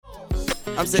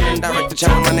I'm sitting in director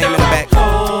channel, my name in the back.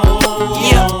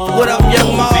 Yeah, what up,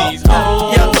 young Mo?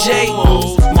 Young Jay.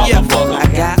 Yeah, I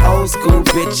got old school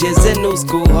bitches and new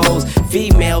school hoes.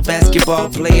 Female basketball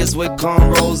players with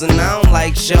cornrows. And I don't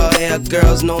like short hair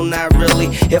girls, no, not really.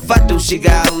 If I do, she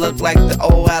gotta look like the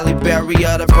old Halle Berry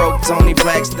or the broke Tony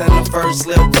Braxton, the first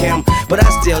Lil' Kim. But I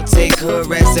still take her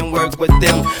rest and work with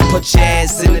them. Put your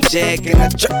ass in the jag and I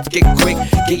truck it quick.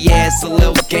 Get your ass a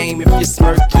little game if you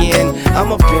smirking.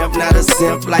 I'm a pimp, not a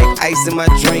simp, like ice in my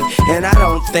drink. And I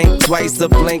don't think twice a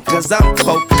blink, cause I'm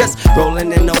focused.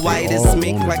 Rolling in the whitest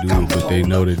mink like I'm but they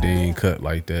know that they ain't cut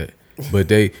like that. But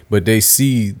they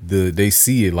see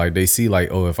it like they see like,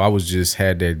 oh, if I was just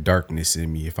had that darkness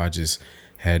in me, if I just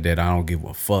had that I don't give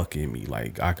a fuck in me,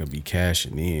 like I could be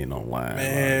cashing in online,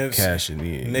 man, like, cashing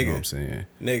in, nigga, you know what I'm saying?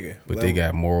 Nigga. But they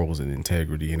got morals and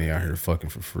integrity and they out here fucking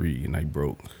for free and they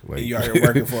broke. Like you out here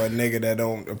working for a nigga that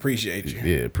don't appreciate you.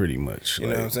 Yeah, pretty much. You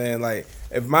know what I'm saying? Like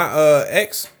if my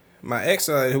ex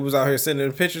who was out here sending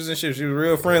the pictures and shit, she was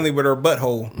real friendly with her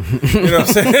butthole. You know what I'm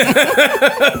saying?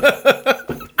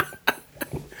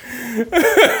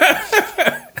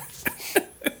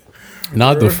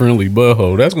 Not the friendly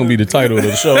butthole. That's gonna be the title of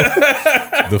the show.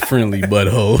 The friendly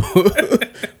butthole.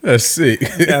 That's sick.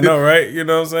 Yeah, I know, right? You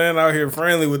know what I'm saying? Out here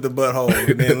friendly with the butthole,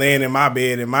 and then laying in my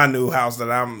bed in my new house that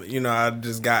I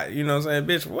just got. You know what I'm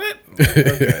saying, bitch? What?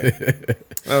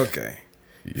 Okay.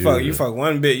 Yeah. You fuck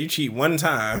one bit, you cheat one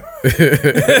time.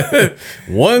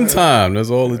 One time, that's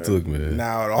all it took, man.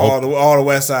 Now all the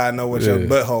West Side know what your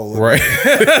butthole right.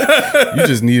 You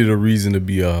just needed a reason to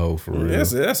be a hoe for real.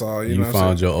 That's all. You know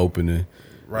found your opening,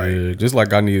 right? Yeah, just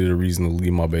like I needed a reason to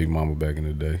leave my baby mama back in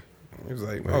the day. He was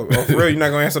like, oh, for real? You're not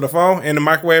gonna answer the phone and the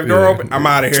microwave door open? I'm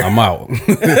out of here. I'm out.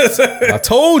 I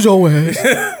told your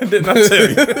ass. Didn't I tell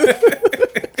you?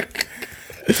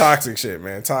 Toxic shit,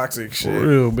 man. Toxic shit. For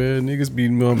real, man. Niggas be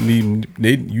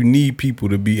needing. You need people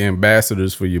to be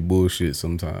ambassadors for your bullshit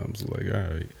sometimes. Like, all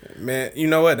right, man. You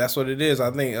know what? That's what it is. I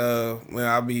think when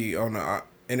I'll be on the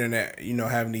internet,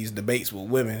 having these debates with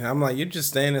women, I'm like, you're just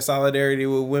staying in solidarity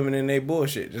with women and they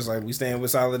bullshit, just like we stand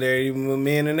with solidarity with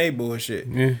men and they bullshit.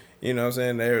 Yeah. You know what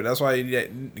I'm saying? That's why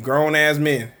grown ass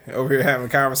men over here having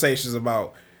conversations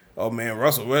about, oh man,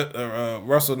 Russell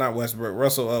not Westbrook,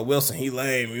 Russell Wilson, he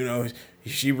lame.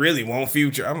 She really won't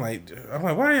Future. I'm like,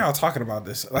 why are y'all talking about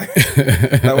this? Like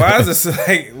why is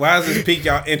this pique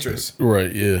y'all interest?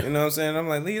 Right, yeah. You know what I'm saying? I'm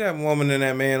like, leave that woman and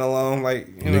that man alone. Like,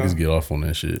 niggas get off on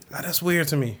that shit. That's weird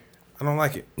to me. I don't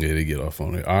like it. Yeah, they get off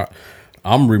on it.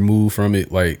 I'm removed from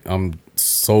it. Like, I'm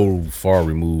so far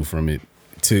removed from it.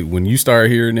 To when you start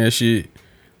hearing that shit,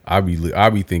 I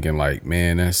be thinking like,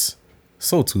 man, that's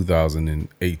so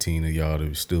 2018 of y'all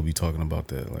to still be talking about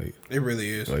that. Like, it really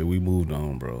is. Like, we moved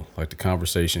on, bro. Like, the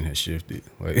conversation has shifted.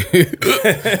 Like,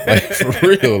 like for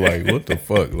real. Like, what the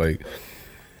fuck? Like,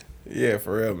 yeah,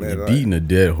 for real, man. You're beating a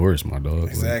dead horse, my dog.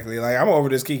 Exactly. Like, I'm over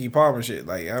this Keke Palmer shit.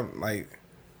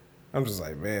 I'm just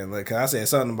like, man, like, cause I said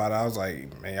something about it. I was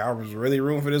like, man, y'all was really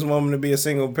rooting for this woman to be a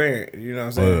single parent. You know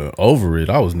what I'm saying? Over it,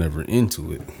 I was never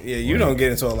into it. Yeah, you don't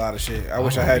get into a lot of shit. I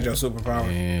wish I had your superpower.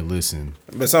 Man, listen.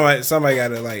 But somebody got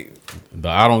to like. The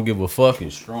I don't give a fuck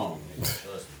is strong. Man. Trust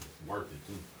me, worth it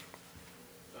too.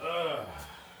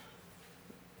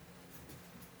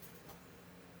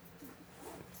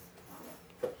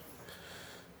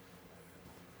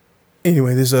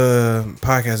 Anyway, this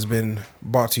podcast has been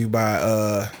brought to you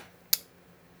by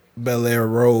Bel Air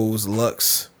Rose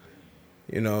Luxe.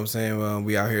 You know what I'm saying?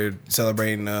 We out here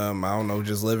celebrating, I don't know,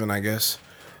 just living, I guess.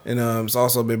 And it's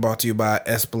also been brought to you by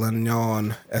Esplanade,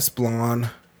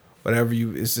 whatever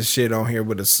it's the shit on here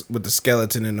with the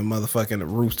skeleton and the motherfucking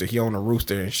rooster. He on a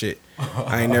rooster and shit.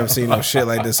 I ain't never seen no shit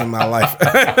like this in my life.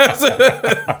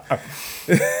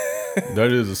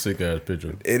 That is a sick ass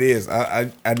picture. It is.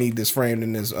 I need this framed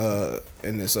in this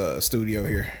studio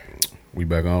here. We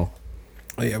back on?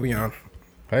 Oh yeah, we on.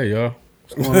 Hey y'all,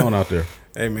 what's going on out there?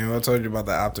 Hey man, I told you about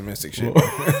that optimistic shit.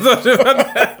 I told you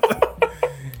about that.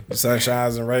 The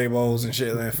sunshines and rainbows and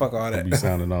shit, man. Fuck all that. Be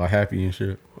sounding all happy and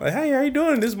shit. Like, hey, how you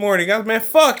doing this morning, guys? Man,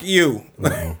 fuck you.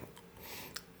 I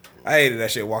hated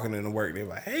that shit walking into work. They were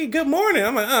like, hey, good morning.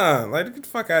 I'm like, get the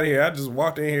fuck out of here. I just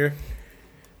walked in here.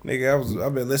 Nigga,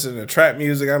 I've been listening to trap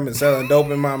music. I've been selling dope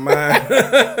in my mind.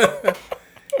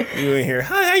 You in here?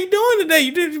 Hi, how you doing today?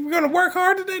 You gonna work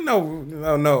hard today? No.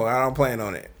 I don't plan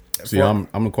on it. See,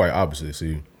 I'm quite opposite.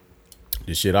 See,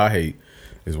 the shit I hate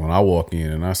is when I walk in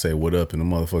and I say what up and the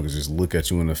motherfuckers just look at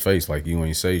you in the face like you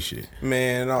ain't say shit.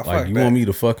 Man, no, like, fuck you that. Want me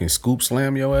to fucking scoop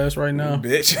slam your ass right now?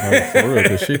 Bitch. Like, for real,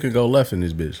 cause shit could go left in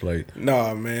this bitch. Like,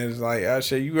 no, man, it's like,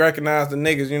 shit, you recognize the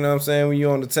niggas, you know what I'm saying? When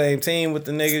you on the same team with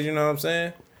the niggas, you know what I'm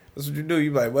saying? That's what you do.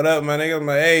 You like, what up, my nigga? I'm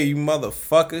like, hey, you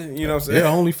motherfucker. You know what I'm saying? Yeah,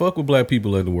 I only fuck with black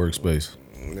people at the workspace.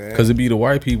 Because it be the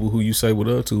white people who you say what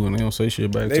up to and they don't say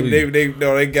shit back to you.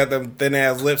 They got them thin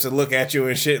ass lips and look at you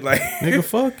and shit like, nigga,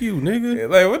 fuck you, nigga.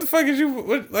 Like, what the fuck is you?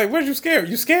 What you scared?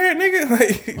 You scared, nigga?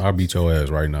 Like, I'll beat your ass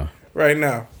right now. Right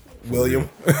now, William.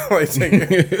 Like,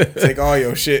 take all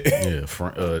your shit. Yeah,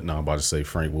 no, I'm about to say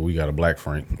Frank. Well, we got a black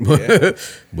Frank. Yeah.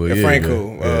 But yeah, Frank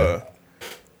cool. Yeah.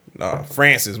 No,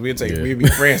 Francis. We'll be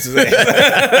Francis ass.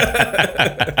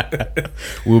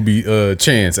 We'll be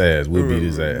Chance ass. We'll beat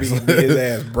his ass. Beat his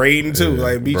ass. Braden too. Yeah,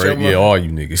 like beat your mother. Yeah, all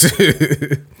you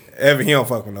niggas. Evan, he don't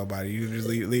fuck with nobody. You just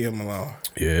leave him alone.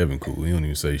 Yeah, Evan cool. He don't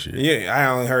even say shit. Yeah, I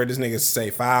only heard this nigga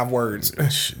say 5 words.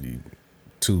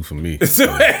 2 for me. 2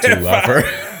 I've heard.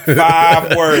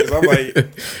 5 words. I'm like,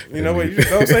 you know what? You just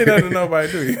don't say nothing to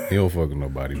nobody, do you? He don't fuck with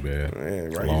nobody,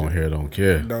 man. Right. Long hair don't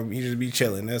care. He just be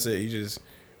chilling. That's it. He just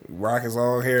rock his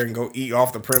long hair and go eat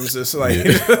off the premises. Like,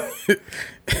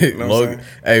 you know what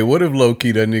hey, what if low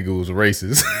key that nigga was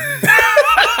racist?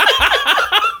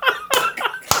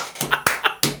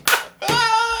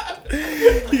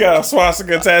 He got a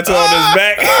swastika tattoo on his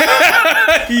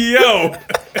back. Yo.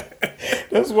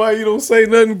 That's why you don't say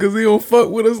nothing, because he don't fuck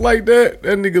with us like that.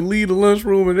 That nigga leave the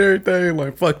lunchroom and everything.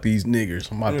 Like, fuck these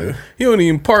niggers. I'm about to. He don't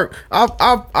even park.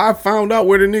 I found out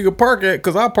where the nigga park at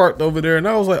because I parked over there and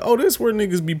I was like, oh, this where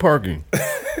niggas be parking.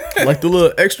 Like the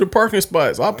little extra parking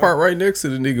spots. I park right next to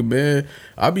the nigga, man.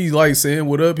 I be like saying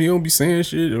what up. He don't be saying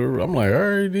shit. Or I'm like, all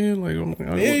right then. Like,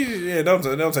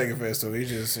 don't take offense to it. He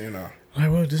just, you know. Like,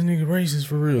 well, this nigga racist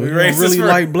for real. He don't really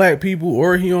like black people,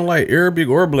 or he don't like Arabic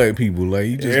or black people. Like,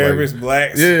 he just Arabics,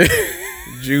 blacks, yeah.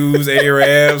 Jews,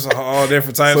 Arabs, all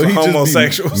different types of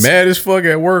homosexuals. Mad as fuck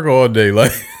at work all day.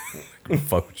 Like,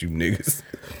 fuck with you niggas.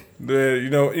 You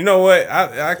know what?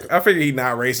 I figure he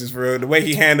not racist for real. The way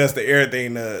he hand us the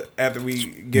everything after we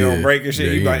get on break and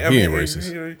shit, he like, he ain't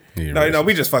racist. No,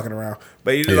 we just fucking around.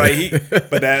 But he's like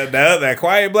but that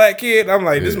quiet black kid, I'm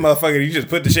like, this motherfucker, you just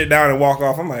put the shit down and walk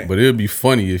off. I'm like, but it'd be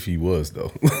funny if he was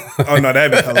though. Oh no,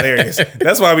 that'd be hilarious.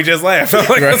 That's why we just laughed. I'm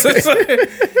like,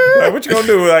 like, what you gonna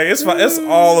do? Like, it's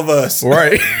all of us,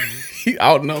 right? He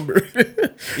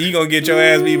outnumbered. You gonna get your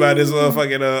ass beat by this little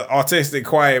fucking autistic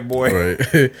quiet boy.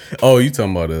 Right. Oh, you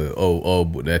talking about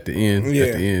at the end? Yeah.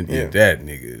 At the end, yeah. That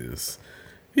nigga is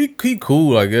he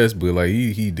cool, I guess, but like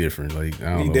he different. Like,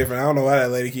 I don't know. Different. I don't know why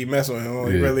that lady keep messing with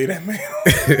him. He better leave that man.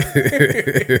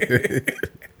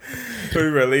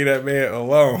 We better leave that man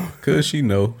alone. Cause she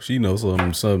know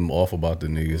something off about the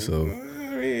nigga. So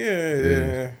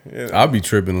yeah. I'll be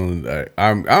tripping on that.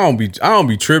 I don't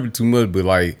be tripping too much, but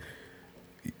like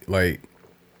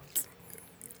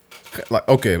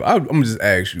okay, I'm gonna just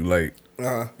ask you, like,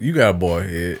 you got a bald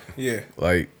head, yeah.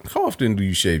 Like, how often do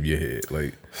you shave your head?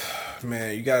 Like,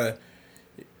 man, you gotta,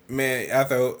 man.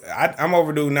 I'm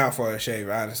overdue now for a shave,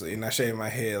 honestly, and I shaved my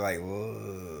head like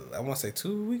I want to say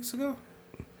 2 weeks ago.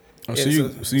 Oh, yeah,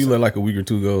 so you let like a week or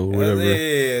two ago, or whatever.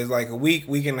 Yeah, it's like a week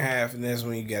and a half, and that's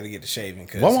when you got to get the shaving.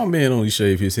 Why my man only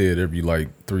shave his head every like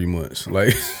 3 months?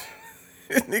 Like,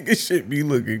 nigga shit be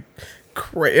looking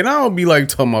crazy. And I don't be like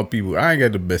talking about people. I ain't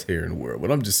got the best hair in the world,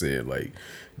 but I'm just saying, like,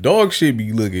 dog shit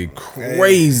be looking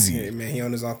crazy. Hey, man, he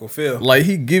on his Uncle Phil. Like,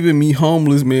 he giving me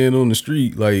homeless man on the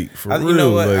street, like, for real. You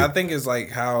know what? Like, I think it's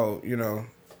like how, you know.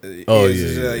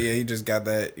 He just got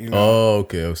that, you know. Oh,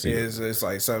 okay, I'll see. It's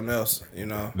like something else, you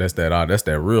know. That's that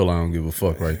real. I don't give a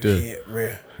fuck right there. Yeah,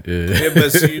 real. Yeah.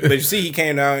 But you see, he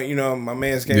came down. You know, my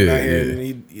man's came down here and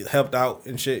he helped out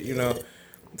and shit. You know,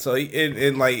 so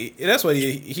like that's what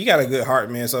he got a good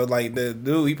heart, man. So like the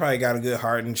dude, he probably got a good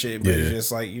heart and shit. But it's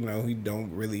just like, you know, he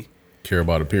don't really care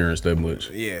about appearance that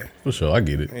much. Yeah, for sure, I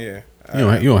get it. Yeah,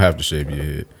 you don't have to shave your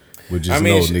head. But just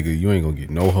know, nigga, you ain't gonna get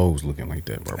no hoes looking like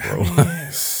that, bro.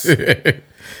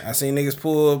 I seen niggas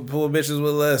pull bitches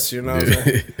with less, you know what I'm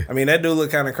saying? I mean, that dude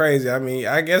look kind of crazy. I mean,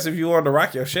 I guess if you want to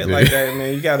rock your shit like that,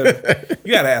 man, you gotta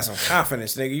have some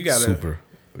confidence, nigga. You gotta, super.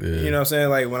 Yeah. You know what I'm saying?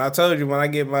 Like, when I told you, when I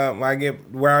get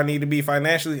where I need to be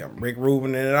financially, I'm Rick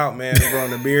Rubin it out, man. I'm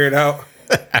growing the beard out.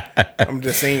 I'm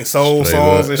just singing soul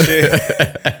songs and shit.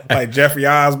 Like Jeffrey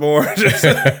Osborne.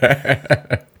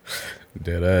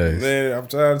 Dead ass. Man, I'm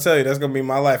trying to tell you, that's gonna be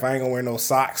my life. I ain't gonna wear no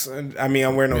socks. I mean,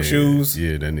 I'm wearing no shoes.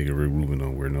 Yeah, that nigga Rick Rubin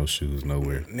don't wear no shoes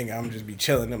nowhere. Nigga, I'm just be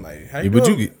chilling. I'm like, how you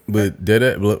doing? But dead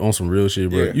ass, on some real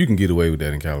shit, bro. Yeah. You can get away with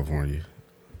that in California.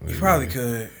 You probably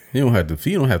could. You don't have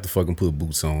to fucking put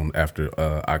boots on after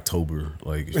October,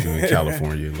 like if you're in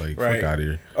California. Like, fuck out of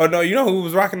here. Oh no, you know who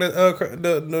was rocking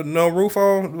the no roof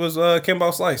on was Kimbo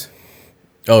Slice.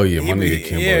 Oh yeah, my nigga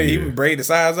Kimbo. Yeah, he would braid the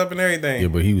sides up and everything. Yeah,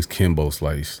 but he was Kimbo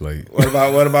Slice. Like, what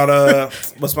about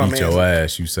what's my man? Beat your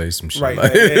ass. You say some shit. Right,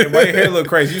 Like, why your hair look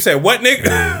crazy? You said what, nigga?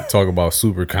 yeah, talk about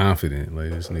super confident,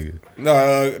 like this nigga.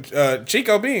 No,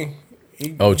 Chico Bean.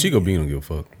 Chico Bean don't give a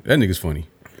fuck. That nigga's funny.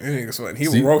 That nigga's funny. He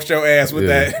would roast your ass with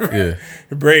that. Yeah.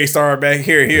 braid started back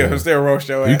here. He'll still roast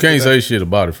your ass. You can't say shit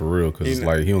about it for real because it's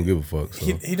like he don't give a fuck. So.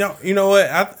 He don't. You know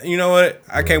what?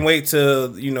 I can't wait till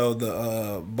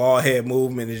the bald head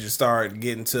movement is just start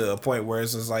getting to a point where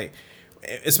it's just like,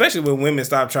 especially when women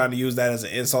stop trying to use that as an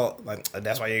insult. Like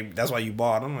that's why you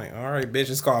bald. I'm like, all right,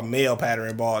 bitch. It's called male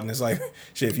pattern bald, and it's like,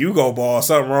 shit. If you go bald,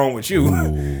 something wrong with you.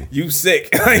 Ooh. You sick.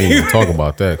 We ain't gonna talk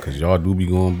about that because y'all do be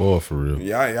going bald for real.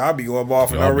 Y'all be going bald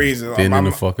for no reason. Thinning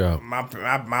the fuck out. My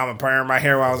mama parent my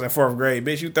hair when I was in 4th grade.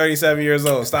 Bitch, you 37 years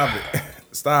old. Stop it.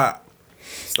 Stop.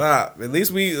 At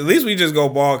least we just go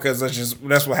bald because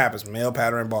that's what happens. Male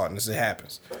pattern baldness. It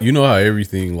happens. You know how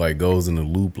everything like goes in a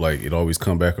loop, like it always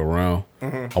come back around.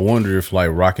 I wonder if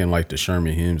like rocking like the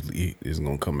Sherman Hemsley is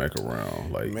gonna come back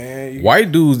around. Like, man,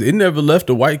 white dudes, it never left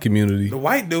the white community. The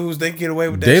white dudes, they get away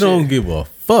with that. They shit. don't give a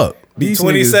fuck. These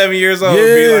 27 niggas, years old,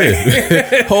 yeah,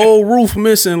 be like, whole roof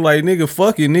missing. Like, nigga,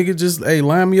 fuck it, nigga, just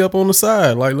line me up on the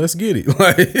side. Like, let's get it.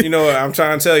 Like, you know what? I'm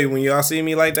trying to tell you, when y'all see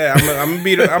me like that, I'm gonna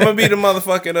be the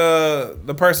motherfucking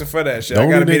the person for that shit. I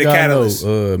gotta be the catalyst.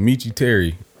 Michi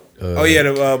Terry. The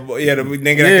nigga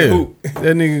that can hoop.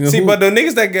 That nigga can See, hoop. but the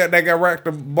niggas that got rocked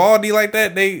the baldy like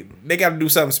that, they got to do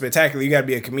something spectacular. You got to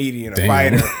be a comedian, a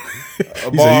fighter,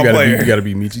 a ball player. You got to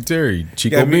be Michi Terry,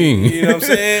 Chico Bean. You know what I'm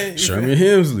saying? Sherman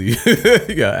Hemsley.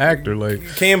 You got actor like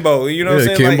Kimbo. You know what I'm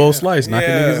saying? Kimbo like, Slice knocking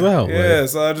niggas out. Yeah, like.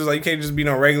 so I just like you can't just be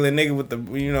no regular nigga with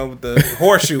the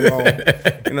horseshoe on.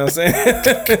 You know what I'm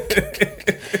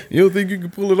saying? You don't think you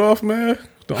can pull it off, man?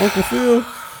 The Uncle Phil.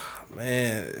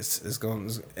 Man, it's going,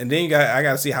 and then I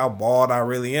gotta see how bald I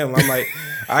really am. I'm like,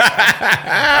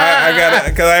 I gotta,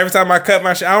 because every time I cut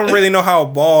my shit, I don't really know how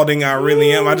balding I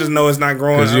really am. I just know it's not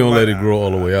growing. Because you don't let it grow all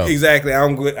the way out. Exactly.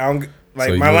 I'm good.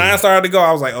 Like so my line started to go.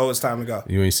 I was like, oh, it's time to go.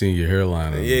 You ain't seen your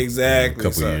hairline in exactly. a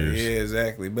couple years. Yeah,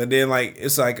 exactly. But then like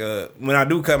it's like when I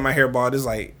do cut my hair bald, it's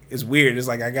like it's weird. It's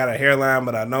like I got a hairline,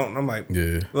 but I don't. I'm like,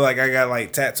 like I got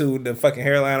like tattooed the fucking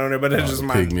hairline on there, but it's just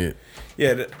my pigment.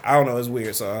 Yeah, I don't know. It's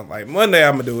weird. So I'm like one day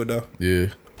I'm gonna do it though. Yeah.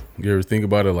 You ever think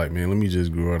about it like, man, let me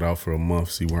just grow it out for a month,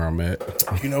 see where I'm at?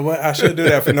 You know what? I should do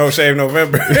that for No Shave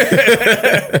November.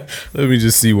 Let me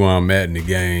just see where I'm at in the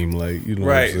game. Like, you know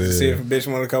right. what I'm saying? See if a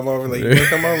bitch want to come over. Like, you want to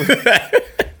come over?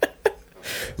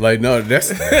 Like, no, that's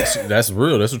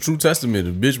real. That's a true testament.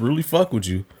 If bitch really fuck with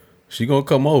you, she gonna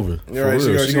come over. For right,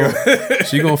 real.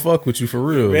 She gonna fuck with you for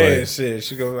real. Man, like, shit.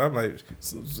 She go. I'm like,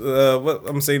 what?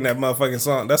 I'm singing that motherfucking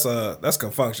song. That's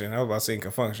Confunction. I was about to sing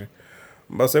Confunction.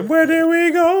 I'm about to say, where did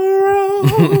we go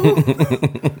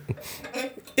wrong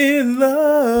in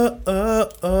love?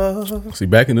 See,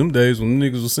 back in them days when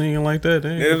niggas was singing like that,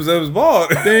 it was bald.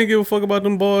 They didn't give a fuck about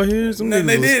them bald heads.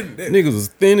 Niggas was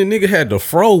thin, and nigga had the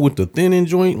fro with the thinning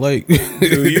joint. Like,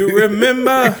 do you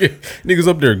remember? Niggas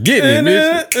up there getting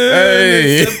it, bitch.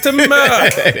 Hey, September.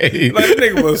 Hey. Like that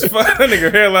nigga was fine. That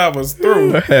nigga hairline was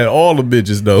through. I had all the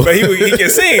bitches though, but he can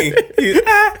sing.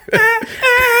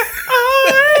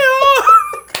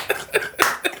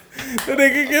 The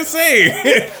nigga can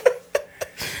sing.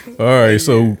 All right,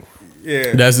 so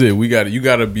yeah, that's it. You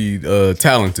gotta be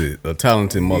talented, a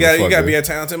talented motherfucker. You gotta be a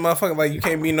talented motherfucker. Like you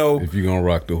can't be no. If you gonna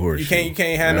rock the horse, you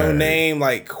can't have no name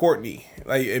like Courtney,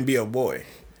 like and be a boy.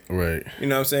 Right. You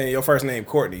know what I'm saying? Your first name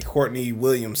Courtney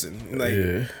Williamson. Like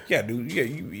dude,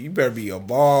 you better be a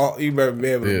ball. You better be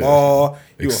able to ball.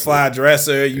 You a fly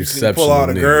dresser. You can pull all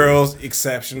the girls.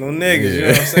 Exceptional niggas. You know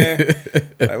what I'm saying?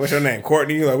 Like, what's your name?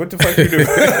 Courtney? You like, what the fuck you do?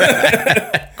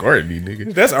 Courtney,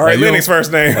 nigga. That's Ari Lennox's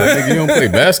first name. Like, nigga, you don't play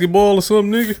basketball or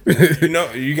something, nigga? You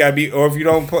know, you gotta be, or if you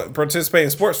don't participate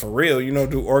in sports for real,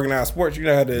 do organized sports, you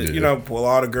gotta pull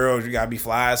all the girls. You gotta be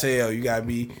fly as hell. You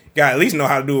gotta at least know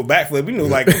how to do a backflip. We knew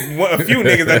like a few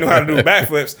niggas that knew how to do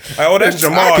backflips. Like, oh, that's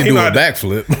Jamal. I can do a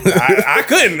backflip. I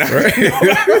couldn't.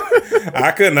 Right?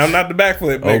 I couldn't. I'm not the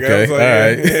backflip nigga. Okay, all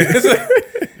right.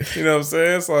 You know what I'm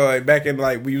saying? So like back in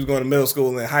like we was going to middle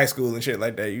school and high school and shit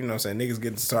like that. You know what I'm saying? Niggas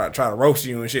get to start try to roast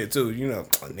you and shit too. You know,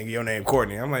 nigga, your name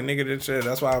Courtney. I'm like, nigga, this shit.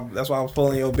 That's why I was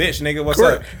pulling your bitch, nigga. What's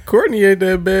up? Courtney ain't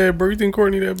that bad, bro. You think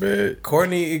Courtney that bad?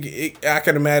 Courtney, I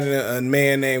can imagine a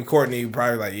man named Courtney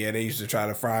probably like, yeah, they used to try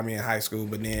to fry me in high school,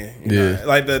 but then you know,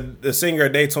 like the singer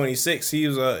Day 26, he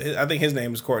was I think his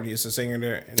name is Courtney. It's a singer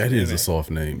there. That is a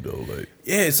soft name though, like.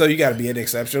 Yeah, so you gotta be an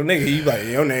exceptional nigga. You like,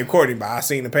 your name Courtney, but I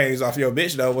seen the panties off your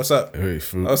bitch though. What's up? Hey,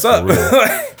 What's up?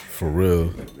 For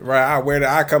real. Right,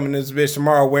 I come in this bitch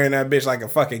tomorrow wearing that bitch like a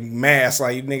fucking mask.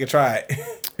 Like, you nigga, try it.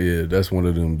 Yeah, that's one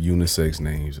of them unisex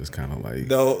names. It's kind of like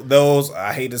those.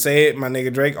 I hate to say it, my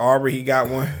nigga Drake Aubrey, he got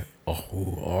one.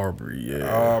 Oh, Aubrey,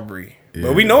 yeah, Aubrey. Yeah.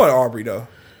 But we know it, Aubrey though.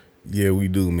 Yeah, we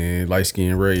do, man. Light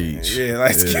skin rage. Yeah,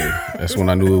 light skin. That's when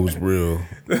I knew it was real.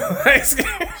 Light skin.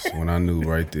 That's when I knew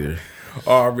right there.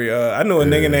 Aubrey. I knew a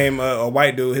nigga named a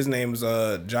white dude. His name was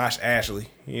Josh Ashley.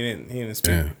 He didn't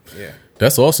speak. Yeah.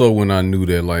 That's also when I knew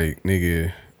that, like,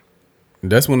 nigga.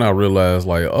 That's when I realized,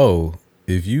 like, oh,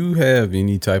 if you have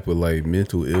any type of like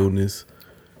mental illness,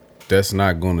 that's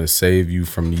not gonna save you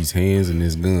from these hands and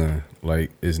this gun.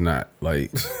 Like, it's not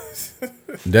like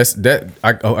that's that.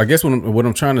 I guess what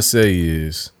I'm trying to say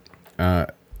is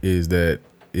that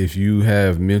if you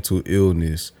have mental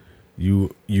illness, you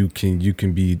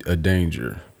can be a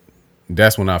danger.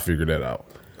 That's when I figured that out.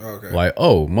 Okay. Like,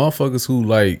 oh, motherfuckers who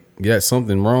like got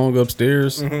something wrong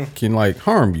upstairs can like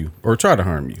harm you or try to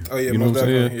harm you. Oh yeah, you know what I'm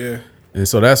saying? Yeah. And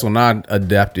so that's when I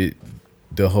adapted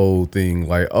the whole thing.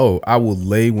 Like, oh, I will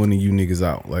lay one of you niggas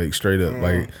out, like straight up.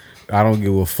 Like, I don't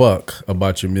give a fuck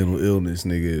about your mental illness,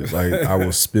 nigga. Like, I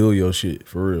will spill your shit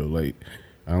for real. Like,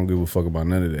 I don't give a fuck about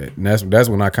none of that. And that's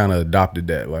when I kind of adopted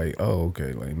that. Like, oh,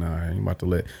 okay, like, nah, I ain't about to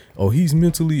let. Oh, he's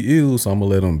mentally ill, so I'm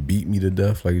gonna let him beat me to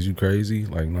death. Like, is you crazy?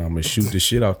 Like, nah, I'm gonna shoot the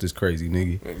shit out this crazy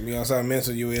nigga. You know how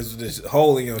mental you is with this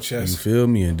hole in your chest. You feel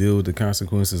me? And deal with the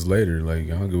consequences later. Like,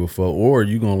 I don't give a fuck. Or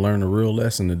you gonna learn a real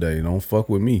lesson today. Don't fuck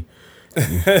with me.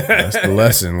 That's the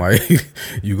lesson. Like,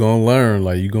 you gonna learn.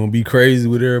 Like, you gonna be crazy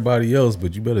with everybody else,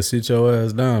 but you better sit your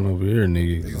ass down over here,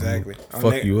 nigga. Exactly.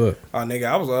 Fuck you up. Oh,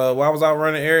 nigga, I was out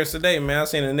running errands today, man. I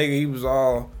seen a nigga. He was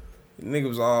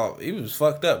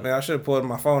fucked up, man. I should have pulled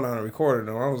my phone out and recorded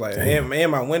him. I was like, man,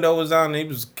 my window was down and he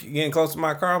was getting close to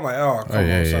my car. I'm like, oh, come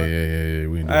on, son. Yeah.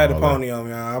 We know I had a all pony on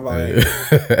me. I'm like,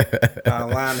 I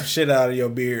line the shit out of your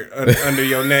beard under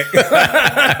your neck.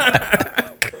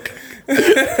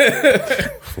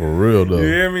 For real though. You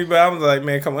hear me? But I was like,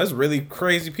 man, come on, it's really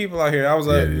crazy people out here. I was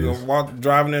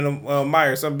driving in a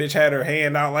Meyer. Some bitch had her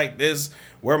hand out like this.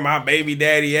 Where my baby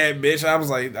daddy at, bitch? I was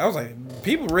like,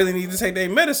 people really need to take their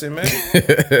medicine, man.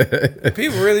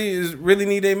 People really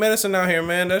need their medicine out here,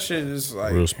 man. That shit is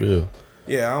like real spill.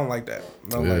 Yeah, I don't like that. I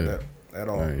don't like that at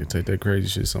all. Right, you take that crazy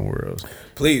shit somewhere else.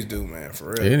 Please do, man,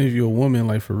 for real. And if you're a woman,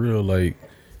 like for real, like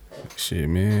shit,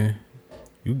 man.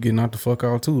 You getting out the fuck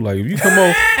out too. Like if you come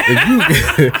over,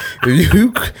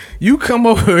 if you come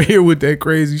over here with that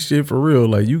crazy shit for real,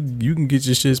 like you can get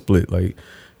your shit split. Like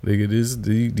nigga,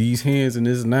 these hands and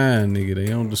this 9, nigga, they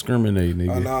don't discriminate,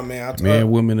 nigga. Oh no, man,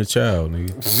 man, woman, a child,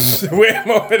 nigga. This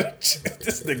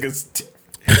nigga's.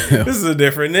 This is a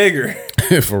different nigger.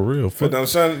 For real. Put them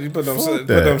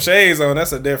shades on.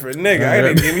 That's a different nigga. I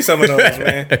need to give me some of those,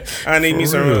 man. I need me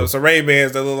some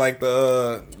Ray-Bans that look like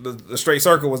the straight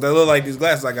circle ones that look like these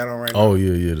glasses I got on right now. Oh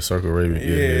yeah, the circle Ray-Ban.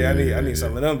 Yeah, I need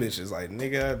some of them bitches. Like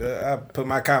nigga, I put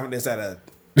my confidence at a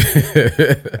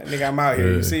nigga. I'm out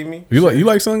here. You see me? You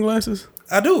like sunglasses?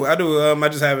 I do. I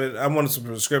just have it. I wanted some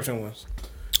prescription ones.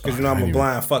 Cause you know I'm a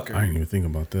blind fucker. I didn't even think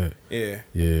about that.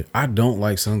 Yeah. I don't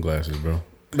like sunglasses, bro.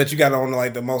 But you got on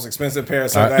like the most expensive pair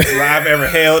of sunglasses I've ever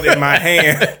held in my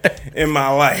hand in my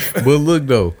life. But look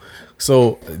though,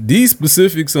 so these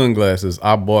specific sunglasses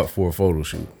I bought for a photo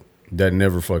shoot that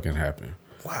never fucking happened.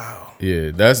 Wow.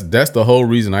 Yeah, that's the whole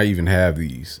reason I even have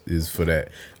these is for that.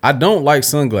 I don't like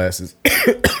sunglasses,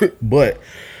 but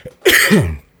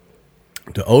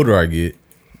the older I get,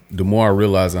 the more I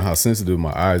realize how sensitive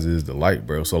my eyes is to light,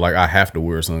 bro. So like I have to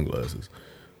wear sunglasses,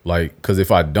 like because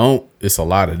if I don't, it's a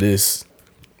lot of this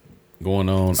going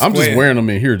on. I'm just wearing them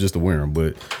in here just to wear them,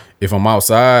 but if I'm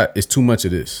outside, it's too much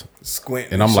of this.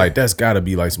 Squint. And I'm like, that's got to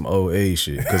be like some old age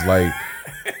shit, because like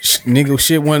nigga,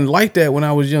 shit wasn't like that when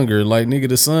I was younger. Like nigga,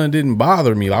 the sun didn't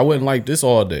bother me. I wasn't like this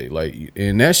all day. Like,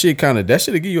 and that shit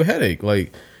give you a headache.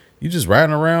 Like. You just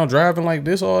riding around driving like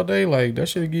this all day, like that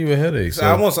should give you a headache. So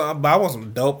I want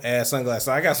some dope ass sunglasses.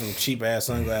 I got some cheap ass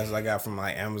sunglasses I got from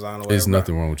like Amazon or whatever. There's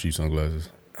nothing wrong with cheap sunglasses.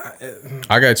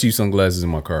 I got cheap sunglasses in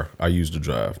my car. I use to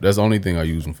drive. That's the only thing I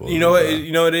use them for. You know what?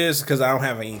 You know what it is, because I don't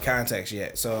have any contacts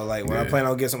yet. So like when I plan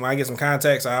on when I get some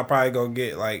contacts, I'll probably go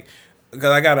get like. Because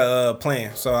I got a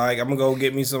plan. So like I'm gonna go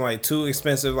get me some like 2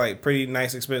 expensive, like pretty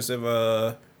nice expensive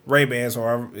Ray-Bans,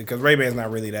 because Ray-Bans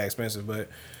not really that expensive, but.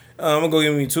 I'm gonna go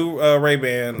get me 2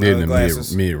 Ray-Ban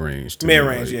glasses. Mid-range,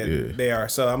 yeah, they are.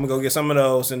 So I'm gonna go get some of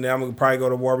those, and then I'm gonna probably go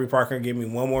to Warby Parker and get me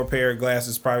 1 more pair of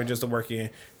glasses, probably just to work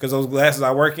in. Because those glasses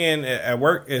I work in at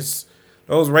work,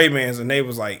 those Ray-Bans, and they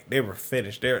were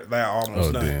finished. They're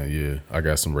almost done. Damn, yeah. I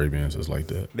got some Ray-Bans just like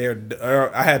that.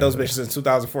 I had those bitches in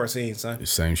 2014, son.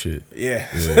 Same shit. Yeah.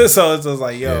 So it was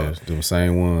like, yo. Yeah, the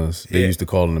same ones. They used to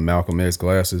call them the Malcolm X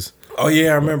glasses. Oh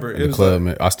yeah, I remember. In the club,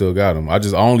 man. I still got them. I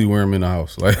only wear them in the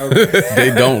house. Like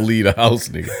they don't leave the house,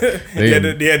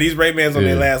 nigga. These Ray-Bans on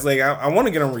their last leg. I want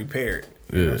to get them repaired.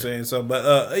 You know what I'm saying? So,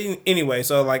 but anyway,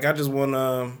 so like I just want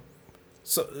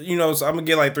so I'm gonna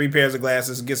get like 3 pairs of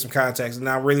glasses and get some contacts, and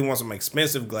I really want some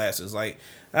expensive glasses. Like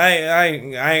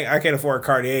I can't afford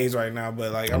Cartiers right now,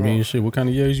 but like shit. What kind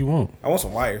of Yeas you want? I want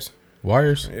some wires.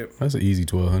 Wires? Yep. That's an easy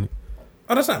 1,200.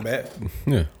 Oh, that's not bad.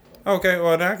 Yeah. Okay,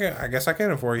 well then I guess I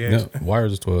can afford Yeas. Yeah,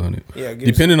 wires is 1,200. Yeah,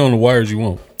 depending on the wires you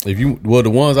want. The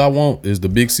ones I want is the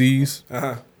big C's.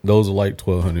 Those are like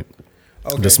 1,200.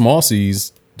 Okay. The small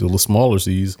C's, the little smaller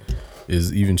C's,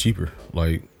 is even cheaper.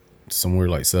 Like somewhere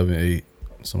like 7, 8,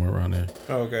 somewhere around there.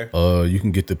 Oh, okay. You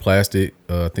can get the plastic.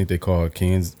 I think they call it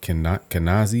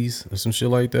Kanazis or some shit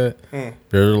like that.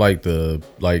 They're like the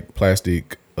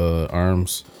plastic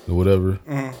arms or whatever,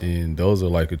 and those are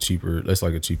like a cheaper. That's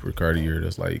like a cheaper Cartier.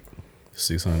 That's like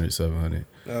 600, 700.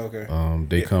 Oh, okay.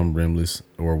 They come rimless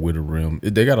or with a rim.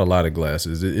 They got a lot of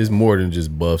glasses. It's more than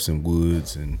just buffs and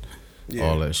woods and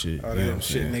all that shit. All that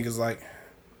shit niggas like.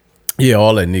 Yeah,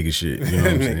 all that nigga shit. You know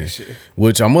what I'm saying? Shit.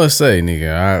 Which I must say,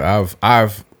 nigga,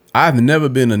 I've never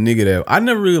been a nigga that I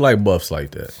never really like buffs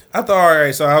like that. I thought, all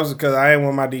right, so because I didn't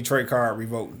want my Detroit card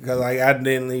revoked because like I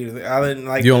didn't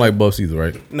like. You don't like buffs either,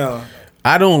 right? No.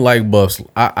 I don't like buffs.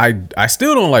 I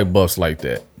still don't like buffs like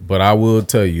that. But I will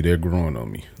tell you, they're growing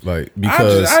on me. Like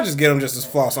because I just get them just as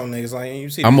floss on niggas. Like you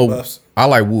see these buffs. I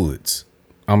like woods.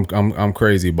 I'm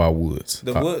crazy about woods.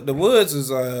 The woods is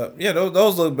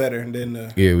those look better than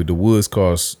the the woods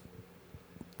cost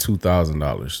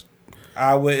 $2,000.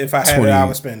 I would if I had it, I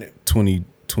would spend it.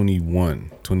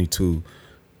 21, 22.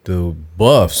 The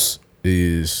buffs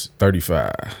is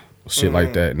 35. Shit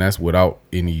like that, and that's without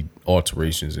any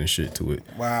alterations and shit to it.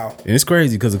 Wow. And it's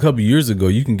crazy because a couple years ago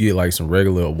you can get like some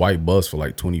regular white buffs for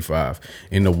like 25,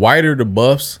 and the whiter the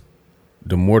buffs,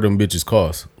 the more them bitches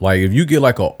cost. Like if you get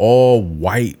like a all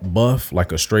white buff,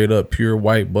 like a straight up pure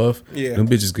white buff, them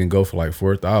bitches can go for like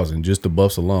 4,000 just the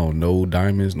buffs alone, no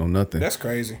diamonds, no nothing. That's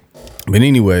crazy. But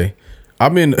anyway,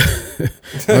 I've been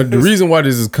the reason why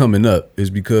this is coming up is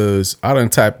because I done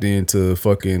tapped into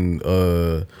fucking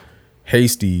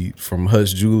Hasty from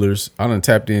Hutch Jewelers. I done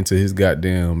tapped into his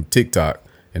goddamn TikTok,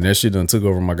 and that shit done took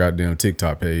over my goddamn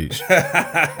TikTok page.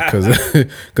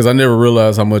 Cause I never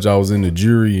realized how much I was into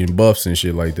jewelry and buffs and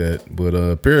shit like that. But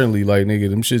apparently, like nigga,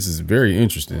 them shits is very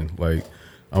interesting. Like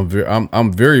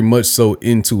I'm very much so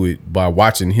into it by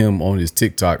watching him on his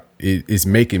TikTok. It's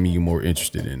making me more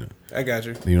interested in it. I got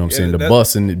you. You know what I'm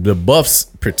saying? The buffs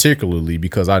particularly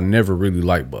because I never really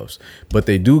liked buffs, but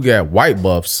they do got white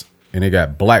buffs. And they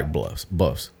got black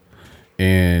buffs.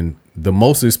 And the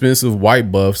most expensive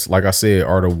white buffs, like I said,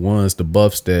 are the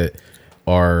buffs that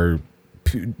are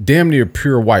damn near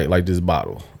pure white, like this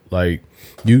bottle. Like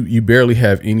you barely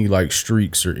have any like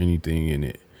streaks or anything in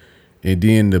it. And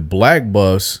then the black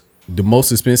buffs, the most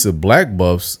expensive black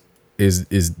buffs is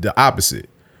the opposite.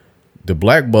 The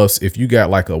black buffs, if you got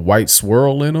like a white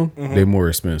swirl in them, they're more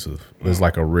expensive. It's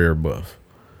like a rare buff.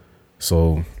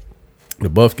 So the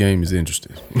buff game is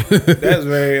interesting. That's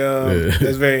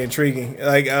very intriguing.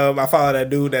 Like I follow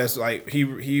that dude that's like he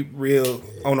real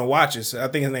on the watches. I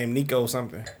think his name Nico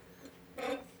something.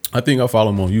 I think I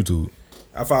follow him on YouTube.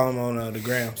 I follow him on the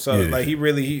gram. So like he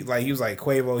was like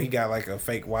Quavo. He got like a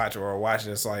fake watch or a watch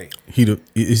that's like he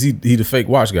the fake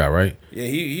watch guy, right? Yeah,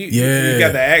 he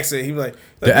got the accent. He was like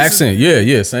the accent.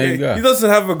 Same guy. He doesn't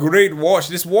have a great watch.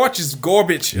 This watch is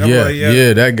garbage.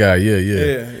 That guy.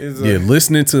 Yeah.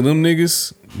 Listening to them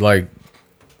niggas, like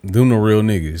them the real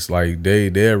niggas. Like they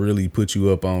really put you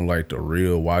up on like the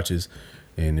real watches.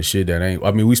 And the shit that ain't,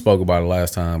 I mean, we spoke about it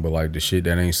last time, but like the shit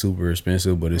that ain't super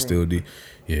expensive, but it's still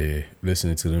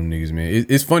listening to them niggas, man.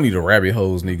 It's funny the rabbit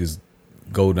holes niggas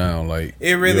go down, like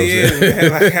it really is,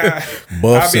 man. Like,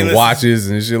 buffs and watches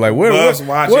and shit. Like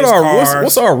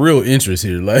what's our real interest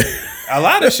here? Like a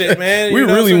lot of shit, man. We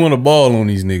really want to ball on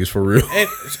these niggas for real.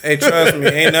 And trust me,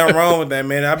 ain't nothing wrong with that,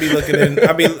 man. I be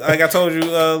like I told you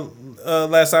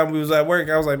last time we was at work.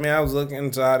 I was like, man, I was looking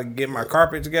into how to get my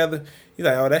carpet together. He's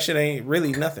like, oh, that shit ain't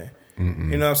really nothing. You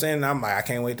know what I'm saying? And I'm like, I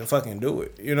can't wait to fucking do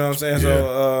it. You know what I'm saying? Yeah.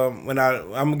 So when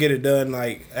I'm gonna get it done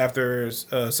like after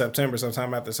September,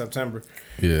 sometime after September.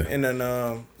 Yeah. And then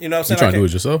you know what I'm saying? You trying to do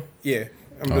it yourself? Yeah.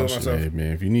 I'm doing myself.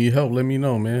 Man, if you need help, let me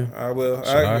know, man. I will.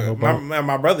 I help out?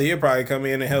 My brother, he'll probably come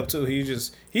in and help too. He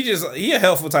a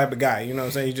helpful type of guy. You know what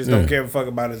I'm saying? He just don't care a fuck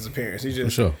about his appearance. He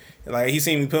just like he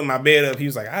seen me put my bed up. He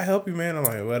was like, "I help you, man." I'm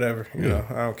like, whatever. You know,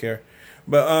 I don't care.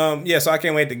 But yeah. So I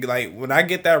can't wait to like when I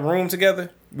get that room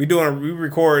together. We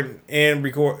record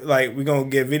like we gonna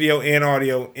get video and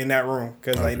audio in that room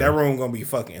because like that room gonna be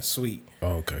fucking sweet.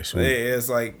 Oh, okay, sweet. It's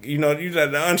like you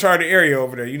got the uncharted area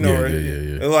over there. You know,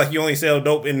 yeah. It's like you only sell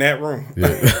dope in that room. Yeah.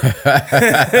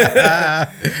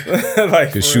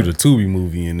 Like could shoot a Tubi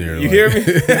movie in there. You hear me?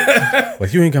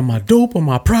 Like you ain't got my dope or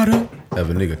my product. Have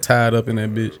a nigga tied up in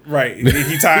that bitch. Right.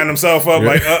 He tying himself up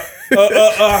like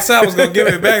I said I was gonna give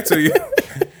it back to you.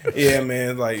 Yeah,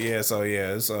 man. Like, yeah. So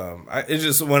yeah, it's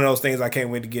just one of those things I can't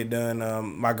wait to get done.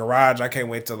 My garage, I can't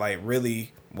wait to like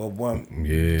really,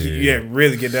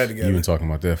 really get that together. You been talking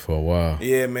about that for a while.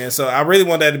 Yeah, man. So I really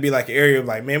want that to be like an area of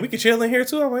like, man, we could chill in here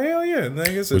too. I'm like, hell yeah.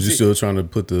 But you still trying to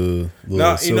put the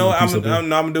no, you know, I'm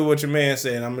gonna do what your man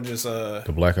said. I'm gonna just the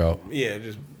blackout. Yeah,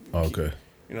 just okay.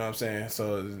 You know what I'm saying?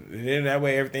 So then that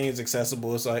way everything is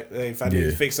accessible. It's like if I need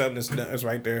to fix something, it's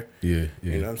right there. Yeah.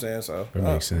 You know what I'm saying? So that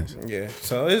makes sense. Yeah.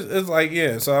 So it's like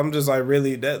So I'm just like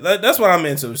really that's what I'm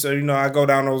into. So you know I go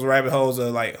down those rabbit holes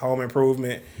of like home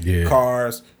improvement,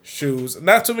 cars, shoes.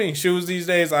 Not too many shoes these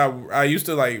days. I used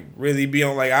to like really be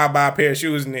on like I'll buy a pair of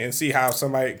shoes and see how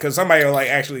somebody will like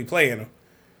actually play in them.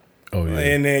 Oh yeah.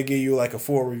 And then give you like a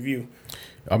full review.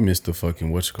 I missed the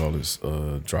fucking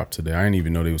drop today. I didn't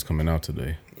even know they was coming out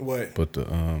today. What? But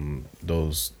the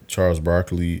those Charles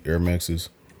Barkley Air Maxes.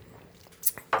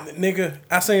 Nigga,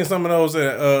 I seen some of those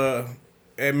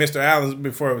at Mr. Allen's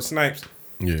before it was Snipes.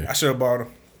 Yeah. I should have bought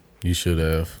them. You should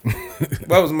have.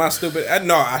 That was my stupid.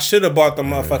 I should have bought the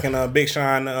motherfucking Big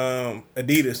Sean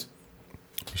Adidas.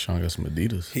 Big Sean got some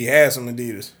Adidas. He had some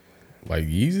Adidas. Like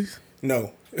Yeezys?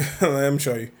 No. Let me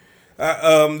show you.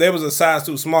 There was a size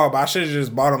too small, but I should have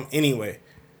just bought them anyway.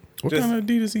 What kind of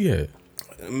Adidas he had?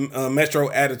 Metro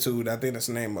Attitude, I think that's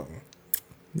the name of them.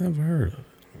 Never heard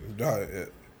of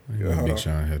it. Big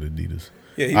Sean had Adidas.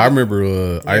 Yeah, I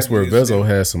remember I Swear Bezo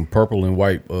had some purple and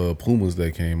white Pumas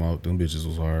that came out. Them bitches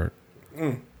was hard.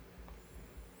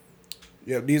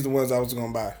 Yep, these are the ones I was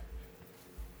gonna buy.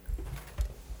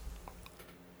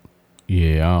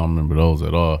 Yeah, I don't remember those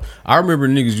at all. I remember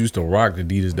niggas used to rock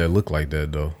Adidas that look like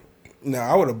that though. No,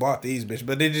 I would have bought these bitches,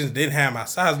 but they just didn't have my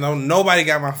size. No, nobody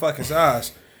got my fucking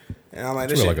size. And I'm like,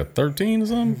 this shit like a 13 or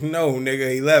something? No,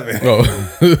 nigga, 11. Oh.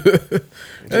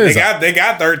 they got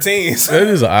 13s. That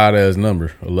is an odd ass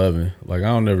number, 11. Like I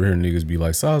don't never hear niggas be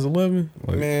like size 11.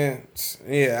 Like, man,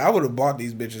 yeah, I would have bought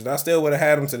these bitches. I still would have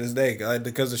had them to this day, like,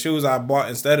 because the shoes I bought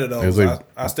instead of those,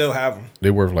 I still have them.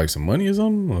 They worth like some money or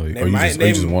something. Like,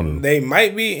 they just wanted them. They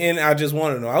might be, and I just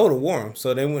wanted them. I would have worn them,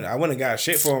 so I wouldn't have got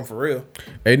shit for them for real.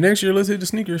 Hey, next year let's hit the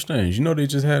sneaker exchange. You know they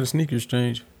just had a sneaker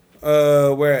exchange.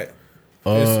 Where at?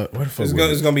 Where the fuck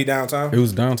it's gonna be downtown. It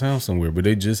was downtown somewhere, but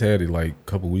they just had it like a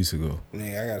couple weeks ago.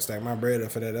 Man, I gotta stack my bread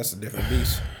up for that. That's a different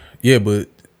beast. Yeah, but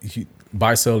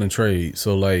buy, sell, and trade.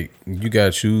 So like you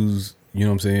got shoes. You know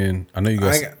what I'm saying? I know you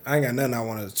got. I ain't got nothing I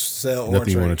want to sell or nothing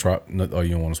trade. You want to try? Oh,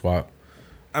 you don't want to swap?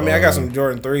 I mean, I got some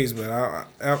Jordan 3s, but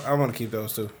I want to keep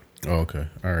those too. Oh, okay,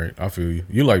 all right. I feel you.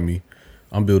 You like me?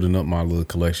 I'm building up my little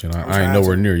collection. I ain't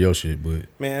nowhere near your shit, but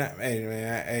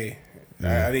hey.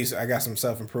 I got some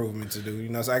self improvement to do, you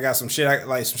know. So I got some shit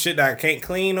that I can't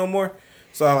clean no more.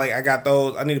 So I got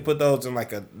those. I need to put those in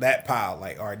like that pile.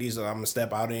 Like, all right, these are I'm gonna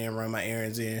step out in, run my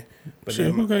errands in. But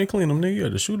shit, who can't clean them, nigga? You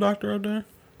got the shoe doctor up there.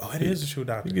 Oh, it is a shoe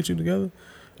doctor. He get you together.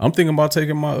 I'm thinking about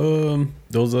taking my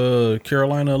those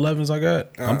Carolina 11s I got.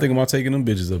 I'm thinking about taking them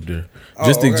bitches up there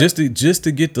just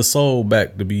to get the sole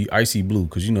back to be icy blue,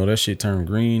 because you know that shit turned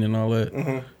green and all that.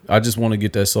 Mm-hmm. I just want to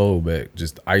get that sole back,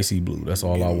 just icy blue. That's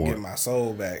all I want. Get my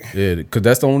soul back. Yeah, because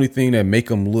that's the only thing that make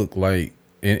them look like.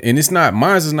 And it's not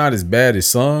mine's is not as bad as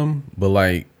some, but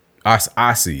like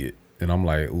I see it and I'm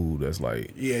like, ooh, that's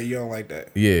like. Yeah, you don't like that.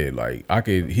 Yeah, like I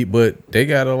could. But they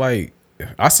gotta like.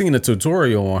 I seen a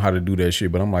tutorial on how to do that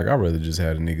shit, but I'm like, I'd rather just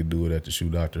have a nigga do it at the shoe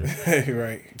doctor.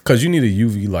 Right. Because you need a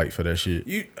UV light for that shit.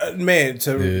 You man,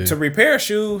 to repair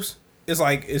shoes, it's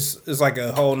like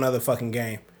a whole nother fucking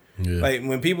game. Yeah. Like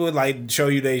when people like show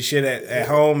you they shit at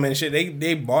home and shit,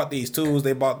 they bought these tools,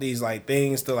 they bought these like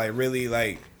things to like really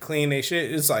like clean their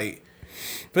shit. It's like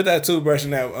put that toothbrush in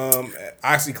that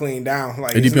OxyClean down.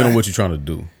 Like it depends on what you're trying to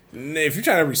do. If you're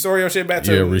trying to restore your shit back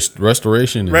to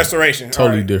restoration,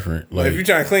 totally right. Different. Like if you're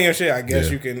trying to clean your shit, I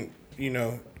guess you can,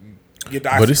 get the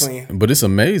OxyClean. But it's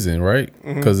amazing, right?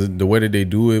 Because the way that they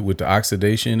do it with the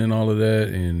oxidation and all of that,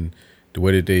 and The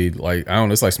way that they like, I don't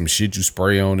know, it's like some shit you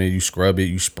spray on it, you scrub it,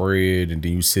 you spray it, and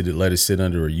then you let it sit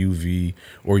under a UV.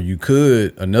 Or you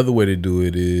could, another way to do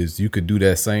it is you could do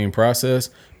that same process,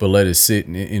 but let it sit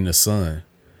in the sun,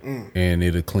 and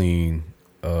it'll do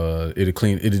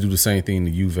the same thing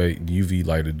the UV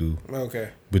light will do.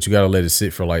 Okay. But you gotta let it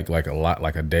sit for like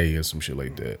a day or some shit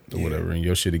like that or whatever, and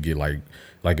your shit'll get like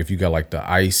if you got like the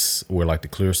ice or like the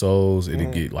clear soles,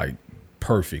 it'll get like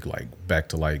perfect, like back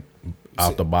to like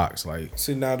out the box. Like,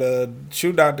 see, now the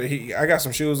shoe doctor, I got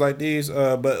some shoes like these,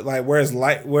 but like where it's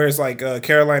like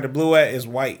Carolina blue at is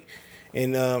white,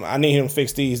 and I need him to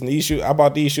fix these. And these shoes, I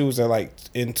bought these shoes at like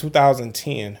in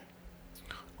 2010.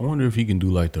 I wonder if he can do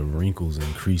like the wrinkles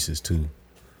and creases too,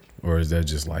 or is that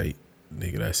just like,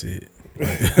 nigga, that's it?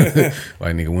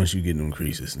 Like nigga, once you get them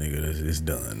creases, nigga, it's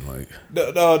done. Like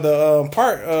the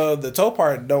the toe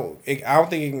part I don't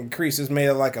think it can crease. It's made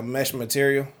of like a mesh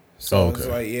material. So it's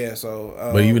like,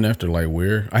 but even after like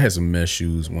wear, I had some mesh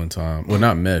shoes one time. Well,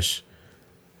 not mesh.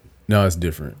 No, it's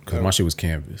different because my shit was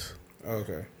canvas.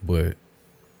 Okay. But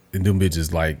them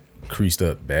bitches like creased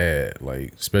up bad,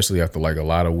 like especially after like a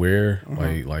lot of wear,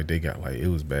 like they got like, it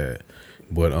was bad.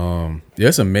 But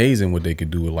it's amazing what they could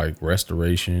do with like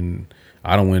restoration.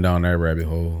 I done went down that rabbit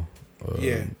hole.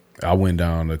 I went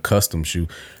down a custom shoe.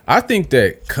 I think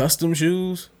that custom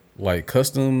shoes, like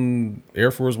custom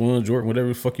Air Force One, Jordan, whatever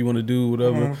the fuck you want to do,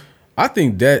 whatever. I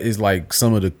think that is like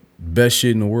some of the best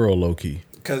shit in the world, low key.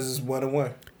 Because it's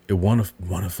 1-1. It one of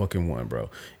fucking one, bro.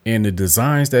 And the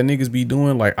designs that niggas be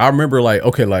doing, like I remember, like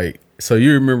okay, like so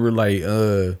you remember like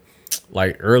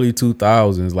early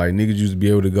 2000s, like niggas used to be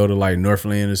able to go to like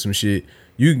Northland or some shit.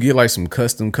 You can get like some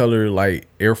custom color like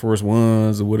Air Force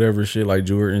Ones or whatever shit, like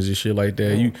Jordans and shit like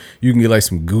that. You can get like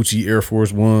some Gucci Air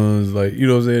Force Ones, like, you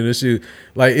know what I'm saying? That shit,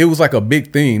 like it was like a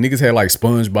big thing. Niggas had like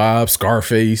SpongeBob,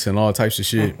 Scarface, and all types of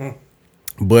shit.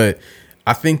 But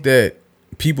I think that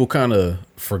people kind of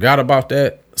forgot about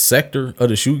that sector of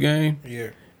the shoe game.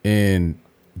 Yeah. And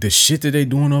the shit that they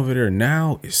doing over there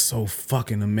now is so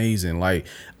fucking amazing. Like,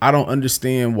 I don't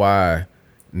understand why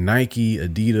Nike,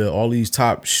 Adidas, all these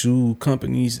top shoe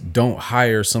companies don't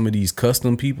hire some of these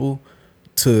custom people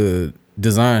to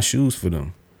design shoes for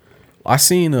them. I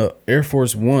seen a Air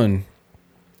Force One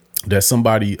that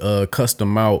somebody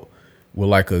custom out with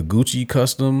like a Gucci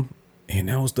custom, and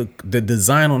that was the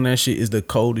design on that shit is the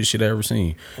coldest shit I ever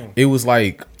seen. It almost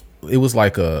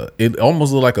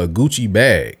looked like a Gucci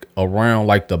bag around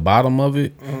like the bottom of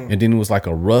it, and then it was like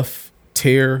a rough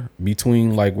tear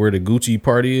between like where the Gucci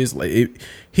part is. Like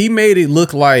he made it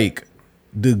look like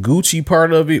the Gucci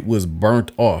part of it was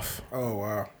burnt off. Oh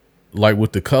wow. Like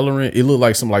with the coloring, it looked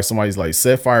like somebody's like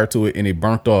set fire to it and it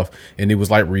burnt off, and it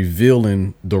was like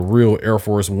revealing the real Air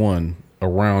Force One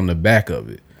around the back of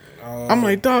it. I'm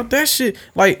like, dog, that shit.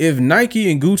 Like, if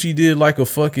Nike and Gucci did like a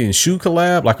fucking shoe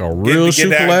collab, like a real shoe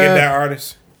collab, get that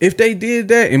artist. If they did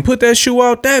that and put that shoe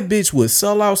out, that bitch would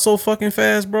sell out so fucking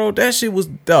fast, bro. That shit was,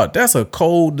 dog, that's a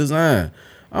cold design.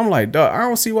 I'm like, dog, I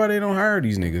don't see why they don't hire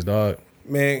these niggas, dog.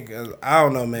 Man, 'cause I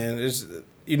don't know, man. It's,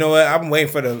 you know what? I'm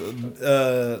waiting for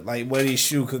the like one of these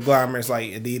shoe conglomerates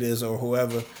like Adidas or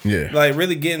whoever. Yeah. Like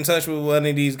really get in touch with one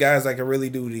of these guys that can really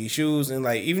do these shoes, and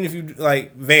like even if you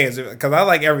like Vans, because I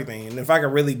like everything, and if I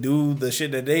can really do the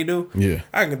shit that they do, yeah,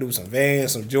 I can do some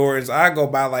Vans, some Jordans. I go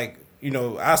buy like, you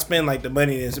know, I spend like the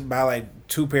money and buy like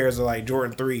 2 pairs of like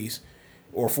Jordan 3s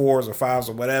or 4s or 5s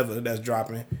or whatever that's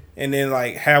dropping, and then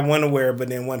like have one to wear, but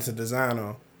then one to design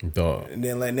on. Dog. And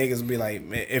then let niggas be like,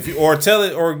 man, if you, or tell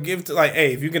it or give to like,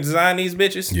 hey, if you can design these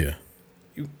bitches, yeah,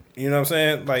 you know what I'm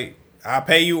saying? Like, I'll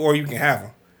pay you or you can have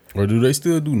them. Or do they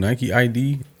still do Nike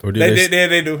ID? Or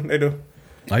They do.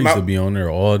 I used to be on there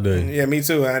all day. Yeah, me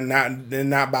too. I did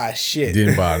not buy shit.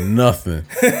 Didn't buy nothing.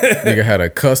 Nigga had a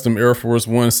custom Air Force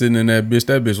One sitting in that bitch.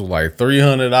 That bitch was like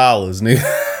 $300,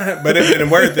 nigga. But it been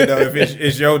worth it though if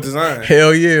it's your design.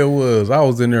 Hell yeah, it was. I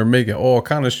was in there making all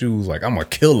kind of shoes. Like, I'm gonna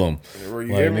kill them. Like,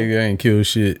 nigga, I ain't kill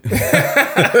shit.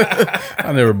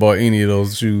 I never bought any of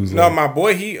those shoes. No, my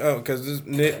boy, he because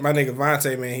my nigga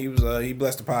Vontae, man, he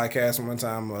blessed the podcast one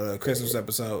time, Christmas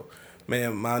episode.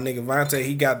 Man, my nigga Vontae,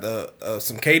 he got the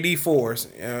some KD 4s.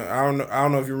 I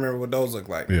don't know if you remember what those look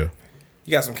like. Yeah.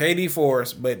 He got some KD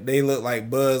 4s, but they look like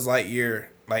Buzz Lightyear,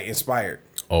 like inspired.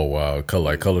 Oh wow,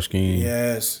 color scheme.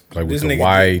 Yes. Like with the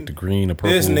white, the green, the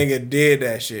purple. This nigga did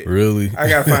that shit. Really? I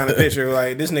gotta find a picture.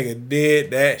 Like, this nigga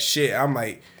did that shit. I'm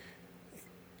like,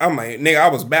 nigga, I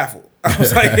was baffled. I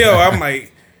was like, I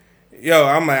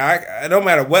no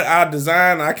matter what I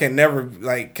design, I can never,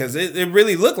 like, because it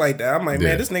really looked like that. I'm like,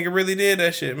 man, this nigga really did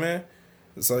that shit, man.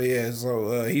 So, yeah,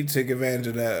 he took advantage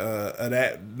of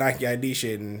that Nike ID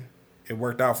shit, and it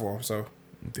worked out for him. So,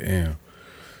 Damn.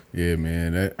 Yeah,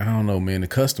 man. I don't know, man. The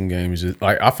custom game is just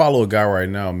like I follow a guy right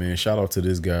now, man. Shout out to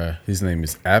this guy. His name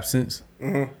is Absence.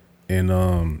 Mm-hmm.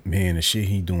 And man, the shit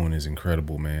he doing is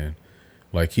incredible, man.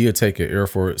 Like he'll take an Air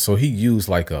Force. So he used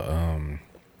like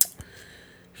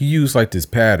this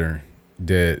pattern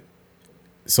that.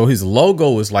 So his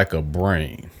logo is like a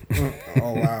brain.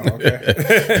 Oh wow.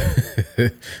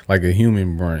 Okay. Like a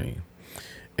human brain,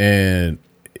 and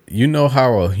you know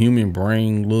how a human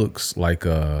brain looks like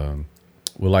with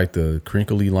like the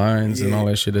crinkly lines and all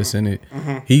that shit that's in it.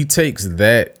 Mm-hmm. He takes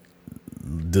that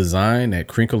design, that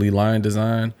crinkly line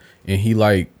design, and he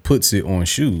like puts it on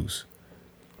shoes.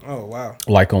 Oh wow!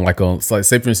 Like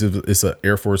say for instance, it's an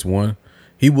Air Force One.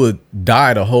 He would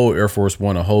dye the whole Air Force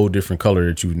One a whole different color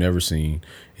that you've never seen,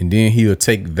 and then he'll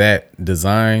take that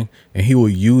design and he will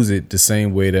use it the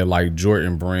same way that like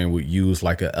Jordan Brand would use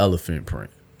like an elephant print.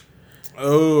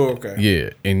 Oh, okay. Yeah,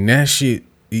 and that shit.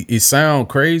 It sound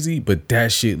crazy, but that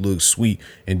shit looks sweet.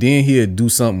 And then he'll do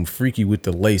something freaky with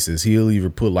the laces. He'll either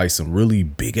put like some really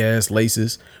big ass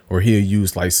laces, or he'll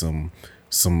use like some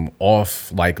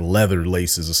off like leather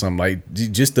laces or something, like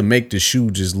just to make the shoe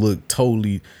just look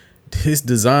totally. His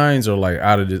designs are like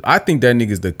out of this. I think that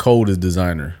nigga's the coldest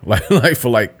designer. Like for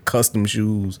like custom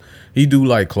shoes. He do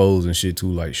like clothes and shit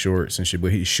too, like shorts and shit.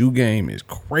 But his shoe game is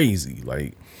crazy.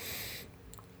 Like.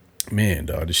 Man,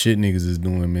 dog, the shit niggas is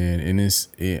doing, man, and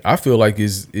I feel like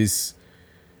it's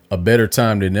a better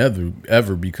time than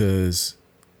ever because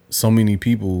so many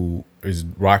people is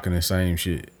rocking the same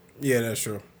shit. Yeah, that's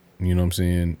true. You know what I'm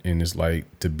saying? And it's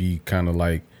like to be kind of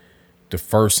like the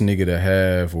first nigga to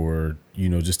have, or you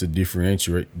know, just to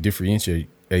differentiate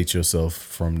yourself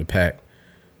from the pack.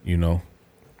 You know,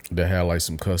 that had like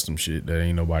some custom shit that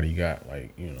ain't nobody got,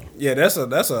 like, you know. Yeah, that's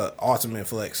a ultimate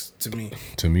flex to me.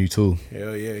 To me too.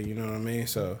 Hell yeah, you know what I mean.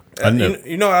 So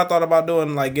you know what I thought about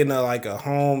doing, like getting a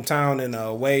hometown and a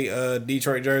away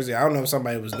Detroit jersey. I don't know if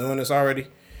somebody was doing this already,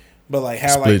 but like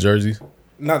have split jerseys,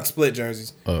 not split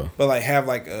jerseys, but like have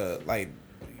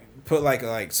put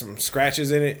like some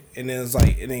scratches in it, and then it's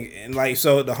like and like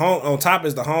so the home on top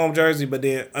is the home jersey, but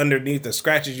then underneath the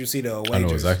scratches you see the away. I know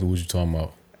jersey. Exactly what you're talking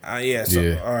about.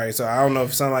 Yeah. All right. So I don't know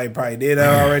if somebody probably did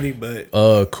that already, but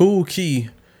Cool Key,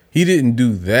 he didn't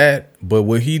do that, but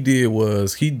what he did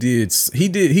was he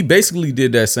basically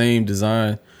did that same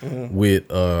design with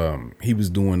he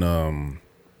was doing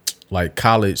like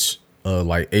college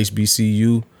like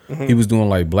HBCU. He was doing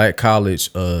like black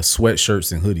college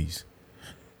sweatshirts and hoodies,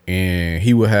 and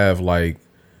he would have like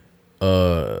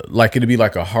it'd be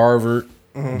like a Harvard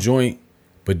joint.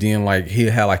 But then, like, he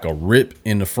had like a rip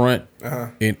in the front,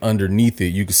 and underneath it,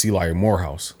 you could see like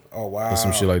Morehouse. Oh wow, or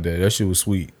some shit like that. That shit was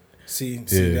sweet. See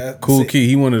that? Cool Key,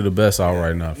 he one of the best out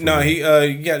right now. No, he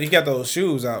got those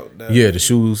shoes out. The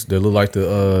shoes that look like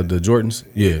the Jordans.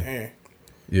 Yeah,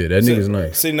 that nigga's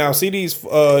nice. See these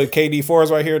KD 4s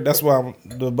right here. That's why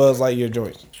the Buzz Lightyear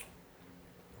joints.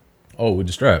 Oh, with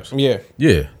the straps. Yeah.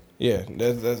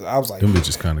 That's, I was like, them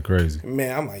bitches kind of crazy.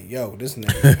 Man, I'm like, yo, this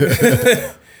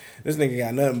nigga. This nigga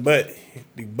got nothing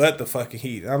but the fucking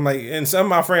heat. I'm like, and some of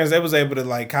my friends, they was able to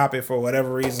like cop it for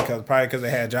whatever reason, because they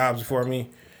had jobs before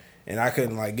me, and I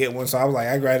couldn't like get one. So I was like,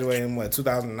 I graduated in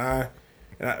 2009,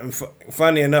 and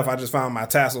funny enough, I just found my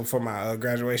tassel for my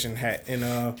graduation hat, and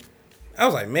I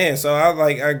was like, man. So I was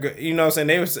like, you know what I'm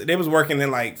saying? They was working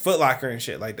in like Foot Locker and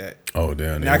shit like that. Oh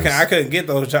damn! And I couldn't get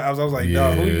those jobs. I was like,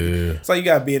 no. It's like you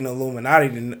gotta be in the Illuminati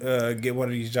to get one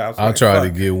of these jobs. I tried to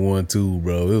get one too,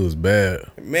 bro. It was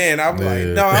bad. Man, I was like,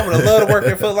 no, I would have loved to work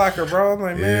at Foot Locker, bro. I'm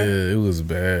like, man. Yeah, it was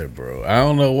bad, bro. I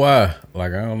don't know why.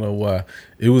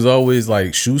 It was always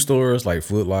like shoe stores, like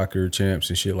Foot Locker, Champs,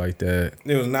 and shit like that.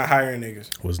 It was not hiring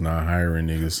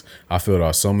niggas. I filled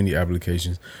out so many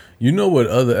applications. You know what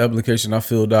other application I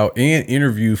filled out and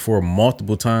interviewed for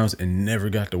multiple times and never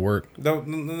got to work? Don't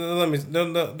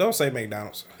say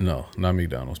McDonald's. No, not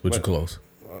McDonald's, but you're close.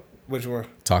 Which one?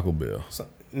 Taco Bell. So,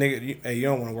 nigga, you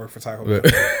don't want to work for Taco Bell.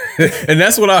 And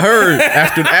that's what I heard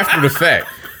after the fact.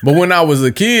 But when I was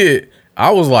a kid, I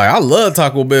was like, I love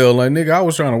Taco Bell. Like, nigga, I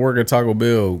was trying to work at Taco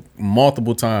Bell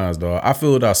multiple times, dog. I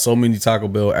filled out so many Taco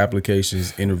Bell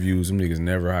applications, interviews. Them niggas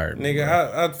never hired me. Nigga,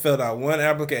 I filled out one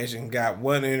application, got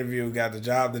one interview, got the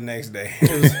job the next day.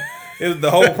 It was the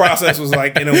whole process was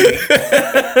like in a week.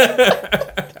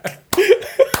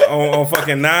 on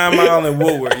fucking 9 Mile and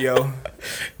Woodward, yo.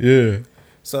 Yeah.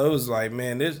 So it was like,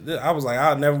 man, this I was like,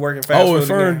 I'll never work in fast food. Oh, in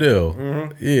Ferndale.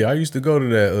 Mm-hmm. Yeah, I used to go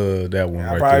to that one.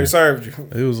 I probably served you.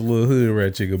 It was a little hood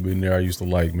rat chick up in there I used to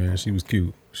like, man. She was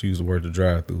cute. She used to work the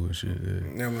drive-through and shit. Yeah.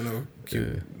 Never no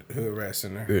cute hood rats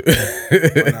in there.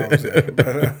 When I was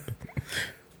there.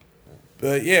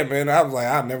 But yeah, man, I was like,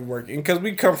 I'll never work, because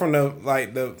we come from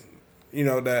the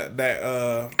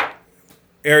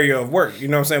area of work. You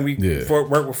know what I'm saying? We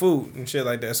work with food and shit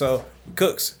like that. So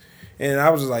cooks. And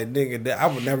I was just like, nigga, I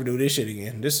would never do this shit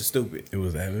again. This is stupid. It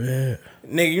was that bad.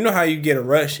 Nigga, you know how you get a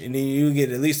rush and then you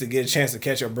get at least to get a chance to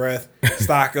catch your breath,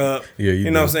 stock up, you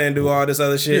know what I'm saying, do all this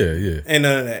other shit. Yeah. Ain't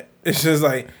none of that. It's just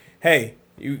like, hey,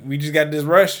 we just got this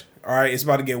rush. All right, it's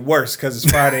about to get worse because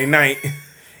it's Friday night.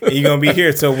 And you're going to be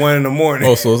here till 1 a.m.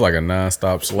 Oh, so it's like a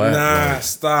non-stop slap?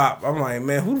 Non-stop. I'm like,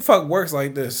 man, who the fuck works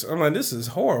like this? I'm like, this is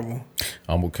horrible.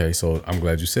 I'm okay, so I'm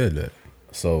glad you said that.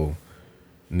 So,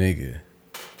 nigga,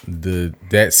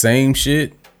 that same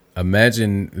shit,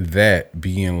 imagine that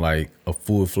being like a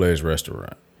full-fledged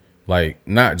restaurant. Like,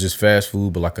 not just fast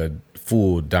food, but like a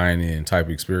full dine-in type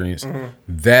experience. Mm-hmm.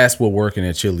 That's what working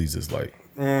at Chili's is like.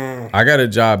 I got a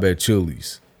job at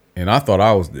Chili's. And I thought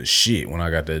I was the shit when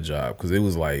I got that job, because it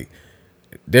was like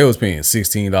they was paying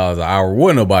 $16 an hour.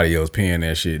 Wasn't nobody else paying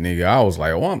that shit, nigga. I was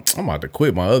like, well, I'm about to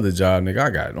quit my other job,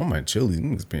 nigga. I'm at Chili's.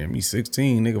 Niggas paying me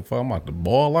 $16, nigga. Fuck, I'm about to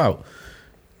ball out,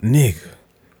 nigga.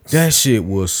 That shit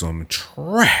was some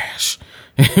trash,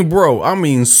 bro. I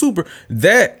mean, super.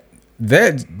 That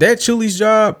Chili's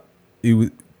job,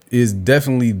 is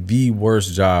definitely the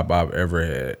worst job I've ever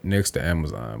had, next to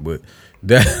Amazon, but.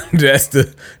 That's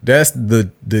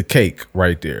the cake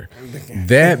right there.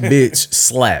 That bitch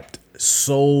slapped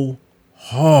so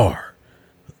hard.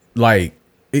 Like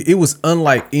it was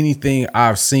unlike anything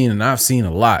I've seen, and I've seen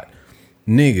a lot.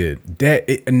 Nigga,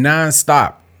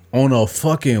 nonstop on a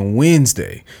fucking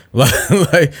Wednesday.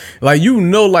 Like like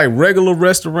regular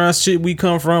restaurant shit we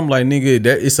come from, like nigga,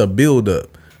 that it's a build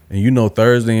up. And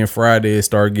Thursday and Friday it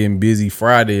start getting busy.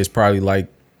 Friday is probably like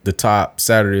the top.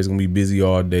 Saturday is gonna be busy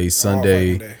all day.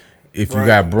 Sunday, if you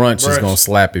got brunch, it's gonna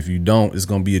slap. If you don't, it's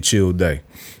gonna be a chill day.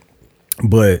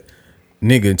 But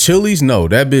nigga, Chili's, no,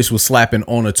 that bitch was slapping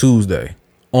on a Tuesday,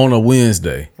 on a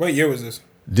Wednesday. What year was this?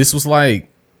 This was like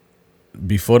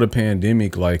before the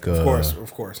pandemic. Like, of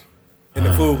course. And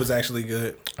the food was actually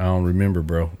good. I don't remember,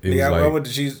 bro. I went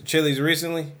to Chili's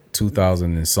recently.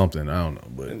 2000 and something. I don't know,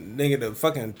 but nigga, the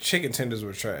fucking chicken tenders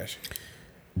were trash.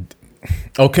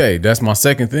 Okay, that's my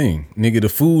second thing. Nigga, the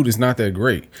food is not that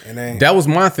great. That was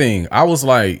my thing. I was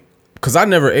like, because I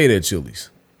never ate at Chili's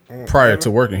prior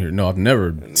to working here. No, I've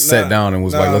never sat down and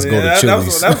was like, let's go to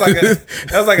Chili's.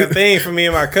 That was like a thing for me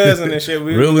and my cousin and shit.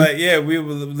 We were like, we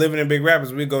were living in Big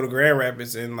Rapids. We'd go to Grand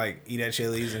Rapids and like eat at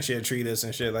Chili's and shit, treat us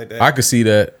and shit like that. I could see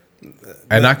that.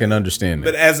 And I can understand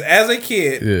that. But as a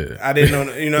kid, I didn't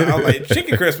know, I was like,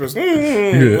 chicken crispers,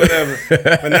 whatever.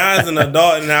 But now as an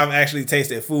adult, and I've actually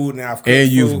tasted food, and I've cooked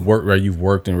and you've food. worked, right? You've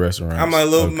worked in restaurants. I'm a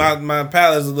little, my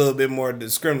palate is a little bit more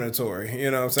discriminatory. You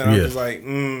know what I'm saying? I'm just like,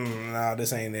 nah,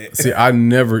 this ain't it. See, I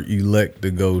never elect to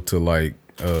go to like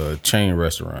chain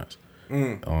restaurants.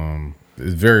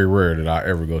 It's very rare that I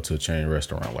ever go to a chain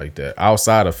restaurant like that.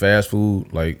 Outside of fast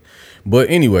food, like.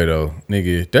 But anyway, though,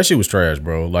 nigga, that shit was trash,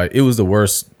 bro. Like, it was the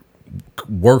worst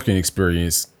working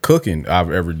experience cooking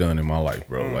I've ever done in my life,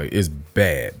 bro. Like, it's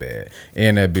bad.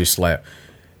 And that bitch slapped.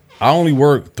 I only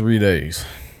worked 3 days.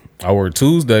 I worked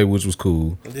Tuesday, which was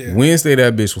cool. Yeah. Wednesday,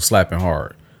 that bitch was slapping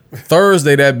hard.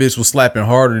 Thursday, that bitch was slapping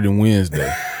harder than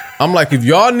Wednesday. I'm like, if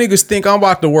y'all niggas think I'm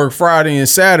about to work Friday and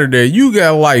Saturday, you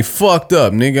got like fucked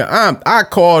up, nigga.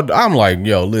 I'm like,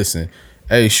 yo, listen.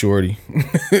 Hey, shorty,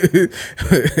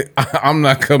 I'm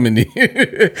not coming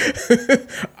in.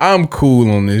 I'm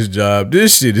cool on this job.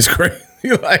 This shit is crazy.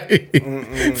 Like,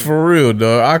 for real,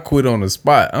 dog. I quit on the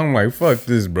spot. I'm like, fuck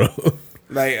this, bro.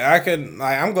 Like,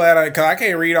 I'm glad because I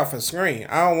can't read off a screen.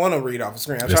 I don't want to read off a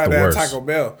screen. I tried that at Taco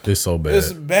Bell. It's so bad.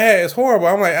 It's bad. It's horrible.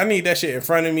 I'm like, I need that shit in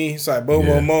front of me. So,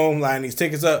 boom, line these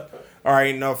tickets up. All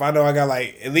right, if I know I got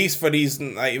like, at least for these,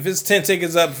 like, if it's 10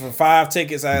 tickets up for 5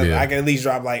 tickets, I can at least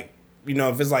drop like,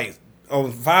 if it's like,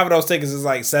 5 of those tickets is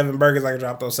like 7 burgers, I can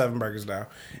drop those 7 burgers down.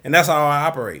 And that's how I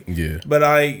operate. Yeah. But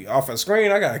off a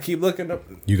screen, I got to keep looking up.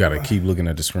 You got to keep looking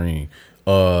at the screen.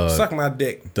 Suck my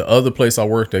dick. The other place I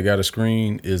worked that got a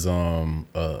screen is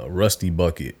Rusty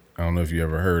Bucket. I don't know if you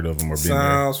ever heard of them or been there.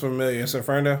 Sounds familiar. It's in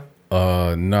Ferndale?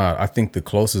 Nah. I think the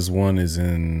closest one is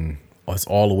it's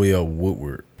all the way up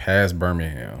Woodward, past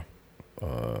Birmingham.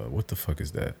 What the fuck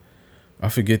is that? I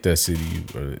forget that city.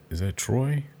 Is that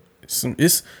Troy?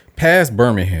 It's past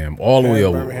Birmingham, all the way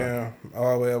up Woodward.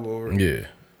 All the way up Woodward. Yeah,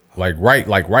 like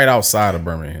right outside of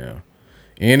Birmingham,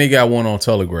 and they got one on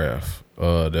Telegraph.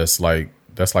 That's like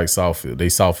Southfield. They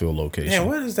Southfield location. Yeah,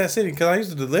 what is that city? Because I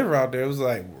used to deliver out there. It was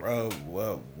like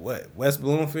what West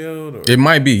Bloomfield? Or? It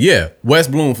might be,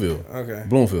 West Bloomfield. Okay,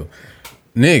 Bloomfield,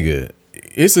 nigga.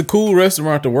 it's a cool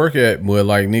restaurant to work at, but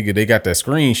like nigga, they got that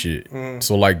screen shit.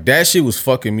 So like that shit was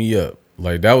fucking me up.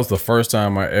 Like that was the first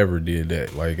time I ever did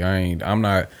that. Like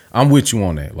I'm with you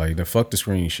on that. Like the fuck the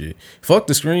screen shit. Fuck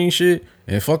the screen shit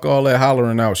and fuck all that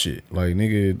hollering out shit. Like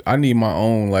nigga, I need my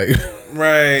own like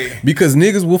right. Because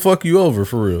niggas will fuck you over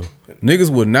for real. Niggas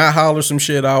would not holler some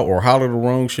shit out or holler the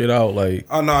wrong shit out. Like,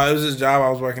 oh no, it was this job I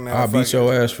was working at. I'll beat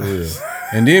your ass for real.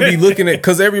 And then be looking at,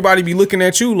 cause everybody be looking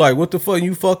at you like, what the fuck,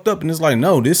 you fucked up? And it's like,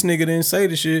 no, this nigga didn't say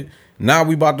the shit. Now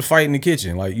we about to fight in the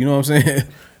kitchen. Like, you know what I'm saying?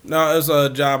 No, it was a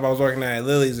job I was working at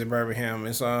Lily's in Birmingham.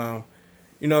 It's you know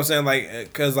what I'm saying,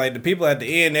 like, cause like the people at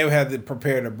the end, they would have to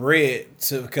prepare the bread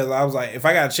to, cause I was like, if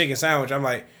I got a chicken sandwich, I'm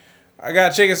like, I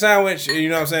got a chicken sandwich, you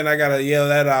know what I'm saying, I gotta yell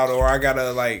that out, or I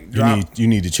gotta like drop. You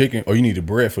need the chicken, or you need the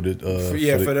bread for the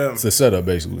for them. It's the setup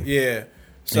basically. Yeah.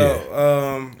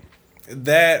 So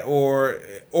that or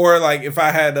like if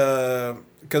I had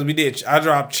cause I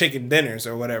dropped chicken dinners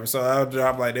or whatever, so I would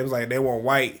drop like they weren't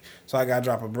white, so I gotta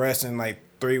drop a breast and like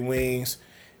 3 wings.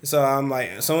 So I'm like,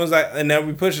 as soon as and then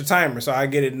we push the timer, so I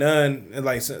get it done. And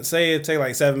like, say it take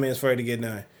like 7 minutes for it to get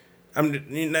done.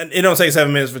 It don't take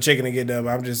 7 minutes for chicken to get done.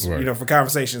 But I'm just right. For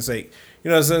conversation's sake,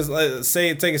 so say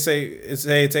it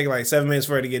take like 7 minutes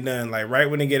for it to get done. Like right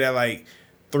when they get at like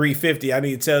 3:50, I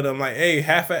need to tell them like, hey,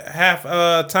 half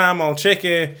time on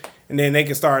chicken, and then they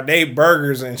can start they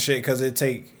burgers and shit because it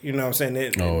take it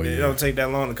don't take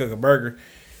that long to cook a burger.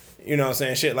 You know what I'm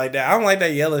saying? Shit like that. I don't like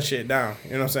that yelling shit down.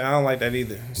 You know what I'm saying? I don't like that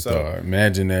either. So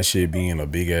imagine that shit being a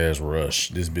big ass rush.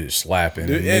 This bitch slapping.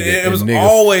 Dude, it was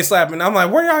always slapping. I'm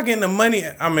like, where y'all getting the money?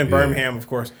 I'm in Birmingham, of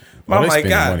course. But I'm like,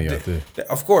 God, money out there.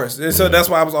 Of course. And so that's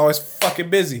why I was always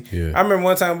fucking busy. Yeah. I remember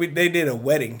one time they did a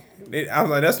wedding. I was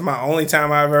like, that's my only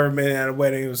time I've ever been at a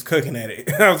wedding. It was cooking at it.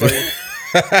 I was like,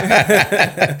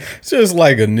 just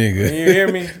like a nigga. You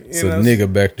hear me? It's a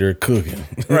nigga back there cooking.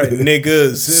 Right,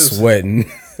 niggas.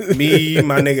 Sweating. Me,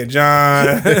 my nigga John.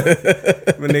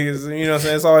 My niggas, you know what I'm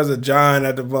saying? It's always a John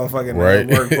at the motherfucking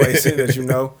workplace that you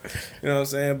know. You know what I'm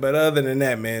saying? But other than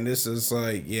that, man, this is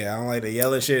like, I don't like the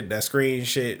yellow shit, that screen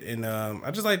shit. And I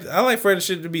like for the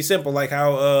shit to be simple, like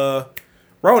how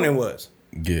Ronin was.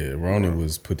 Yeah, Ronin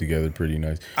was put together pretty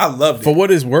nice. I loved it. For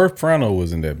what it's worth, Prano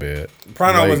wasn't that bad.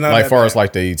 Prano was not like that far bad. As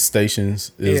like the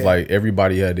stations, it was like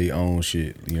everybody had their own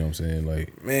shit. You know what I'm saying?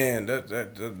 Like, man,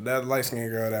 that light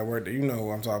skinned girl that worked there, you know who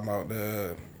I'm talking about.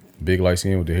 The big light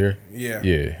skin with the hair.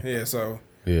 Yeah. So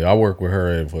I work with her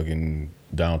at fucking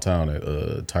downtown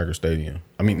at Tiger Stadium.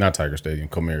 I mean, not Tiger Stadium,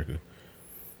 Comerica.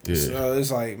 Yeah. So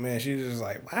it's like, man, she's just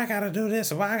like, why I gotta do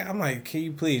this? I'm like, can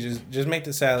you please just make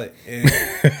the salad? And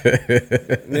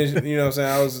then, you know what I'm saying?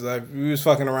 I was like, we was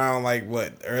fucking around like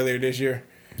earlier this year.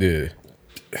 Yeah.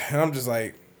 And I'm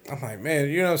like, man,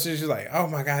 you know, she's like, oh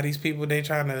my God, these people they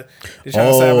trying to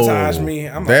sabotage me.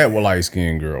 I'm that like, light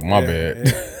skinned girl. My bad.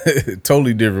 Yeah.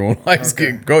 Totally different one. Light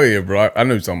skin. Go ahead, bro. I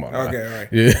know you're talking about. Okay, all right.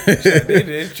 Yeah.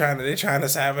 they trying to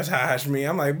sabotage me.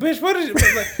 I'm like, bitch, what is it?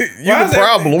 Like, you the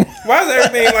problem. Why is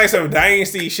everything like some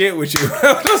dynasty shit with you?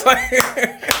 I'm just like,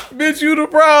 bitch, you the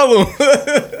problem.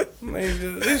 Like,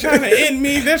 they're trying to end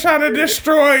me. They're trying to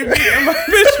destroy me. I'm like,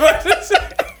 bitch, what is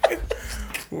it?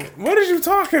 What are you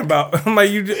talking about? I'm like,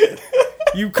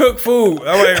 you cook food.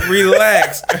 I'm like,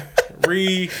 relax.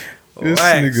 This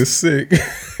nigga sick.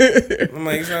 I'm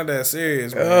like, it's not that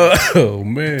serious, man. Oh,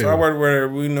 man. So I worked with her,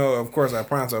 we know, of course, at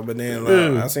Pronto, but then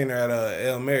I seen her at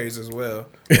El Mary's as well.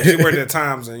 She worked at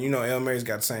Times, and, El Mary's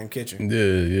got the same kitchen.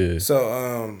 Yeah.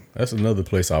 So, that's another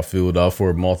place I filled out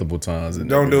for multiple times and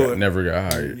never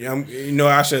got hired.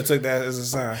 I should have took that as a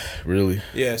sign. Really?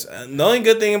 Yes. The only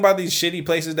good thing about these shitty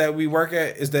places that we work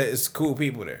at is that it's cool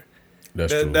people there.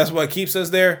 That's what keeps us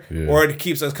there, or it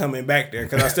keeps us coming back there.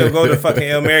 Because I still go to fucking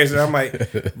El Mary's and I'm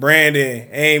like, Brandon,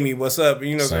 Amy, what's up?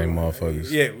 Same motherfuckers.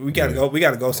 Yeah, we gotta go. We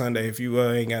gotta go Sunday if you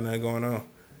ain't got nothing going on.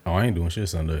 Oh, I ain't doing shit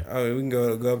Sunday. Oh, we can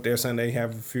go up there Sunday,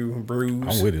 have a few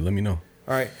brews. I'm with it. Let me know.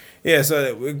 All right. Yeah,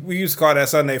 so we used to call that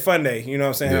Sunday Fun Day. You know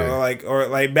what I'm saying? Yeah. Or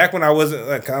like back when I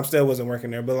wasn't, I still wasn't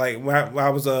working there, but like when I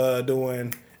was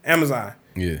doing Amazon.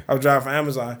 Yeah. I was driving for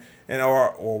Amazon and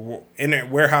or in a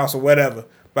warehouse or whatever.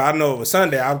 But I know it was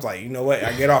Sunday. I was like, you know what?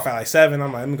 I get off at like 7.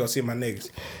 I'm like, let me go see my niggas.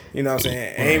 You know what I'm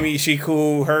saying? Amy, she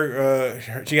cool.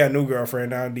 She got a new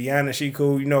girlfriend now. Deanna, she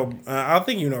cool. I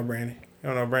think you know Brandon. You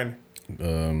don't know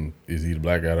Brandon? Is he the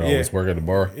black guy that always work at the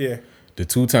bar? Yeah. The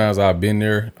 2 times I've been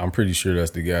there, I'm pretty sure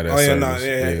that's the guy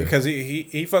that because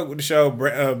he fuck with the show.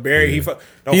 Barry,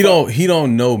 yeah. He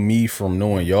don't know me from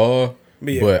knowing y'all.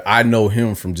 But I know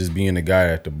him from just being the guy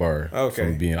at the bar.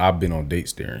 Okay. I've been on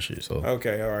dates there and shit. So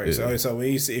okay, all right. Yeah. So when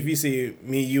if you see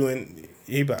me, you and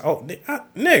he be like, oh,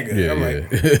 nigga. Yeah, I'm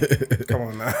like, come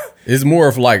on now. It's more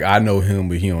of like I know him,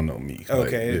 but he don't know me.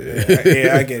 Okay, Like,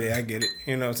 yeah, I get it.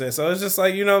 You know what I'm saying? So it's just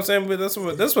like, you know what I'm saying? But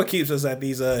that's what keeps us at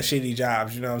these shitty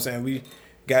jobs. You know what I'm saying? We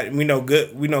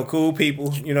know cool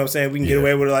people. You know what I'm saying? We can get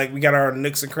away with like we got our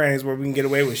nooks and crannies where we can get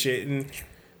away with shit, and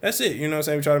that's it. You know what I'm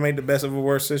saying? We try to make the best of a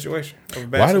worse situation. Of a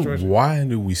bad situation. Why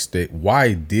did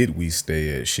we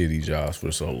stay at shitty jobs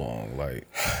for so long? Like,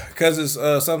 because it's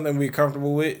something we're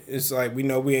comfortable with. It's like we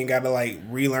know we ain't got to like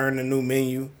relearn the new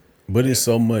menu. But it's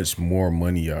so much more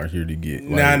money out here to get.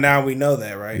 Like, now we know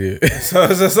that, right? Yeah. So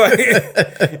it's just like, you know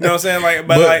what I'm saying? Like,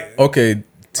 but like, okay.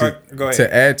 Go ahead.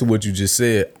 To add to what you just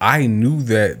said, I knew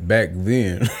that back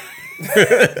then.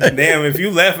 Damn, if you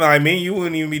left like me, you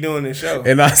wouldn't even be doing this show.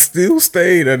 And I still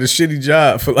stayed at a shitty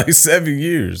job for like 7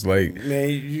 years. Like, man,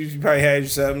 you probably had you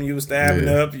something. You was stabbing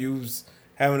up. You was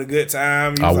having a good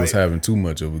time. I was having too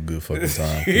much of a good fucking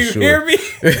time. For you sure. hear me?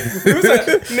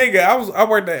 Nigga, I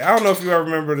worked at, I don't know if you ever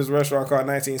remember this restaurant called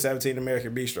 1917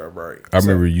 American Bistro, bro. I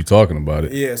remember you talking about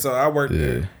it. Yeah, so I worked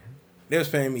there. They was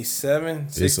paying me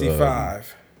 $7.65.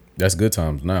 That's good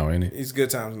times now, ain't it? It's good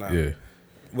times now. Yeah.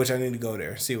 Which I need to go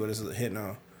there, see what it's hitting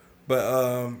on.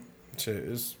 But shit,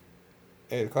 it's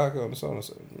 8:00 on the phone.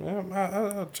 So yeah,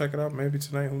 I'll check it out maybe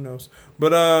tonight. Who knows?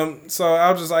 But so I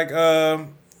was just like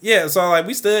yeah. So like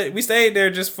we stayed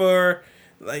there just for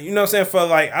like, you know what I'm saying, for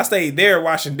like I stayed there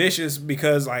washing dishes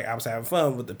because like I was having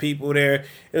fun with the people there.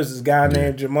 There was this guy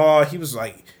named Jamal. He was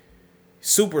like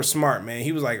super smart, man.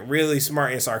 He was like really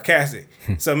smart and sarcastic.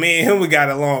 So me and him, we got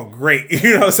along great.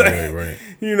 You know what I'm saying? Right.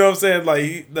 You know what I'm saying?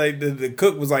 Like the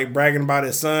cook was like bragging about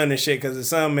his son and shit because his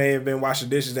son may have been washing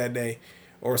dishes that day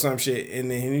or some shit.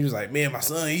 And then he was like, man, my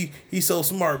son, he's so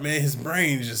smart, man. His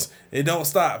brain it don't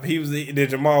stop. Then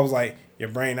Jamal was like, your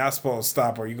brain not supposed to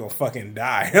stop or you gonna fucking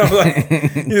die. I was like,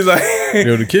 he was like,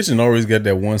 yo, the kitchen always got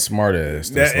that one smart ass.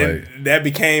 That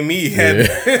became me. Yeah.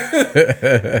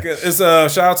 It's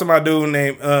shout out to my dude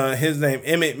named his name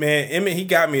Emmett, man. Emmett, he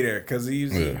got me there because he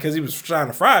was trying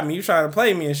to fry me. He was trying to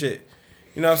play me and shit.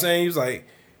 You know what I'm saying? He was like,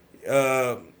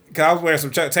 cause I was wearing some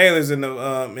Chuck Taylors in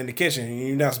the kitchen.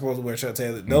 You're not supposed to wear Chuck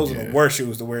Taylors. Those are the worst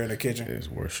shoes to wear in the kitchen. It's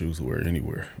worst shoes to wear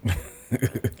anywhere.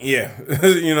 Yeah,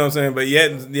 you know what I'm saying. But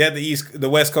yet the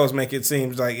West Coast make it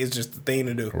seem like it's just the thing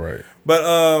to do. Right. But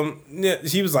yeah,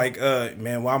 he was like,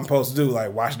 man, what I'm supposed to do,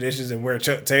 like wash dishes and wear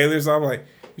Chuck Taylors. So I'm like,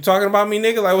 you talking about me,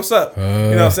 nigga? Like, what's up? You know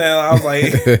what I'm saying? I was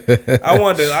like, I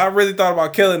really thought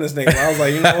about killing this nigga. I was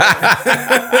like, you know what?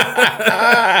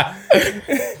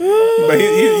 But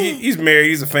he's married.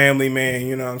 He's a family man.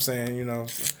 You know what I'm saying? You know.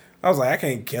 I was like, I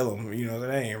can't kill him. You know,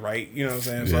 that ain't right. You know what I'm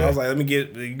saying? So I was like, let me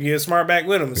get smart back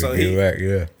with him. So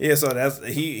so that's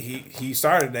he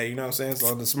started that. You know what I'm saying?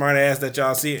 So the smart ass that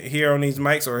y'all see here on these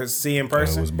mics or see in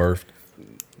person was birthed.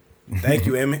 Thank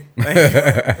you, Emmett.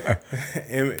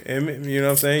 Emmett, you know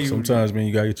what I'm saying? Sometimes, man,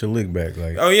 you gotta get your lick back.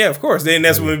 Like, oh yeah, of course. Then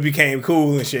that's when it became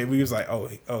cool and shit. We was like, oh,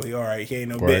 he all right. He ain't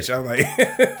no bitch. I'm like,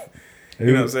 you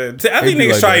know what I'm saying? I think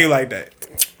niggas try you like that.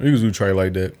 Niggas do try you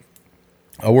like that.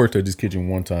 I worked at this kitchen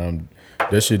one time.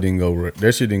 That shit didn't go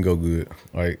good.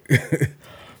 Like,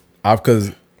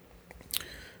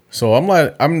 so I'm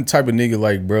the type of nigga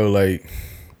like, bro, like,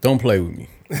 don't play with me.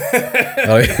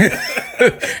 Like,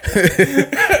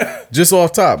 just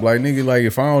off top, like, nigga, like,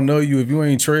 if I don't know you, if you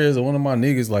ain't Trez or one of my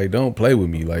niggas, like, don't play with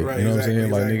me. Like, you know what I'm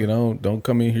saying? Like, nigga, don't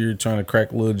come in here trying to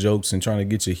crack little jokes and trying to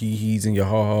get your hee-hees and your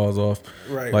ha-has off.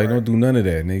 Like, don't do none of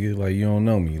that, nigga. Like, you don't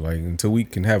know me. Like, until we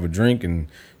can have a drink and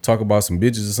talk about some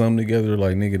bitches or something together,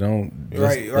 like, nigga,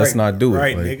 let's not do it.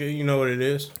 Right, like, nigga, you know what it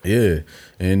is. Yeah,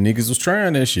 and niggas was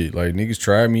trying that shit. Like, niggas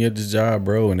tried me at this job,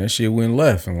 bro, and that shit went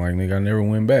left, and like, nigga, I never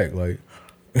went back. Like,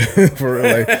 for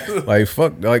real, like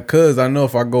fuck, like, cause I know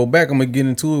if I go back, I'm gonna get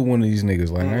into it with one of these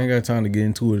niggas. Like, I ain't got time to get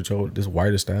into it with this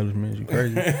white establishment. You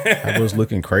crazy? I was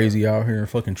looking crazy out here in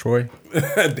fucking Troy.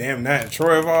 Damn, not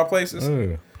Troy of all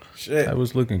places. Shit, I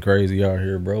was looking crazy out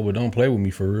here, bro. But don't play with me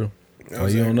for real.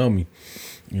 Like, you don't know me.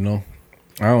 You know,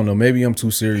 I don't know. Maybe I'm too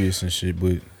serious and shit,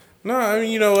 but no, I mean,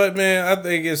 you know what, man? I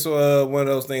think it's one of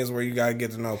those things where you gotta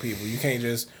get to know people. You can't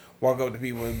just walk up to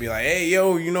people and be like, "Hey,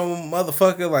 yo, you know,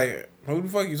 motherfucker, like, who the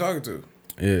fuck you talking to?"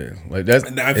 Yeah, like that's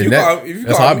now,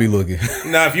 that's how I be looking.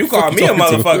 Now, if you call me a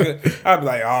motherfucker, I'd be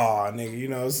like, "Oh, nigga, you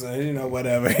know what I'm saying? You know,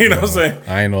 whatever." You know what I'm saying?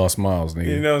 I ain't all smiles, nigga.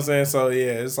 You know what I'm saying? So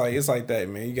yeah, it's like that,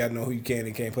 man. You gotta know who you can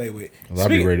and can't play with. I'll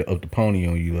be ready to up the pony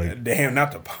on you, like, damn,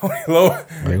 not the pony, Lord.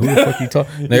 Like, who the fuck you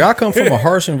talking? Nigga, I come from a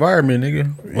harsh environment,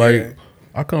 nigga. Like,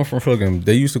 I come from fucking.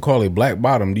 They used to call it Black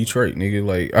Bottom, Detroit, nigga.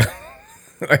 Like,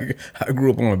 I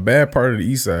grew up on a bad part of the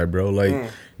East Side, bro. Like,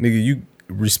 nigga,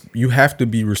 you have to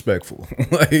be respectful,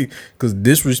 like, cause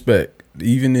disrespect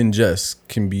even in jest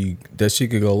can be that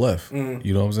shit could go left.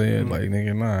 You know what I'm saying? Like,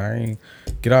 nigga, nah, I ain't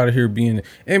get out of here being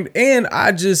and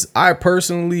I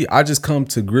personally just come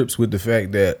to grips with the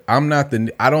fact that I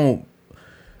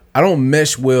don't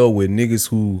mesh well with niggas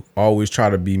who always try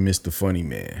to be Mr. Funny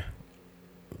Man.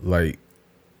 Like,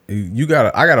 I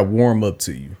gotta warm up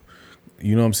to you.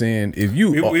 You know what I'm saying? If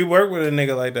you we work with a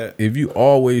nigga like that. If you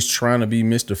always trying to be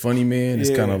Mr. Funny Man,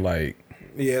 it's kind of like,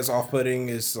 yeah, it's off-putting.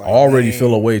 It's like, I already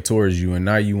feel a way towards you, and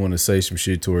now you want to say some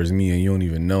shit towards me, and you don't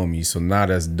even know me. So now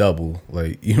that's double.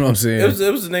 Like, you know what I'm saying?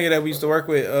 It was a nigga that we used to work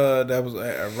with. That was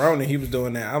Ronan. He was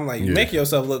doing that. I'm like, you make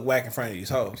yourself look whack in front of these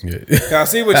hoes. Yeah. I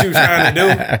see what you was trying to do.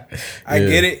 I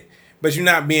get it. But you're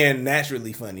not being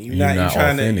naturally funny. You're not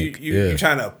trying authentic. You're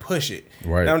trying to push it.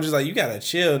 Right. And I'm just like, you gotta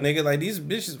chill, nigga. Like, these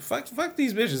bitches, fuck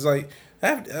these bitches. Like,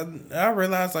 I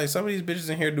realized, like, some of these bitches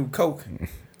in here do coke.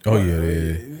 Oh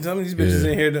yeah. Some of these bitches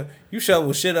in here, you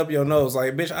shovel shit up your nose.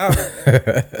 Like, bitch,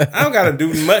 I don't gotta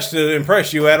do much to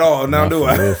impress you at all. Now, do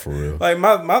I? For real. Like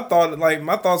my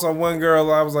thoughts on one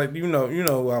girl. I was like, you know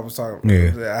who I was talking.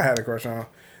 Yeah. I had a crush on.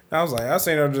 I was like, I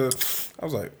seen her I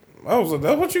was like,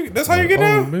 that's how you get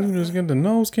down? Baby, just get the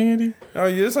nose candy. Oh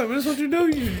yeah, that's what you do.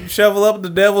 You shovel up the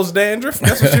devil's dandruff.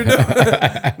 That's what you do.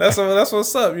 that's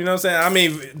what's up. You know what I'm saying? I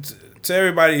mean, to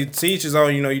everybody, teach his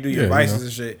own. You know, you do your vices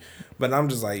and shit. But I'm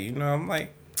just like, I'm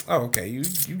like, oh, okay, you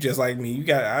just like me. You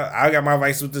got I got my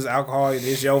vice with this alcohol.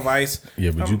 This your vice.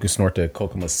 Yeah, but you can snort that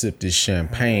coke. I'm gonna sip this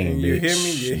champagne. You bitch. hear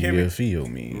me? You hear me? You feel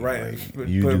me? Right.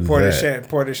 Like,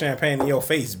 pour the champagne in your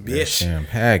face, bitch.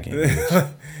 Champagne.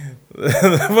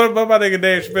 What my nigga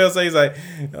Dave Chappelle say? He's like,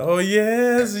 oh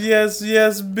yes,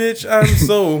 bitch, I'm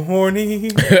so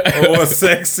horny on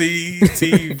sexy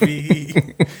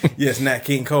TV. Yes, Nat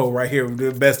King Cole right here with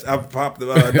the best. I pop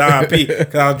the Don P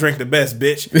because I'll drink the best,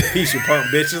 bitch. He should pump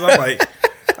bitches.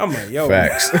 I'm like, yo,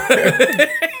 facts.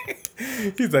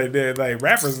 He's like, like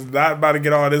rappers is not about to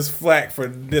get all this flack for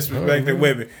disrespecting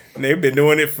women, and they've been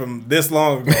doing it from this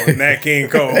long ago. Nat King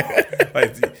Cole,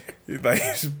 like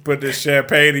put this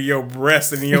champagne in your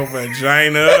breast and in your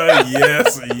vagina.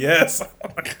 Yes.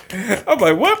 I'm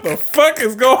like, what the fuck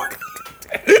is going on?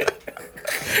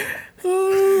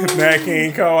 Nat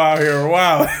King Cole out here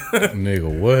wild.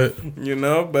 Nigga, what? You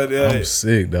know, but I'm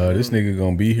sick, dog. This nigga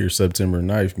gonna be here September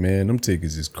 9th, man. Them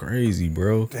tickets is crazy,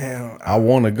 bro. Damn. I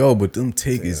want to go, but them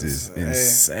tickets is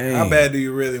insane. How bad do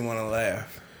you really want to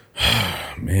laugh?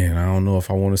 Man, I don't know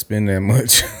if I want to spend that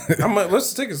much.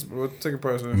 What's the tickets? What ticket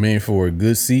price? I mean, for a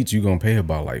good seat, you gonna pay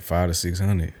about like $500 to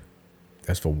 $600.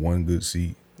 That's for one good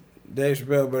seat. Dave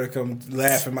Chappelle better come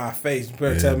laugh in my face. You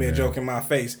better tell me a joke in my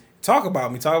face. Talk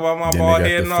about me. Talk about my bald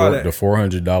head and all that. The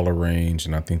 $400 range,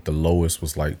 and I think the lowest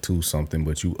was like $2 something.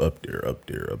 But you up there.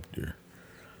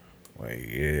 Like,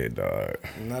 yeah, dog.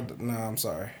 No, I'm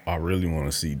sorry. I really want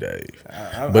to see Dave.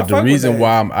 But the reason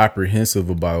why I'm apprehensive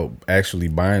about actually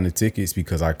buying the tickets,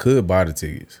 because I could buy the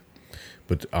tickets,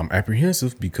 but I'm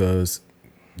apprehensive because,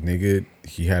 nigga,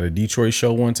 he had a Detroit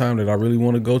show one time that I really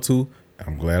want to go to.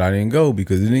 I'm glad I didn't go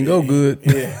because it didn't go good.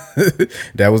 Yeah,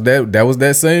 that was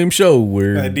that same show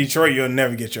where Detroit, you'll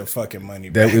never get your fucking money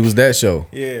back. It was that show.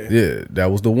 Yeah,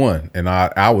 that was the one, and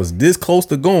I was this close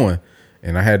to going.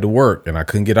 And I had to work, and I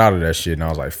couldn't get out of that shit. And I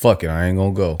was like, fuck it, I ain't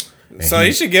gonna go. And so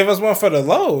he should give us one for the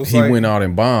lows. He went out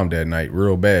and bombed that night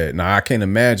real bad. Now, I can't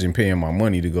imagine paying my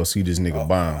money to go see this nigga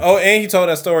bomb. Oh, and he told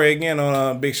that story again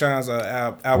on Big Sean's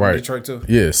album Detroit too.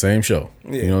 Yeah, same show.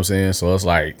 Yeah. You know what I'm saying? So it's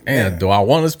like, damn, do I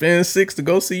want to spend $6 to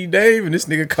go see Dave and this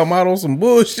nigga come out on some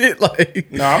bullshit? Like,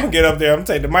 no, I'm gonna get up there. I'm gonna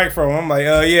take the mic from him. I'm like,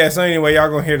 yeah. So anyway, y'all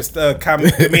gonna hear the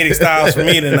comedic styles from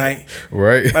me tonight.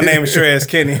 Right. My name is Trez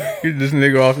Kenny. Get this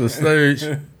nigga off the stage.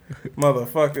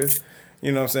 Motherfuckers.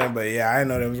 You know what I'm saying? But yeah, I didn't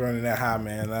know they was running that high,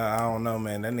 man. I don't know,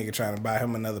 man. That nigga trying to buy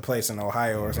him another place in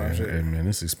Ohio or some shit. Hey, man,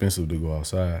 it's expensive to go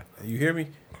outside. You hear me?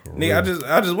 Nigga,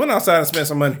 I just went outside and spent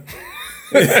some money.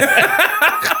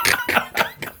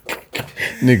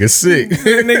 Nigga sick.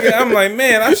 Nigga, I'm like,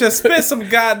 man, I should spend some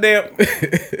goddamn.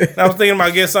 I was thinking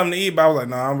about getting something to eat, but I was like,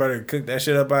 no, I'm ready to cook that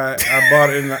shit up. I bought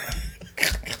it and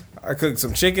I cooked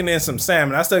some chicken and some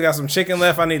salmon. I still got some chicken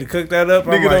left. I need to cook that up.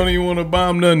 Nigga don't even want to buy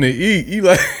him nothing to eat.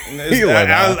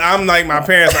 I'm like my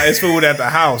parents. Like, it's food at the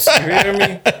house. You hear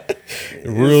me?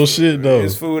 Real shit though.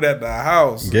 It's food at the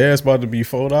house. Gas about to be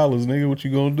 $4, nigga. What you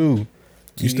gonna do?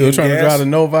 You still trying to drive the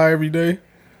Novi every day?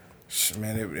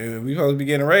 Man, we supposed to be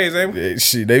getting a raise, ain't we?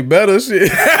 Shit, they better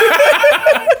shit.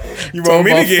 You want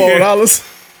me to get $4?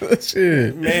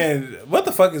 Shit, man, what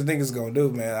the fuck is niggas gonna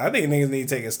do, man? I think niggas need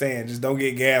to take a stand. Just don't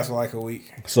get gas for like a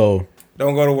week. So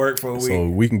don't go to work for a week. So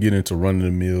we can get into running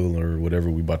the mill or whatever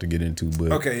we about to get into.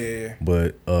 But okay, yeah.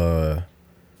 But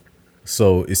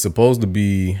So it's supposed to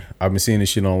be. I've been seeing this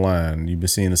shit online. You've been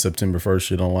seeing the September 1st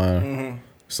shit online. Mm-hmm.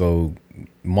 So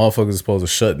motherfuckers are supposed to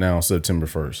shut down September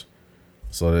 1st.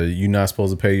 So that you're not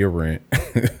supposed to pay your rent.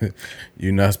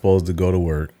 You're not supposed to go to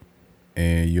work,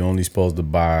 and you're only supposed to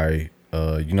buy.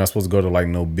 You're not supposed to go to like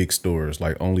no big stores.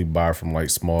 Like only buy from like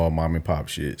small mom and pop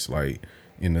shits, like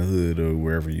in the hood or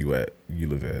wherever you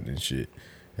live at and shit.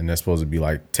 And that's supposed to be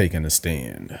like taking a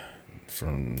stand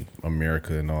from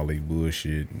America and all that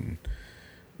bullshit. And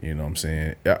you know what I'm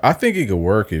saying? I think it could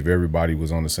work if everybody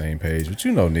was on the same page. But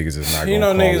you know niggas is not going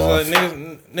to call off.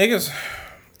 Niggas.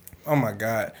 Oh my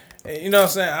God. You know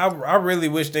what I'm saying? I really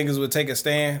wish niggas would take a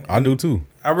stand. I do too.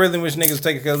 I really wish niggas would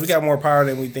take it because we got more power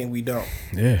than we think we don't.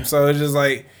 Yeah. So it's just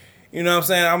like, you know what I'm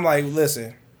saying? I'm like,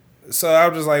 listen. So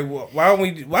I'm just like, why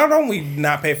don't we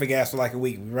not pay for gas for like a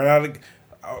week? We run out of,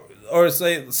 or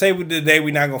say the day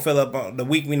we not gonna fill up on the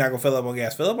week we not gonna fill up on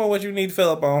gas. Fill up on what you need to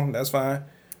fill up on. That's fine.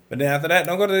 But then after that,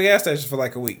 don't go to the gas station for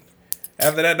like a week.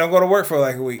 After that, don't go to work for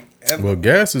like a week. Well,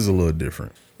 gas is a little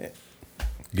different. Yeah.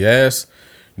 Gas.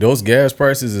 Those gas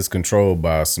prices is controlled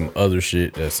by some other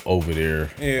shit that's over there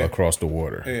across the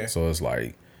water. Yeah. So it's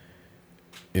like,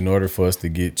 in order for us to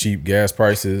get cheap gas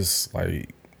prices,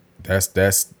 like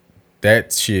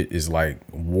that shit is like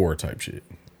war type shit.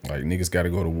 Like niggas got to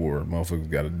go to war, motherfuckers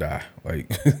got to die.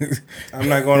 Like I'm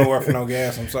not going to war for no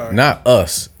gas. I'm sorry. Not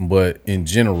us, but in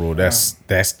general, that's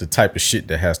the type of shit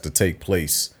that has to take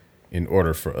place in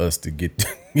order for us to get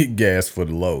gas for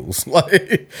the lows.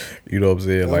 Like, you know what I'm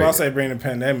saying? Like, I'll say bring the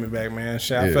pandemic back, man.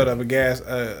 Shit, I filled up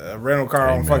a rental car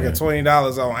on fucking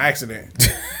 $20 on accident.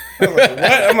 I was like, what?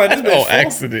 I'm like, this bitch on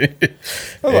accident.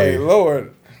 I was like,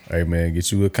 Lord. Hey, man, get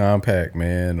you a compact,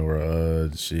 man, or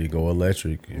shit, go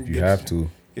electric if you have to.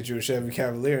 Get you a Chevy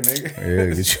Cavalier, nigga.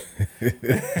 Yeah,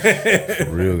 get you.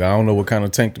 For real. I don't know what kind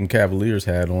of tank them Cavaliers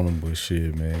had on them, but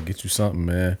shit, man, get you something,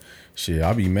 man. Shit,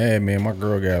 I'll be mad, man. My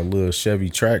girl got a little Chevy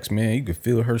Trax, man. You could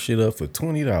fill her shit up for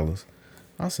 $20.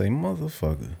 I say,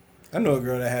 motherfucker. I know a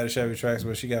girl that had a Chevy Trax,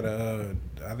 but she got I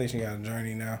think she got a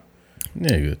Journey now.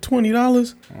 Nigga,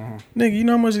 $20? Nigga, you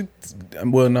know how much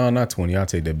well, no, not 20. I'll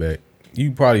take that back.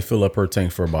 You probably fill up her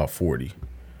tank for about 40.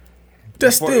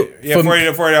 That's 40, still yeah,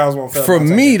 $40 won't fill up. For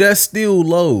me, that's still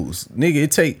lows.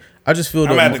 Nigga, I just filled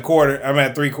up. I'm at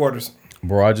 3/4.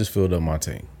 Bro, I just filled up my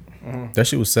tank. That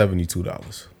shit was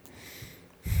 $72.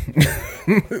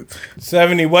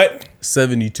 70 what?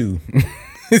 72.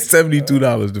 It's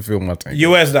 $72 to fill my tank.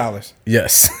 US dollars.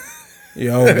 Yes.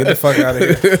 Yo, get the fuck out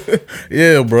of here.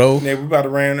 Yeah, bro. Yeah, we about to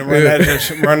run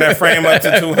that frame up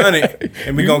to 200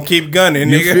 and we gonna keep gunning,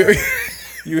 nigga.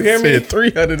 You hear me?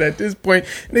 300 at this point,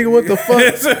 nigga. What the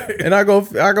fuck? And I go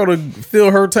to fill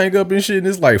her tank up and shit, and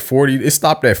it's like 40. It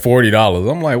stopped at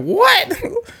 $40. I'm like, what?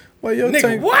 Like your nigga,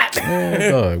 tank? what?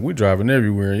 Man, dog, we driving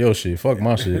everywhere in your shit. Fuck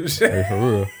my shit. Like, for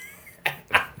real.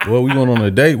 Well, we going on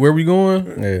a date. Where we going?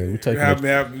 Yeah, we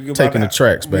taking the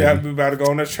tracks, baby. We about to go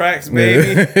on the tracks,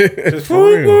 baby. Just for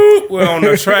real. We're on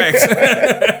the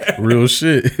tracks. Real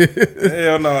shit.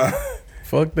 Hell no.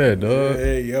 Fuck that, dog.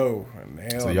 Hey, yo.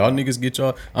 So y'all niggas get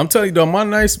y'all. I'm telling you, though,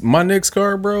 my next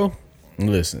car, bro.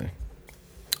 Listen,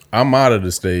 I'm out of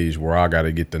the stage where I got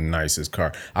to get the nicest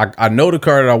car. I know the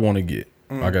car that I want to get.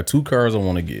 I got two cars I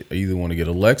want to get. I either want to get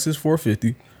a Lexus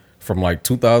 450 from like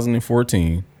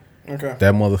 2014. Okay.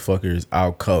 That motherfucker is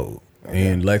out cold. Okay.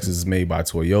 And Lexus is made by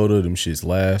Toyota. Them shits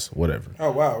last, whatever.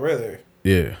 Oh, wow, really?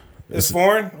 Yeah. It's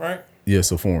foreign, right? Yeah,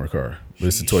 it's a foreign car. But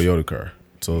it's a Toyota car.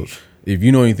 So if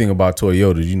you know anything about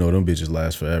Toyotas, you know them bitches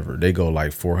last forever. They go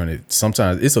like 400.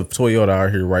 Sometimes it's a Toyota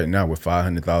out here right now with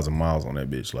 500,000 miles on that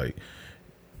bitch. Like,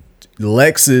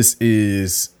 Lexus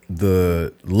is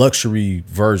the luxury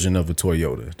version of a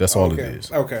Toyota. That's all it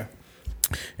is. Okay.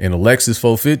 And a Lexus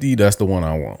 450, that's the one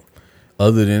I want.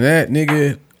 Other than that,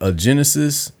 nigga, a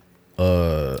Genesis.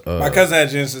 My cousin had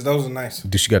Genesis. Those are nice.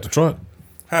 Did she got the truck?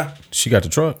 Huh? She got the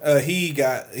truck? He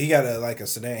got a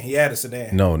sedan. He had a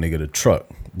sedan. No, nigga, the truck.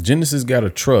 Genesis got a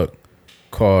truck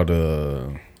called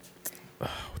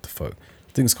what the fuck?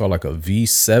 I think it's called like a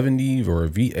V70 or a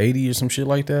V80 or some shit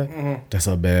like that. Mm-hmm. That's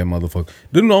a bad motherfucker.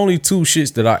 Them the only two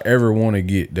shits that I ever want to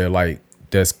get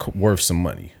that's worth some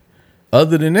money.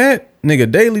 Other than that, nigga,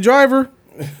 daily driver,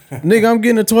 nigga, I'm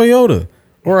getting a Toyota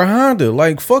or a Honda.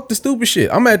 Like, fuck the stupid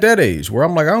shit. I'm at that age where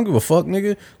I'm like, I don't give a fuck,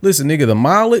 nigga. Listen, nigga, the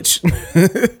mileage,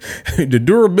 the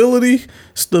durability,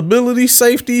 stability,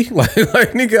 safety, like,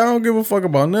 nigga, I don't give a fuck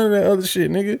about none of that other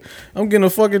shit, nigga. I'm getting a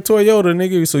fucking Toyota,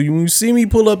 nigga. So when you see me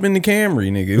pull up in the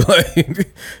Camry, nigga,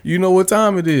 like, you know what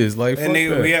time it is. Like, fuck and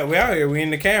nigga, that. we out here. We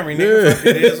in the Camry, nigga. Yeah. Fuck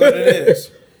it is what it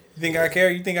is. You think I care?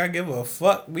 You think I give a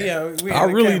fuck? I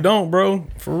really don't, bro.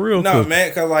 For real. No,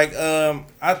 man, cause like I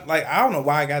don't know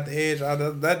why I got the Edge.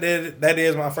 That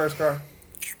is my first car.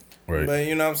 Right. But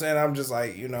you know what I'm saying? I'm just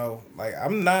like, like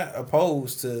I'm not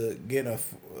opposed to getting a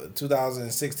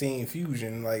 2016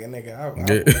 Fusion. Like a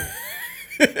nigga,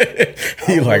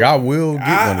 He like, I will get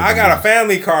one. I got a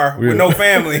family car with no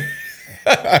family.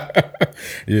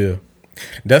 Yeah,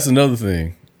 that's another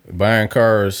thing. Buying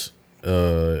cars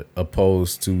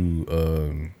opposed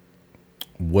to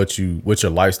what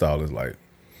your lifestyle is like.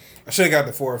 I should have got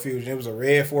the Ford Fusion. It was a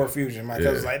red Ford Fusion. My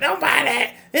cousin was like, "Don't buy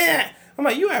that." Yeah, I'm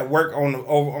like, "You at work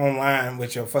online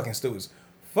with your fucking students?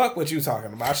 Fuck what you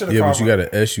talking about." I should have. Yeah, but you got an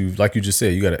SUV, like you just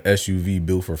said. You got an SUV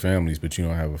built for families, but you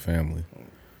don't have a family.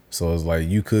 So it's like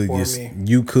you could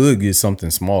get something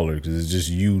smaller because it's just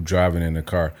you driving in the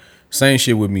car. Same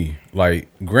shit with me. Like,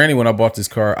 granted, when I bought this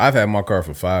car, I've had my car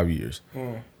for 5 years.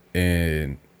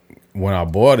 And when I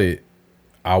bought it,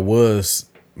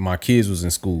 my kids was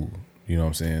in school. You know what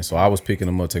I'm saying? So I was picking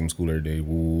them up, taking them to school every day.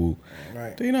 Woo.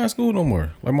 Right. They not in school no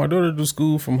more. Like, my daughter do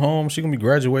school from home. She gonna be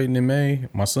graduating in May.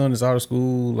 My son is out of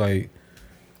school. Like,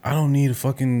 I don't need to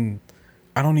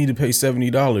pay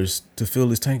 $70 to fill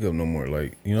this tank up no more.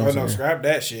 Like, you know what I'm saying? Scrap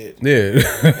that shit. Yeah.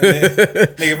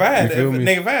 If I had to,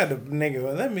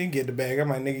 let me get the bag. I'm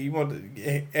like, nigga, you want to,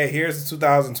 hey, here's the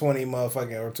 2020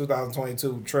 motherfucking, or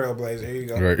 2022 Trailblazer. Here you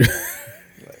go. Right.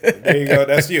 There you go.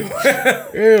 That's you.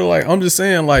 Yeah, like, I'm just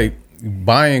saying, like,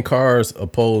 buying cars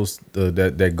opposed to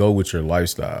that go with your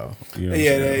lifestyle. You know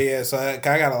yeah. So I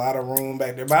got a lot of room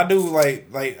back there. But I do,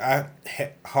 like I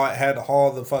had to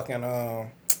haul the fucking,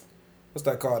 what's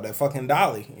that called? That fucking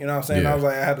dolly. You know what I'm saying? Yeah. I was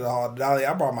like, I had to haul the dolly.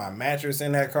 I brought my mattress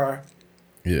in that car.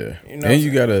 Yeah. You know, and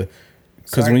you gotta,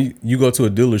 because when you go to a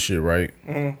dealership, right?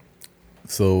 Mm-hmm.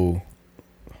 So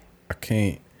I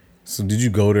can't. So did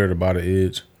you go there to buy the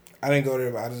Edge? I didn't go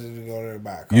there. I just didn't go there to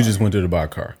buy a car. You just went there to buy a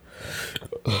car.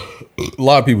 A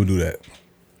lot of people do that.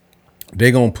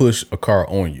 They gonna push a car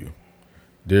on you.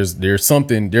 There's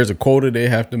a quota they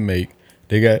have to make.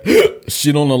 They got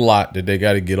shit on the lot that they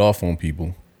got to get off on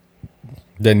people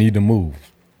that need to move.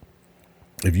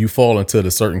 If you fall into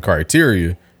the certain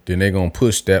criteria, then they're going to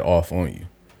push that off on you.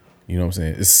 You know what I'm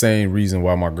saying? It's the same reason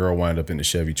why my girl wound up in the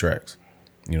Chevy Trax.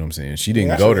 You know what I'm saying? She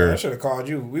didn't go there. I should have called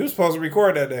you. We were supposed to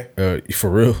record that day. For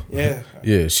real? Yeah.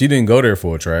 Yeah, she didn't go there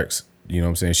for a Trax. You know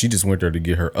what I'm saying? She just went there to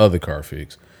get her other car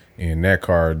fixed. And that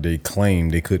car, they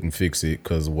claimed they couldn't fix it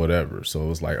because of whatever. So it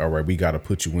was like, all right, we got to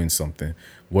put you in something.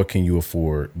 What can you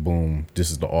afford? Boom,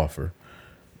 this is the offer.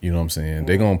 You know what I'm saying?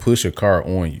 They're going to push a car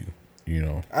on you, you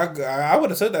know. I would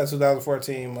have took that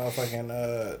 2014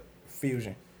 motherfucking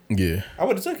Fusion. Yeah. I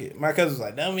would have took it. My cousin was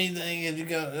like, dummy thing is you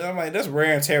go. I'm like, that's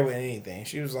wear and tear with anything.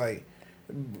 She was like,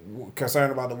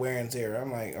 concerned about the wear and tear.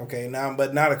 I'm like, okay, now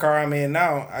the car I'm in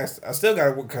now, I still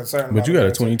got to concern about. But you got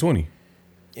a 2020,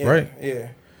 yeah, right? Yeah.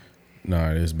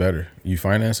 Nah, it's better. You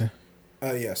financing?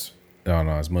 Yes. No,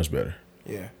 it's much better.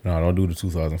 Yeah. No, don't do the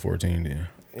 2014 then.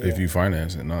 Yeah. If you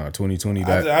finance it, 2020.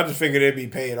 I just figured it'd be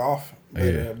paid off. But,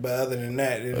 yeah. But other than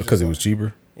that, because it was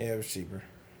cheaper. Yeah, it was cheaper.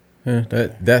 Yeah,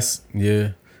 that's yeah.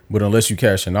 But unless you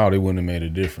cashing out, it wouldn't have made a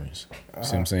difference. See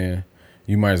what I'm saying?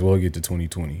 You might as well get the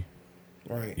 2020.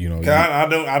 Right. You know, I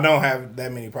don't have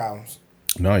that many problems.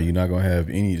 No, you're not gonna have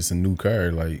any. It's a new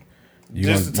car. Like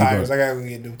the tires. I gotta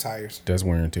get new tires. That's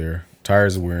wear and tear.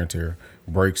 Tires is wear and tear.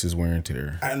 Brakes is wear and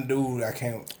tear. Dude, I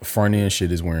can't. Front end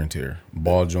shit is wear and tear.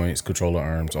 Ball joints, controller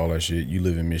arms, all that shit. You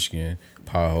live in Michigan,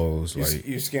 potholes.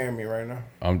 You scaring me right now.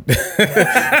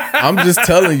 I'm just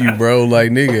telling you, bro. Like,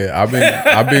 nigga,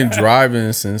 I've been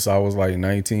driving since I was like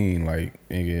 19. Like,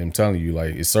 nigga, I'm telling you,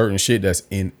 like, it's certain shit that's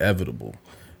inevitable.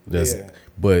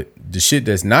 But the shit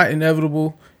that's not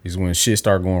inevitable is when shit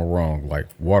start going wrong, like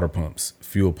water pumps,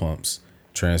 fuel pumps,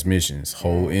 transmissions,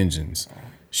 whole engines.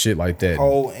 Shit like that.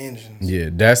 Whole engines. Yeah,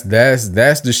 that's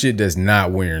the shit that's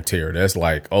not wear and tear. That's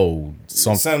like, oh,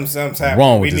 something's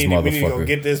wrong with this motherfucker. We need to go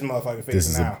get this motherfucker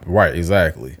fixed now. Right,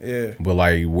 exactly. Yeah. But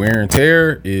like wear and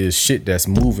tear is shit that's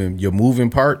moving. Your moving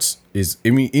parts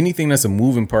anything that's a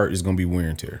moving part is gonna be wear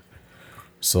and tear.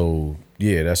 So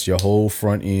yeah, that's your whole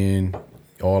front end,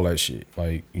 all that shit.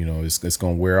 Like, you know, it's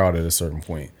gonna wear out at a certain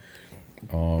point.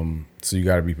 So you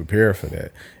got to be prepared for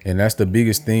that. And that's the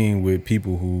biggest thing with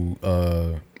people who,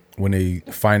 when they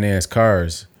finance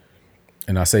cars,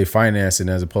 and I say financing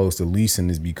as opposed to leasing,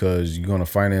 is because you're going to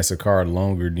finance a car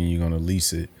longer than you're going to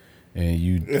lease it.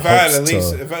 And if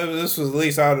this was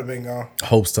lease, I would have been gone.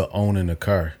 Hopes to owning a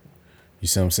car. You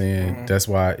see what I'm saying? Mm-hmm. That's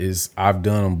why I've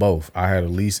done them both. I had a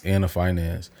lease and a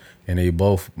finance, and they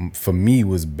both, for me,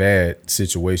 was bad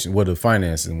situation. What the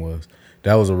financing was,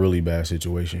 that was a really bad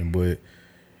situation. But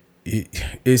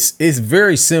it's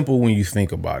very simple when you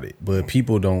think about it, but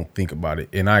people don't think about it,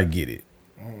 and I get it.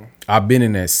 I've been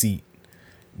in that seat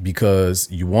because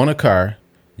you want a car,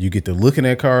 you get to looking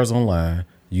at cars online,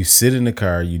 you sit in the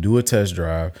car, you do a test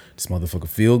drive. This motherfucker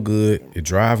feel good, it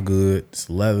drive good, it's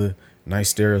leather, nice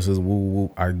stereo says woo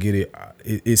woo. I get it.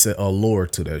 It's an allure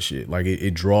to that shit. Like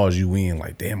it draws you in.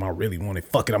 Like damn, I really want it.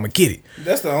 Fuck it, I'm gonna get it.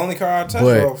 That's the only car I test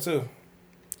drove too.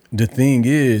 The thing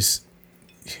is,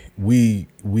 you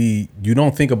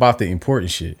don't think about the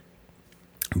important shit.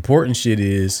 Important shit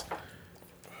is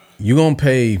you gonna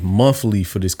pay monthly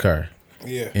for this car.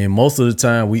 Yeah. And most of the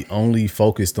time we only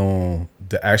focused on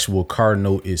the actual car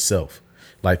note itself.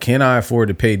 Like, can I afford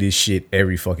to pay this shit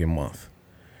every fucking month?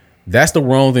 That's the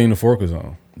wrong thing to focus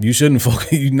on. You shouldn't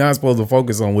focus. You're not supposed to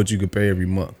focus on what you can pay every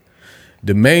month.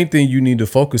 The main thing you need to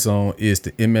focus on is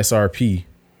the MSRP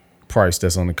price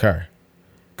that's on the car,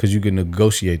 because you can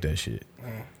negotiate that shit.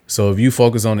 So if you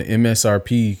focus on the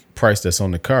MSRP price that's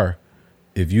on the car,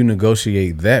 if you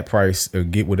negotiate that price or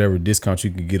get whatever discount you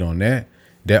can get on that,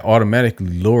 that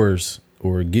automatically lowers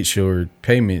or gets your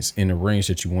payments in the range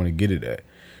that you want to get it at.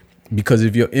 Because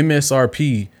if your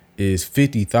MSRP is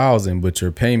 $50,000, but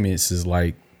your payments is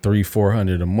like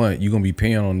 $300-400 a month, you're gonna be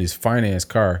paying on this finance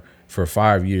car for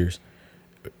 5 years,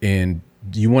 and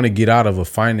you want to get out of a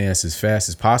finance as fast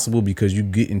as possible because you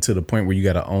get into the point where you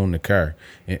got to own the car,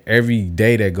 and every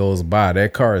day that goes by,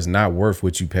 that car is not worth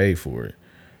what you paid for it,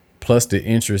 plus the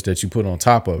interest that you put on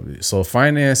top of it. So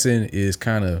financing is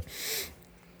kind of,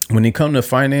 when it comes to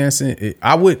financing,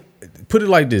 I would put it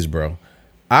like this, bro.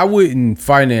 I wouldn't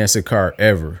finance a car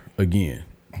ever again,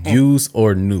 used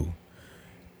or new.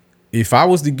 If I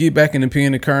was to get back into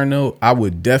paying a car note, I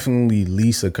would definitely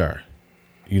lease a car.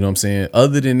 You know what I'm saying?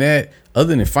 Other than that,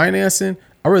 other than financing,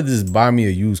 I'd rather just buy me a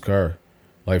used car.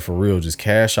 Like for real, just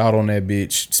cash out on that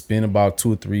bitch, spend about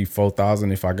 $2,000 or $3,000,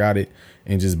 $4,000 if I got it,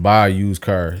 and just buy a used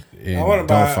car. And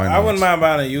I wouldn't mind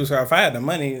buying a used car if I had the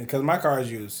money, because my car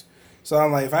is used. So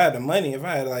I'm like, if I had the money, if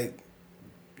I had like,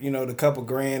 the couple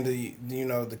grand,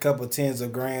 the couple tens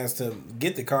of grands to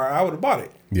get the car, I would have bought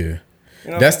it. Yeah,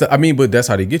 but that's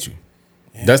how they get you.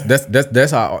 Yeah.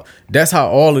 That's how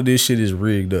all of this shit is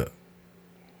rigged up.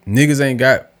 Niggas ain't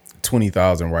got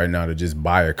 20,000 right now to just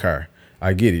buy a car.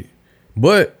 I get it,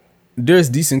 but there's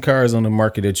decent cars on the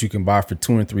market that you can buy for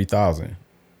 2,000 and 3,000.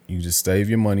 You just save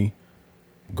your money,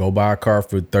 go buy a car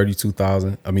for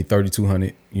 3,200.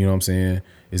 You know what I'm saying?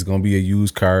 It's gonna be a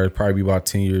used car, probably be about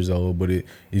 10 years old. But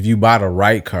if you buy the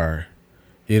right car,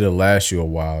 it'll last you a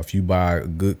while. If you buy a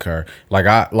good car,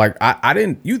 I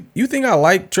didn't. You think I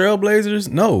like Trailblazers?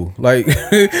 No, like.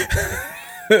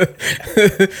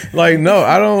 Like, no,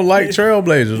 I don't like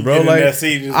Trailblazers, bro. Like,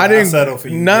 I didn't settle for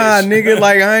you. Nah, bitch. Nigga,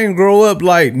 like I ain't grow up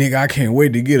like, nigga, I can't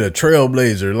wait to get a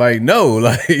Trailblazer. Like, no,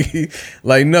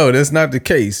 like no, that's not the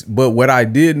case. But what I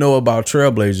did know about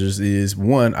Trailblazers is,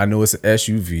 one, I know it's an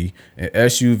SUV, and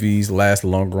SUVs last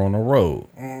longer on the road.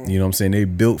 You know what I'm saying? They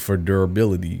built for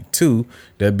durability. Two,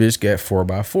 that bitch got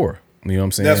 4x4. You know what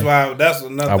I'm saying? That's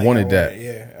another thing I wanted that.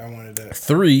 Yeah, I wanted that.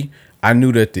 Three, I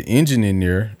knew that the engine in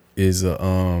there is a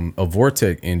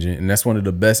Vortec engine, and that's one of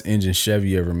the best engines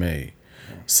Chevy ever made.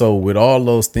 So with all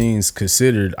those things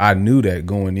considered, I knew that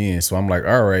going in. So I'm like,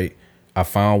 all right, I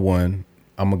found one.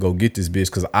 I'm gonna go get this bitch,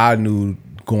 because I knew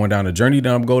going down the journey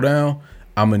that I'm go down,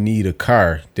 I'm gonna need a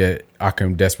car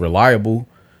that's reliable,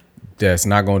 that's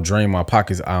not gonna drain my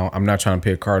pockets. I'm not trying to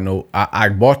pay a car note. I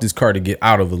bought this car to get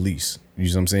out of a lease. You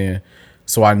know what I'm saying?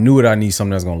 So I knew that I need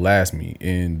something that's gonna last me,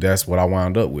 and that's what I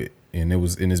wound up with. And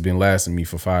it's been lasting me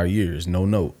for 5 years, no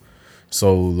note.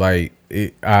 So like,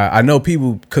 I know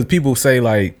people, because people say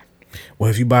like, well,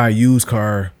 if you buy a used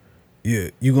car,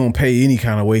 yeah, you're gonna pay any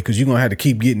kind of way because you're gonna have to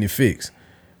keep getting it fixed.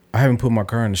 I haven't put my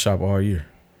car in the shop all year.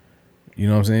 You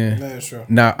know what I'm saying? That's true.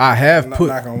 Now I have put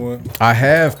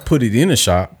it in the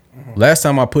shop. Last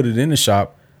time I put it in the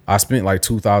shop, I spent like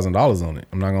 $2,000 on it.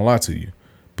 I'm not gonna lie to you,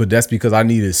 but that's because I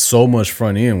needed so much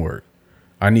front end work.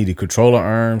 I needed controller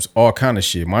arms, all kind of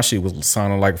shit. My shit was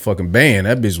sounding like a fucking band.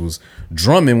 That bitch was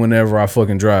drumming whenever I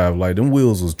fucking drive. Like, them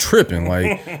wheels was tripping.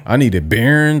 Like, I needed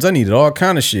bearings. I needed all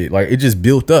kind of shit. Like, it just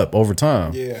built up over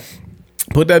time. Yeah.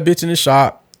 Put that bitch in the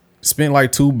shop. Spent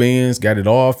like 2 bands. Got it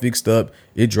all fixed up.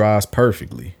 It drives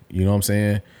perfectly. You know what I'm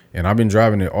saying? And I've been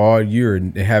driving it all year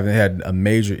and haven't had a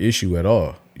major issue at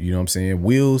all. You know what I'm saying?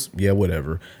 Wheels, yeah,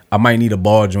 whatever. I might need a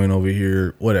ball joint over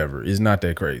here. Whatever. It's not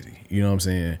that crazy. You know what I'm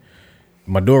saying?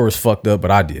 My door was fucked up,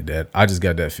 but I did that. I just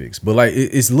got that fixed. But like,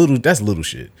 it's little. That's little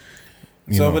shit.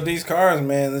 But these cars,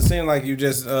 man, it seems like you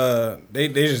just they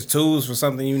just tools for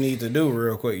something you need to do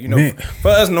real quick. You know, man, for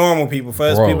us normal people, for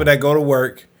us people that go to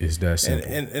work, it's that simple.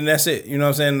 And that's it. You know what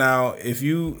I'm saying? Now, if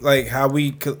you like how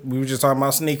we were just talking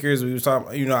about sneakers, we was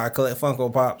talking, you know, I collect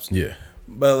Funko Pops. Yeah.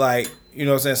 But like, you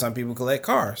know what I'm saying, some people collect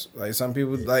cars. Like some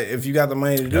people, like if you got the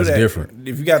money to do that, different.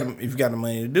 If you got the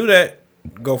money to do that,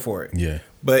 go for it. Yeah.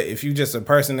 But if you just a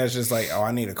person that's just like, oh,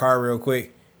 I need a car real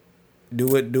quick, do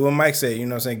what Mike said. You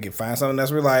know what I'm saying? Find something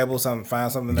that's reliable,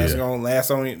 find something that's gonna last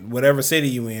on whatever city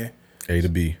you in. A to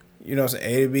B. You know what I'm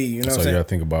saying? A to B. You know that's what I'm saying? You gotta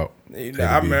think about.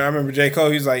 I remember J. Cole.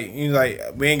 He's like,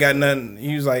 we ain't got nothing.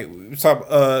 He was like, we talk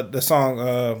the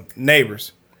song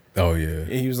Neighbors. Oh yeah.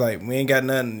 And he was like, we ain't got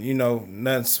nothing, you know,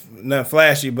 nothing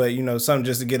flashy, but you know, something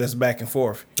just to get us back and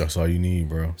forth. That's all you need,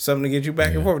 bro. Something to get you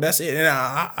back and forth. That's it. And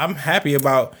I'm happy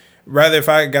about, rather if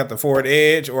I got the Ford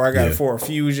Edge or I got a Ford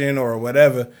Fusion or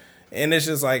whatever. And it's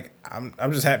just like,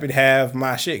 I'm just happy to have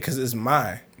my shit because it's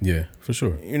mine. Yeah, for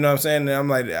sure. You know what I'm saying? And I'm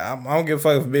like, I don't give a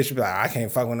fuck if a bitch be like, I can't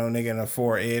fuck with no nigga in a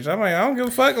Ford Edge. I'm like, I don't give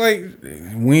a fuck. Like,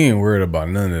 we ain't worried about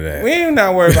none of that. We ain't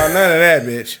not worried about none of that,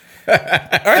 bitch.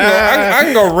 I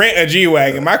can go rent a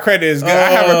G-Wagon. My credit is good. I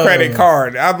have a credit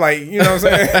card. I'm like, you know what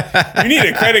I'm saying? You need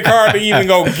a credit card to even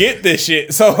go get this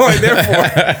shit. So like,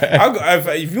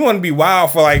 therefore, if you want to be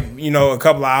wild for like, you know, a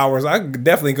couple of hours, I could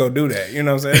definitely go do that. You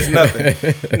know what I'm saying? It's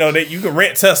nothing. You know, that you can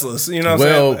rent Teslas. You know what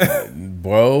I'm saying?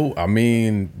 Bro, I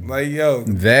mean, like, yo,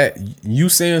 that you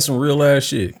saying some real ass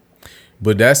shit.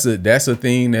 But that's a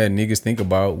thing that niggas think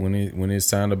about when it's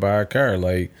time to buy a car.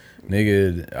 Like,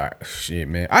 nigga, shit,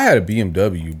 man. I had a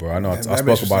BMW, bro. I know I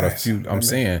spoke about a few. I'm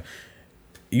saying,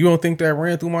 you don't think that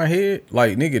ran through my head?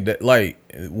 Like, nigga, that, like,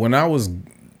 when I was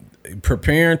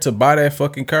preparing to buy that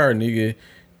fucking car, nigga,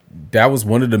 that was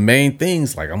one of the main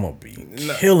things. Like, I'm gonna be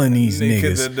killing these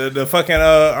niggas. The fucking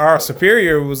our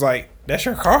superior was like, that's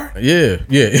your car? Yeah.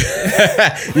 Yeah,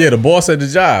 the boss at the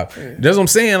job. That's what I'm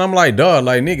saying. I'm like, dog,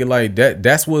 like, nigga, like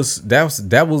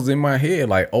that was in my head.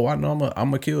 Like, oh, I know I'm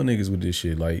gonna kill niggas with this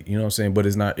shit. Like, you know what I'm saying? But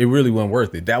it really wasn't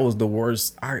worth it. That was the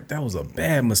worst. That was a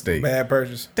bad mistake. Bad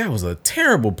purchase. That was a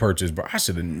terrible purchase, bro. I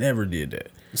should have never did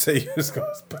that. So you just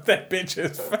gonna put that bitch in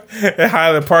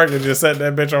Highland Park and just set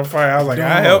that bitch on fire. I was like,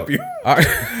 I'll help you.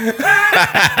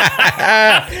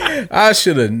 I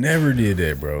should have never did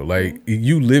that, bro. Like,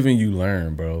 you live and you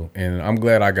learn, bro. And I'm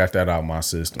glad I got that out of my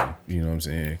system. You know what I'm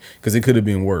saying? Because it could have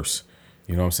been worse.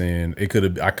 You know what I'm saying?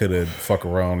 I could have fucked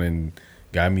around and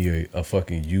got me a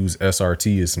fucking used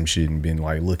SRT or some shit and been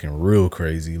like looking real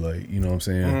crazy. Like, you know what I'm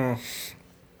saying?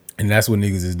 And that's what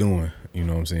niggas is doing. You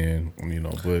know what I'm saying? You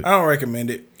know, but I don't recommend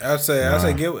it. I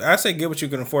say get what you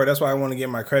can afford. That's why I want to get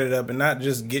my credit up and not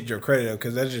just get your credit up,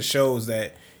 because that just shows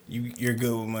that you're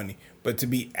good with money. But to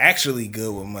be actually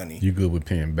good with money, you good with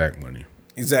paying back money.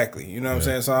 Exactly. You know what I'm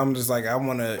saying? So I'm just like, I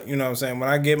want to, you know what I'm saying? When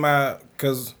I get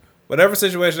because whatever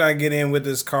situation I get in with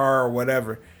this car or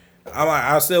whatever,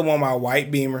 I still want my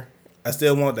white Beamer. I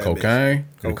still want that cocaine.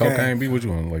 Bitch. Cocaine be what you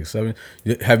want, like 7.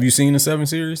 Have you seen the 7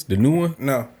 Series, the new one?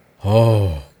 No.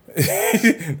 Oh.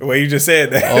 The way you just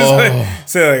said that.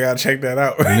 I gotta check that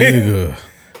out. Nigga.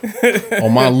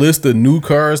 On my list of new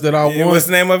cars that I want. What's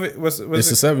the name of it? It's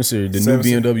the 7 Series, the new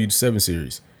BMW 7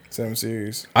 Series. 7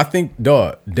 Series. I think,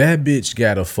 dog, that bitch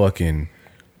got a fucking,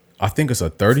 I think it's a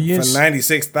 30 inch. For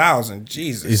 $96,000.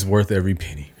 Jesus. It's worth every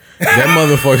penny. That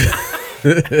motherfucker.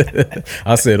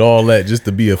 I said all that just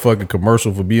to be a fucking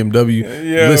commercial for BMW.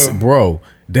 Yo. Listen, bro,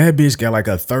 that bitch got like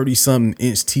a 30-something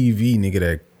inch TV, nigga,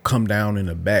 that come down in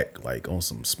the back like on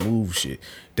some smooth shit.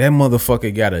 That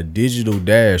motherfucker got a digital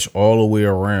dash all the way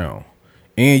around,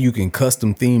 and you can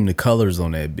custom theme the colors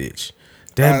on that bitch.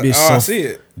 That bitch. I see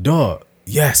it, dog.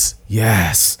 Yes,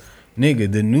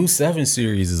 nigga. The new 7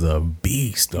 Series is a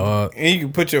beast, dog. And you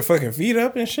can put your fucking feet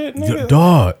up and shit, nigga.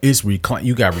 Dog, it's you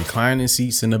got reclining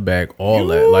seats in the back, all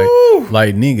that.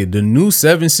 Like, nigga, the new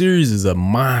 7 Series is a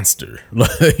monster. Like,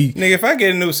 nigga, if I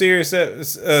get a new Series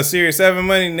 7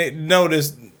 money,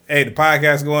 notice. Hey, the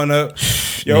podcast going up.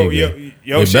 Your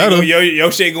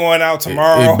shit going out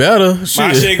tomorrow. It better.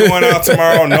 My shit going out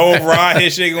tomorrow. No Rod,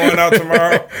 his shit going out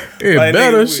tomorrow. It like,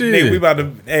 better. Shit. Nigga, we about to.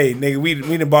 Hey, nigga,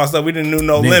 we done bossed up. We done knew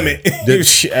no limit.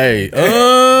 Hey, we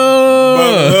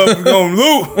gonna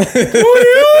loot.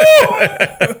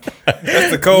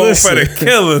 That's the code for the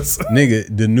killers. Nigga,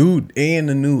 the new.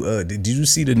 Did you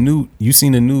see the new? You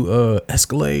seen the new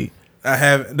Escalade? I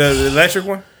have the electric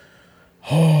one.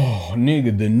 Oh,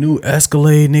 nigga, the new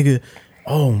Escalade, nigga.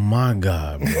 Oh my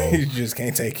God, bro. You just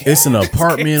can't take it. It's an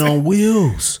apartment on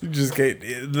wheels. You just can't.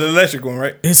 The electric one,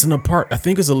 right? It's an I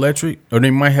think it's electric, or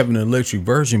they might have an electric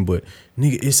version, but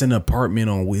nigga, it's an apartment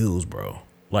on wheels, bro.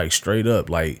 Like, straight up.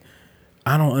 Like,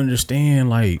 I don't understand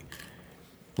like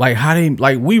how they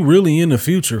like we really in the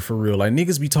future for real. Like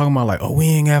niggas be talking about like, oh, we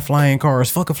ain't got flying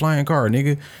cars. Fuck a flying car,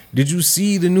 nigga. Did you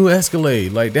see the new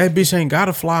Escalade? Like that bitch ain't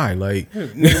gotta fly. Like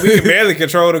nigga, we can barely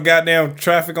control the goddamn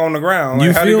traffic on the ground. Like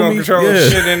you how feel you gonna me? control the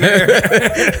shit in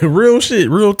there? Real shit,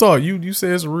 real talk. You say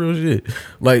it's real shit.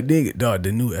 Like nigga, dog,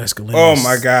 the new Escalade. Oh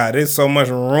my god, there's so much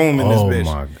room in this bitch.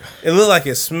 My God. It look like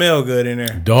it smell good in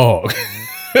there. Dog.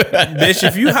 Bitch,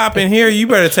 if you hop in here, you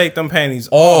better take them panties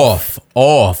off,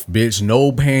 bitch.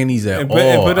 No panties at all.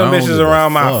 and put them I don't bitches give a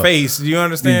around my fuck. face. Do you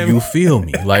understand me? You feel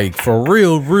me? Like for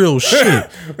real shit.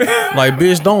 Like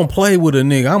bitch, don't play with a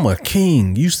nigga. I'm a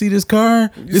king. You see this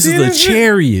car? This see is a this shit?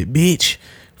 chariot, bitch.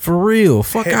 For real.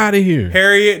 Fuck out of here.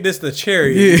 Harriet, this the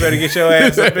chariot. You better get your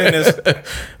ass up in this.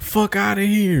 Fuck out of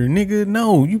here, nigga.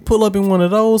 No, you pull up in one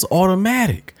of those,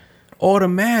 automatic.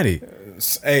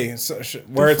 Hey,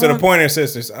 word to the Pointer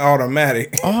Sisters,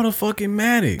 automatic. All the fucking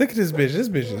matic. Look at this bitch. This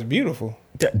bitch is beautiful.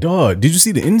 Dog, did you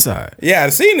see the inside? Yeah, I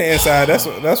seen the inside. That's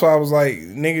why I was like,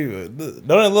 nigga,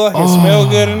 don't it look like it smell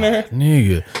good in there?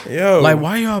 Nigga. Yo. Like,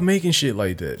 why y'all making shit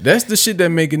like that? That's the shit that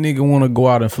make a nigga want to go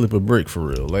out and flip a brick for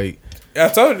real. Like, I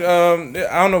told you,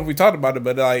 I don't know if we talked about it,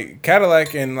 but like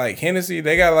Cadillac and like Hennessy,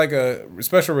 they got like a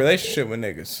special relationship with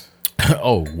niggas.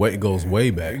 oh, it goes way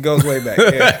back. It goes way back.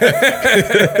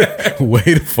 Yeah. Way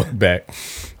the fuck back.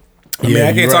 I mean,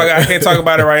 I can't talk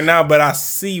about it right now, but I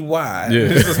see why. Yeah.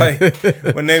 It's just like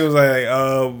when niggas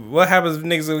like, what happens if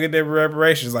niggas will get their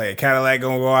reparations? Like, Cadillac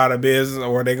gonna go out of business,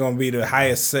 or they gonna be the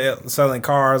highest selling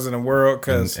cars in the world?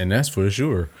 Cause and that's for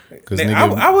sure. Cause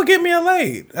I would get me a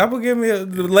Lade. I would get me a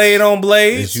Lade on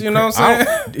blades. You know what I'm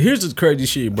saying? Here's the crazy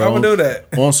shit, bro. I would do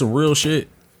that on some real shit.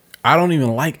 I don't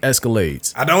even like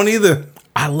Escalades. I don't either.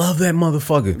 I love that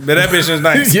motherfucker. But that bitch is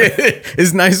nice. Yeah,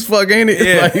 it's nice as fuck, ain't it?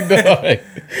 Yeah. Like,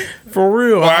 for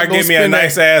real. Or I give me a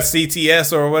nice ass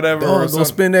CTS or whatever. Or go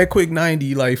spend that quick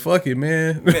 90. Like, fuck it,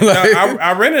 man. Like,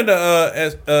 I rented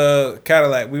a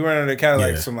Cadillac. We rented a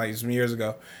Cadillac some years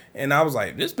ago. And I was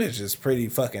like, this bitch is pretty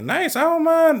fucking nice. I don't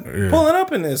mind pulling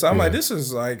up in this. I'm like, this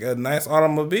is like a nice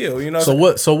automobile, you know.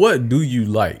 So what do you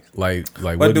like? Like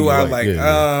what do I like?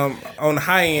 Yeah. On the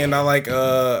high end, I like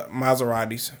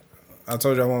Maseratis. I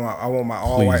told you I want my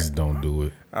all white. Please don't do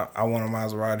it. I want a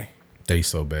Maserati. They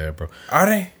so bad, bro. Are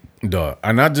they? Dog.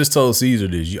 And I just told Caesar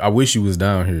this. I wish you was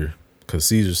down here, because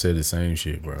Caesar said the same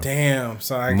shit, bro. Damn.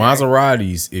 So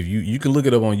Maseratis, if you can look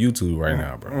it up on YouTube right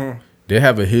now, bro. They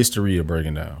have a history of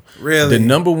breaking down. Really? The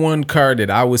number one car that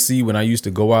I would see when I used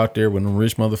to go out there when the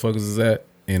rich motherfuckers is at,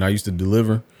 and I used to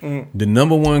deliver, the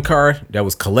number one car that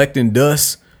was collecting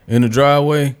dust in the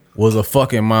driveway was a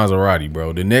fucking Maserati,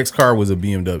 bro. The next car was a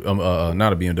BMW,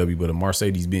 not a BMW, but a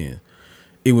Mercedes Benz.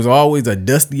 It was always a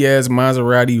dusty ass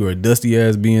Maserati or a dusty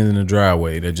ass Benz in the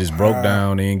driveway that just broke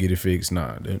down. They didn't get it fixed.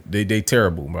 Nah, they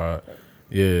terrible, bro.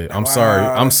 Yeah, I'm sorry.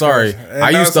 I'm sorry. I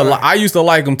used to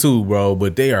like them too, bro,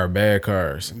 but they are bad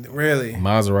cars. Really?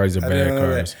 Maseratis are bad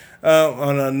cars.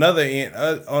 On another end,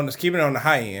 keeping it on the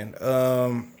high end,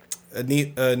 a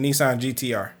Nissan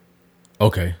GTR.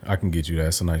 Okay, I can get you that.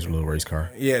 It's a nice little race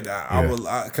car. Yeah, I will,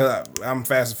 cause I'm a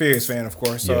Fast and Furious fan, of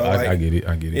course. So yeah, I get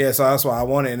it. Yeah, so that's why I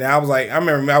wanted it. And I was like, I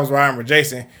remember I was riding with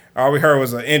Jason. All we heard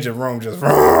was an engine room just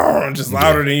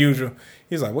louder than usual.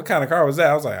 He's like, what kind of car was that?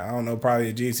 I was like, I don't know, probably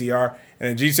a GTR.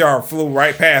 And the GTR flew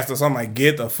right past us. I'm like,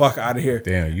 get the fuck out of here.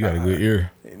 Damn, you got a good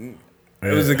ear. It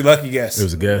was a lucky guess. It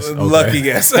was a guess? Okay. Lucky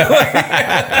guess. Okay,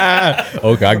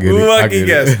 I get it. Lucky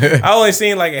guess. I only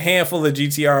seen like a handful of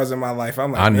GTRs in my life.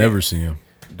 I'm like, I never seen them.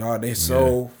 Dog, they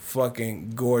so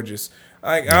fucking gorgeous.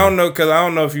 Like, I don't know, because I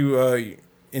don't know if you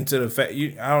into the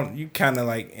you kind of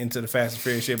like into the Fast and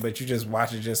Furious shit, but you just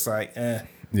watch it just like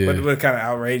Yeah. What kind of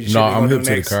outrageous no, shit I'm hip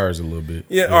to the cars a little bit.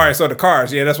 Yeah, all right, so the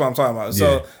cars, yeah, that's what I'm talking about.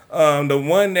 So the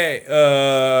one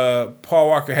that Paul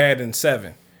Walker had in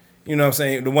 7, you know what I'm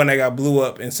saying? The one that got blew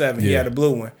up in 7, he had a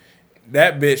blue one.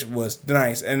 That bitch was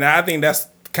nice. And I think that's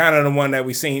kind of the one that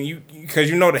we seen, because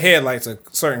you know the headlights of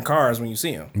certain cars when you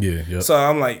see them. Yeah, yeah. So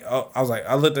I'm like,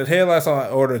 I looked at the headlights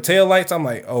or the tail lights. I'm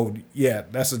like, oh yeah,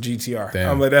 that's a GTR.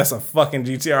 Damn. I'm like, that's a fucking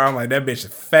GTR. I'm like, that bitch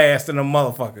is fast than a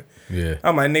motherfucker. Yeah.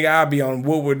 I'm like, nigga, I'll be on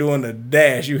Woodward doing the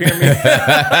dash. You hear me?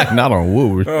 Not on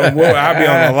Woodward. I'll be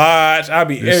on the Lodge. I'll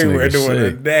be everywhere doing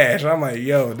the dash. I'm like,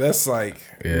 yo, that's like,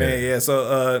 man, yeah.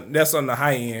 So that's on the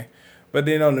high end. But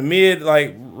then on the mid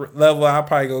level, I'll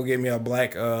probably go get me a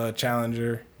black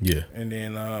Challenger. Yeah. And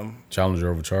then Challenger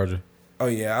over Charger. Oh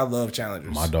yeah, I love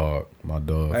Challengers. My dog.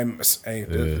 Hey,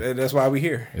 that's why we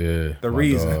here. Yeah. The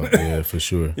reason. Yeah, for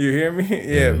sure. You hear me?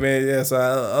 Yeah, man. Yeah. So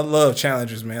I love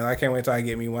Challengers, man. I can't wait till I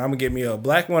get me one. I'm gonna get me a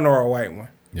black one or a white one.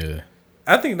 Yeah.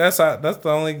 I think that's the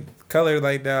only color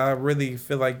like that I really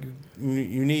feel like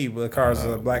you need with cars,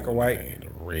 black or white. Man, the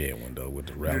red one though with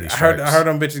the rally I stripes. heard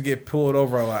them bitches get pulled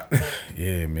over a lot.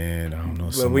 Yeah, man. I don't know.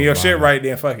 But when your shit right,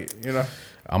 then fuck it. You know.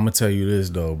 I'm gonna tell you this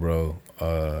though, bro.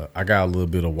 I got a little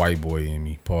bit of white boy in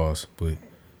me. Pause. But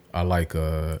I like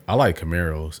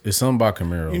Camaros. It's something about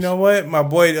Camaros. You know what? My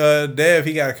boy Dev,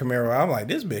 he got a Camaro. I'm like,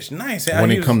 this bitch nice. When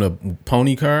it come to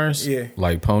pony cars, yeah,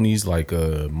 like ponies, like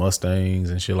Mustangs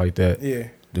and shit like that. Yeah,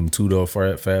 them two-door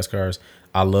fast cars.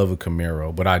 I love a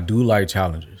Camaro, but I do like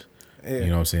Challengers. Yeah. You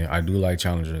know what I'm saying? I do like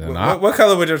Challengers. And what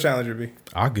color would your Challenger be?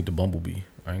 I'll get the Bumblebee.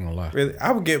 I ain't gonna lie. Really?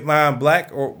 I would get mine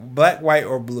black, white,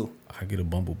 or blue. I get a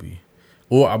Bumblebee.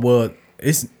 Well,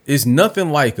 it's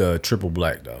nothing like a triple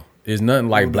black though. It's nothing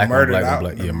like black on black on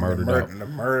black. Yeah, murdered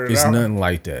out. It's nothing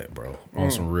like that, bro. On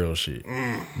some real shit.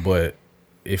 But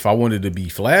if I wanted to be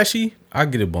flashy, I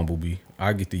get a Bumblebee.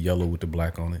 I get the yellow with the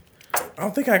black on it. I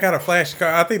don't think I got a flash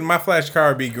car. I think my flash car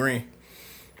would be green.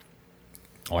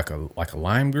 Like a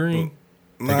lime green?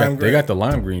 Green. They got the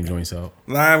lime green joints out.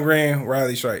 Lime green,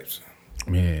 Riley stripes.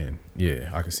 Man, yeah,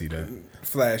 I can see that.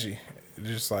 Flashy.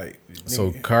 Just like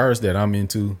so cars that I'm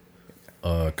into,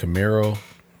 Camaro,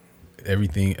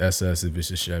 everything SS if it's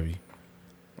a Chevy.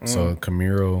 So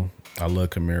Camaro, I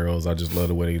love Camaros. I just love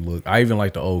the way they look. I even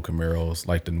like the old Camaros,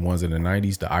 like the ones in the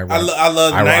 90s, the IROC. I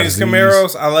love the 90s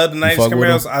Camaros. I love the 90s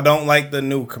Camaros. I don't like the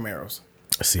new Camaros.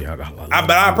 See, but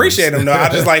I appreciate them though. I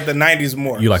just like the 90s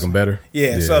more. You like them better?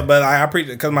 Yeah. So, but I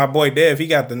appreciate because my boy Dev, he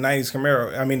got the 90s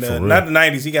Camaro. I mean, not the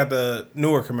 90s. He got the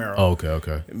newer Camaro. Oh,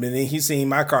 okay. But then he seen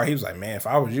my car. He was like, "Man, if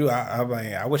I was you, I'm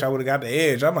like, I wish I would have got the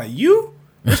Edge." I'm like, "You?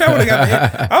 Wish I would have got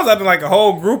the Edge." I was up in like a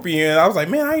whole groupie, and I was like,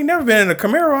 "Man, I ain't never been in a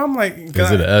Camaro." I'm like,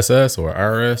 "Is it an SS or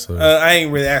RS?" Or? I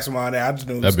ain't really asked him all that. I just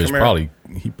knew it was that bitch Camaro.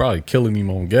 He probably killing him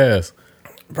on gas.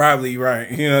 Probably right.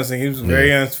 You know what I'm saying? He was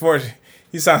very unfortunate.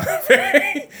 He sounded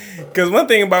very. Because one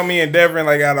thing about me and Devin,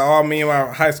 like out of all me and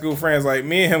my high school friends, like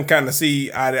me and him kind of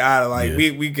see eye to eye. Like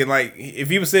we could like if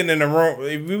he was sitting in the room,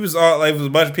 if we was all like if it was a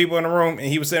bunch of people in the room and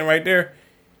he was sitting right there,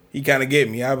 he kind of get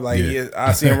me. I'd be like,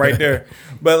 I see him right there.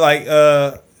 But like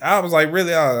I was like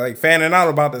really like fanning out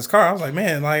about this car. I was like,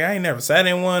 man, like I ain't never sat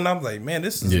in one. I was like, man,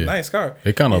 this is a nice car.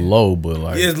 It kind of low, but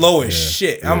like it's low as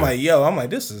shit. I'm like,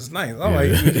 this is nice. I'm like,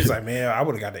 he's like, man, I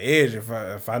would have got the Edge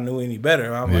if I knew any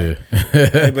better. I'm like,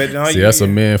 hey, but no, see, that's a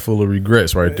man full of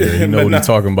regrets right there. You know what he's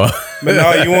talking about. But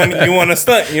no, you want to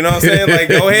stunt. You know what I'm saying? Like,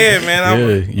 go ahead,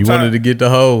 man. You wanted to get the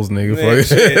hoes, nigga.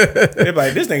 They're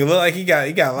like, this nigga look like he got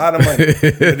a lot of money.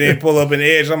 But then pull up an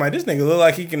Edge. I'm like, this nigga look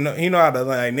like he know how to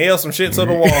like nail some shit to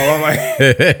the wall. I'm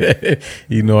like,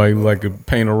 you know, I like to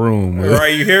paint a room. Man.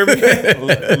 Right, you hear me?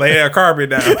 Lay that carpet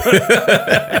down.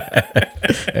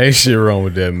 Ain't shit wrong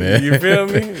with that, man. You feel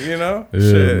me? You know?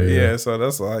 Yeah. So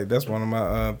that's one of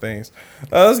my things.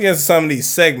 Let's get into some of these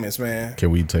segments, man.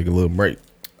 Can we take a little break?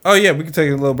 Oh yeah, we can take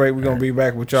a little break. We're gonna be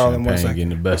back with y'all in 1 second. Getting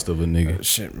the best of a nigga.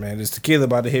 Shit, man, this tequila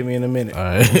about to hit me in a minute. All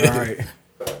right.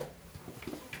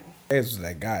 Hayes was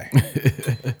that guy.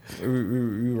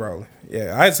 we rolling.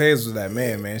 Yeah, I'd say Hayes was that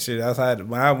man. Shit,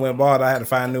 when I went bald, I had to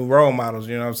find new role models.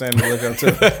 You know what I'm saying? To look up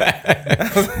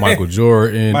to. Michael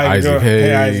Jordan, Isaac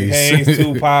Hayes,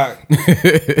 Tupac. You know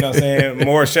what I'm saying?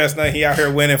 Morris Chestnut, he out here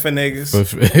winning for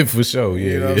niggas. For sure,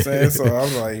 yeah. You know what I'm saying? So I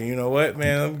was like, you know what,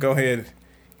 man? Let me go ahead and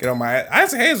get on my ass.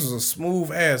 Isaac Hayes was a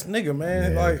smooth ass nigga,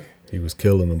 man. Yeah, like he was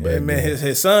killing them back. Man,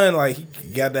 his son, like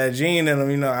he got that gene in him.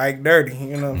 You know, Ike Dirty.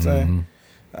 You know what I'm saying?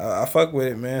 I fuck with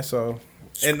it, man. So,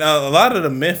 and a lot of the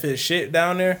Memphis shit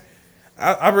down there,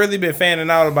 I've really been fanning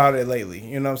out about it lately.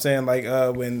 You know what I'm saying? Like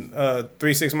when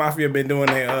 3-6 Mafia been doing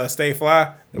their Stay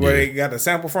Fly, where they got the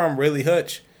sample from, Really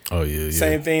Hutch. Oh yeah.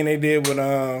 Same thing they did with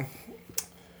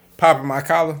Popping My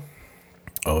Collar.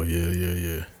 Oh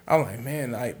yeah. I'm like,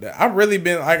 man, like I've really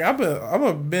been like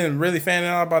I've been really fanning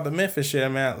out about the Memphis shit,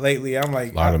 man. Lately, I'm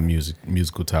like a lot of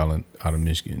musical talent out of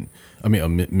Michigan. I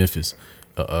mean, Memphis.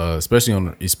 Especially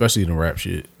the rap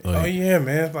shit. Like, oh yeah,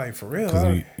 man, like for real.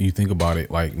 Because you think about it,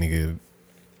 like nigga,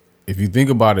 if you think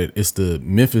about it, it's the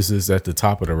Memphis is at the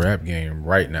top of the rap game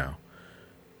right now.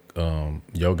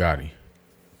 Yo Gotti,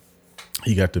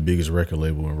 he got the biggest record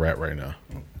label in rap right now.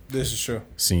 This is true.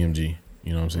 CMG,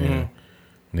 you know what I'm saying?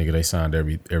 Nigga, they signed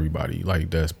everybody like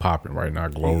that's popping right now.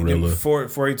 Glorilla,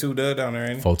 42 Dub down there,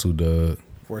 ain't it? 42 Dub,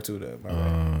 42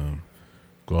 Dub.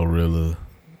 Glorilla.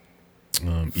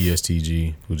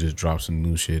 ESTG, who just dropped some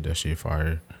new shit. That shit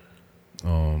fire.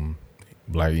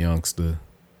 Black Youngster,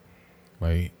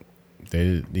 like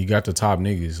they got the top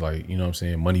niggas. Like, you know what I'm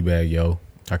saying? Moneybag Yo.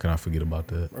 How can I forget about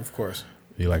that? Of course.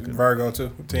 He like Virgo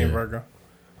too. Team Virgo.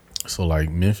 So like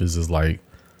Memphis is like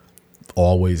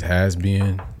always has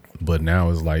been but now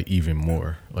it's like even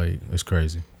more. Like it's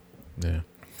crazy. Yeah.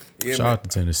 Yeah, Shout out to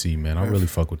Tennessee, man. I really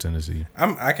fuck with Tennessee.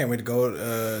 I can't wait to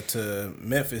go to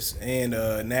Memphis and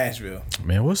Nashville.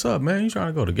 Man, what's up, man? You trying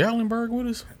to go to Gatlinburg with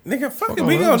us? Nigga, fuck it. all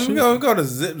We that go, shit. we go to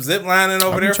zip lining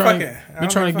over there. Fucking. We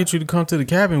trying to get you to come to the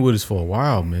cabin with us for a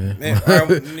while, man.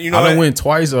 You know I done what? went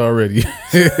twice already.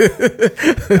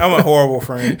 I'm a horrible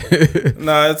friend.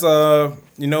 No, it's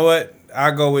you know what?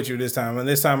 I'll go with you this time, and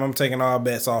this time I'm taking all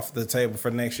bets off the table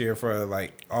for next year for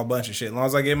like a bunch of shit. As long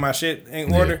as I get my shit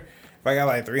in order. If I got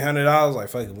like $300, like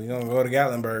fuck it, we gonna go to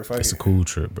Gatlinburg. Fuck It's it. a cool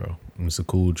trip, bro. It's a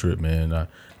cool trip, man.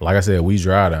 Like I said, we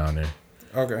drive down there.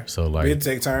 Okay. So like, we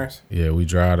take turns. Yeah, we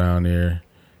drive down there,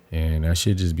 and that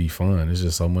shit just be fun. There's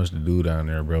just so much to do down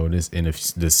there, bro. And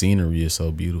the scenery is so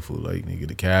beautiful. Like nigga,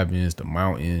 the cabins, the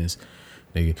mountains.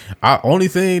 Nigga, only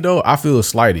thing though, I feel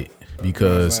slighted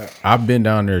because I've been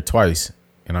down there twice,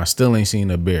 and I still ain't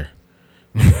seen a bear.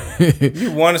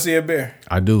 You want to see a bear?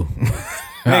 I do.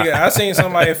 Nigga, I seen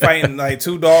somebody fighting like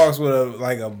two dogs with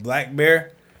a black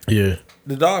bear. Yeah.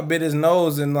 The dog bit his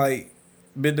nose and like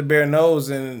bit the bear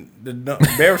nose, and the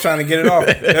bear was trying to get it off.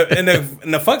 And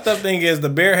the fucked up thing is the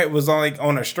bear was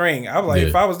on a string. I was like,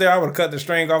 if I was there, I would have cut the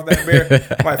string off that bear.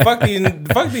 I'm like,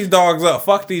 fuck these dogs up,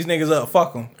 fuck these niggas up,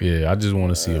 fuck them. Yeah, I just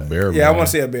want to see a bear. Yeah, man. I want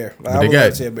to see a bear. Like,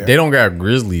 They don't got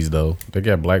grizzlies though. They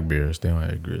got black bears. They don't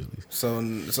have grizzlies. So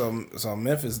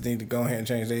Memphis need to go ahead and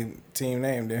change their team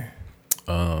name there.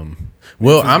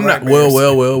 Well, I'm not.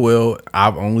 Well.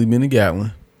 I've only been to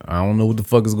Gatlin. I don't know what the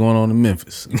fuck is going on in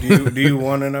Memphis. Do you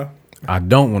want to know? I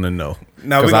don't want to know.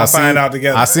 No, we gonna find out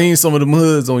together. I seen some of them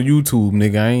hoods on YouTube,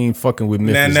 nigga. I ain't fucking with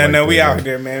Memphis. No, we out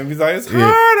there, man. We like, it's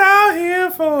hard out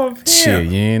here for a pimp. Shit,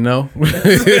 you ain't know. We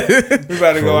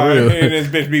about to go out here and this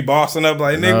bitch be bossing up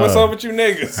like, nigga, what's up with you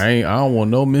niggas? I don't want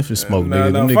no Memphis smoke,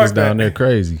 nigga. Them fuck niggas down there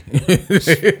crazy.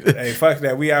 Hey, fuck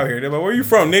that. We out here. They're like, where you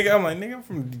from, nigga? I'm like, nigga, I'm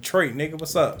from Detroit, nigga.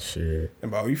 What's up? Shit.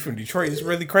 And about, you from Detroit? It's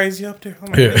really crazy up there. I'm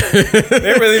like,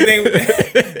 they really think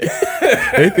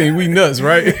they think we nuts,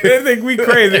 right? They think we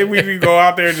crazy. We go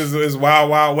out there just it's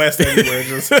wild west everywhere.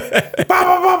 Just ba ba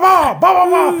ba ba ba ba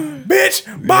ba, bitch,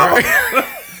 ba ba.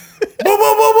 Boom,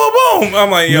 boom, boom, boom, boom. I'm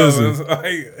like, yo,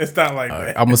 it's not like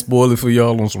that. I'm gonna spoil it for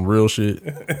y'all on some real shit.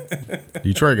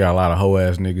 Detroit got a lot of hoe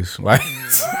ass niggas. Like,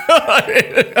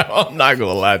 I'm not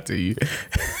gonna lie to you.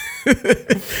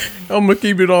 I'm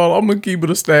gonna keep it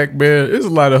a stack, man. There's a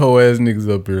lot of hoe ass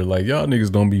niggas up here. Like, y'all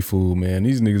niggas don't be fooled, man.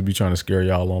 These niggas be trying to scare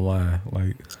y'all online.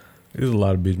 Like, there's a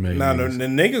lot of bitch made. Nah, the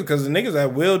niggas, because the niggas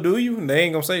that will do you, they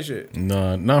ain't gonna say shit.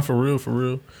 Nah, not for real, for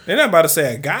real. They're not about to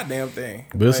say a goddamn thing.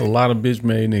 But it's a lot of bitch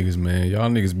made niggas, man. Y'all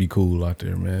niggas be cool out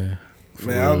there, man.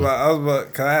 I was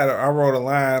about, cause I wrote a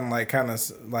line like kind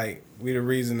of like we the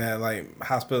reason that like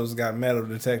hospitals got metal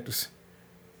detectors.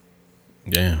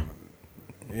 Damn.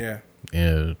 Yeah.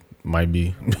 Yeah, might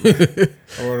be. I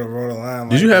wrote a line.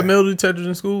 Did you have metal detectors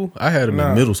in school? I had them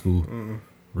in middle school. Mm-mm.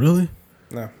 Really?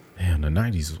 No. Damn, the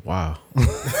 90s is wild.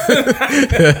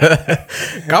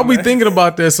 I'll be thinking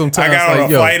about that sometimes. I got on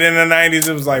like, a flight in the 90s.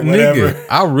 It was like, whatever. Nigga,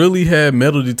 I really had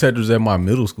metal detectors at my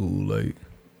middle school.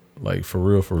 Like for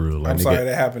real. Like, I'm nigga, sorry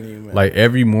that happened to you, man. Like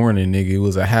every morning, nigga, it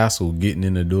was a hassle getting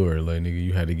in the door. Like, nigga,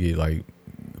 you had to get like,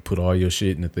 put all your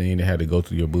shit in the thing. They had to go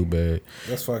through your boot bag.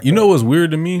 That's fucked You up. know what's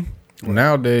weird to me?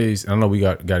 Nowadays, I know we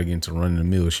got to get into running the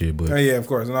mill shit, but oh yeah, of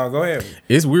course. No, go ahead.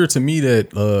 it's weird to me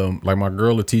that like my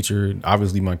girl, a teacher,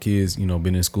 obviously my kids,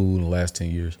 been in school in the last 10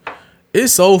 years.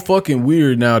 It's so fucking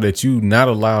weird now that you not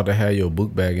allowed to have your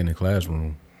book bag in the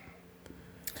classroom.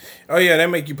 Oh yeah, they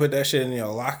make you put that shit in your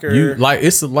locker.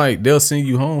 It's like they'll send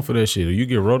you home for that shit, or you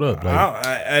get wrote up.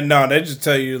 Like, no, they just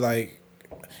tell you like,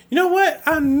 you know what?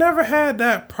 I never had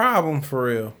that problem for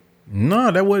real.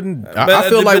 No, that wasn't. I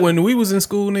feel like when we was in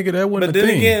school, nigga, that wasn't a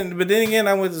thing. But then again,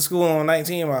 I went to school on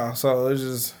 19 Mile, so it's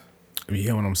just.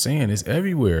 Yeah, what I'm saying, it's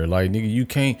everywhere. Like, nigga, you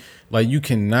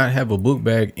cannot have a book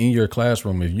bag in your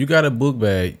classroom. If you got a book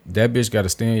bag, that bitch got to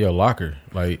stay in your locker.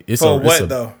 Like, it's for what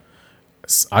though?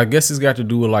 I guess it's got to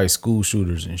do with like school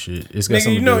shooters and shit. It's got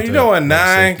something to do with you know, a 9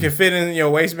 like can fit in your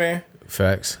waistband.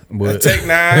 Facts, but a Tech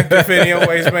 9 can fit in your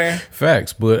waistband.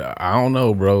 Facts, but I don't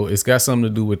know, bro. It's got something to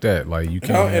do with that. Like, you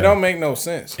can't. It don't make no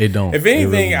sense. It don't. If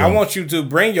anything, really I want you to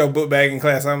bring your book bag in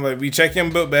class. I'm like, we check your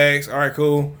book bags. All right,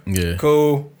 cool. Yeah.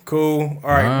 Cool. All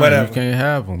right, whatever. You can't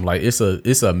have them. Like, it's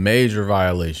a major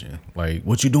violation. Like,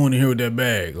 what you doing in here with that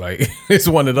bag? Like, it's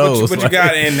one of those. What you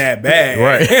got in that bag?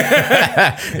 Right.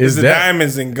 It's the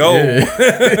diamonds and gold. Yeah.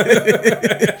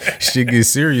 Shit gets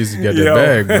serious. You got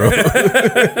that bag, bro.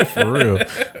 For real.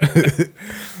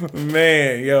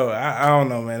 Man, I don't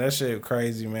know, man. That shit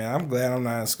crazy, man. I'm glad I'm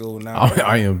not in school now.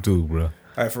 I am too, bro.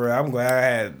 Like, for real, I'm glad I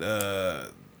had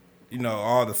you know,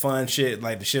 all the fun shit,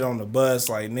 like the shit on the bus.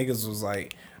 Like niggas was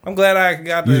like, I'm glad I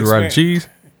got the You was riding cheese?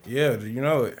 Yeah, you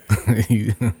know it.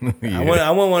 Yeah.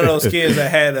 I went one of those kids that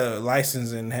had a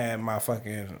license and had my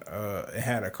fucking and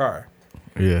had a car.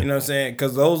 Yeah. You know what I'm saying?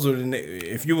 Because those are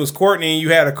if you was Courtney and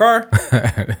you had a car,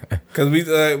 because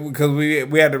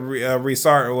we had to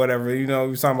restart or whatever. You know,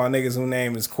 we talking about niggas whose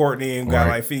name is Courtney and got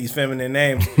like these feminine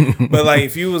names. But like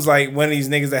if you was like one of these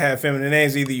niggas that had feminine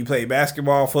names, either you played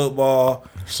basketball, football,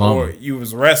 or you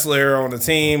was a wrestler on the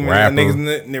team, and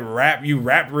niggas you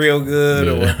rap real good,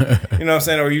 or you know what I'm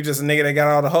saying, or you just a nigga that got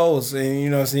all the hoes. And you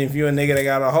know what I'm saying, if you a nigga that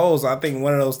got all the hoes, I think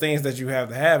one of those things that you have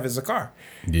to have is a car.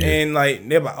 Yeah. And like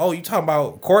they're like, oh, you talking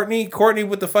about Courtney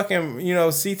with the fucking, you know,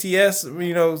 CTS,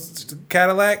 you know,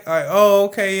 Cadillac? Like, oh,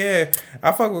 okay, yeah,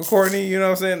 I fuck with Courtney. You know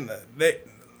what I'm saying?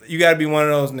 You got to be one of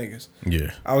those niggas.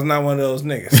 Yeah, I was not one of those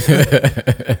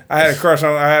niggas. I had a crush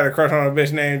on a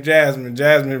bitch named Jasmine.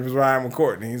 Jasmine was riding with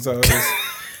Courtney, so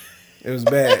it was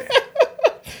bad.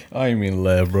 I didn't mean to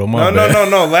laugh, bro. No,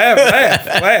 laugh.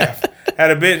 I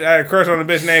had a crush on a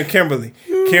bitch named Kimberly.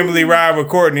 Kimberly ride with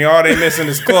Courtney. All they missing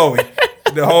is Chloe.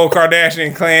 The whole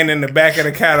Kardashian clan in the back of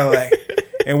the Cadillac.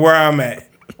 And where I'm at,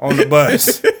 on the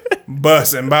bus.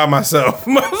 Busing by myself.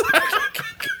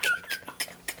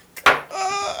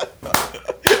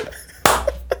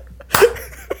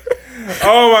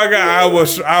 Oh my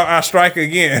God, I strike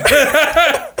again.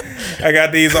 I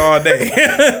got these all day.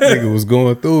 Nigga was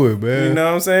going through it, man. You know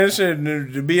what I'm saying?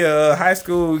 Shit, to be a high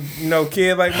school, you know,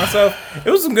 kid like myself, it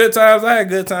was some good times. I had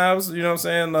good times. You know what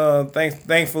I'm saying?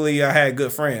 Thankfully, I had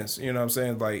good friends. You know what I'm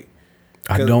saying? Like,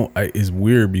 it's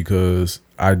weird because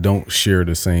I don't share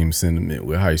the same sentiment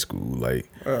with high school. Like,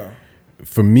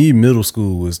 for me, middle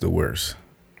school was the worst.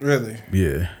 Really?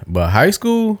 Yeah. But high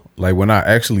school, like when I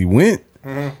actually went,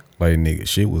 like nigga,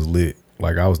 shit was lit.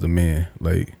 Like I was the man.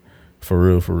 Like for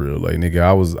real. Like nigga,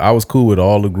 I was cool with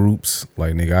all the groups.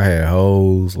 Like nigga, I had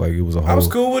hoes. Like it was a whole. I was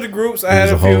cool with the groups. I had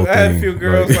a few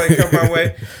girls like come my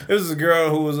way. It was a girl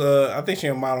who was I think she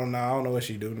a model now. I don't know what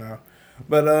she do now,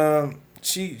 but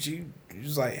she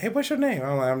was like, hey, what's your name?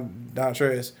 I'm like, I'm Don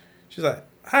Tres. She's like,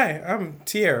 hi, I'm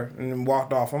Tierra, and then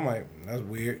walked off. I'm like, that's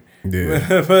weird.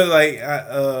 Yeah. But like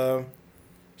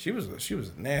She was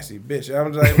a nasty bitch. I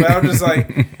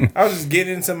was just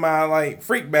getting into my like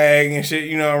freak bag and shit,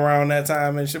 you know, around that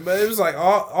time and shit. But it was like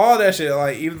all that shit,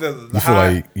 like either the you feel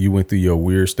like you went through your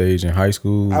weird stage in high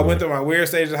school? I went through my weird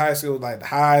stage in high school, like the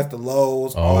highs, the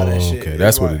lows, all that shit. Okay,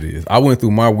 that's what it is. I went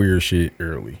through my weird shit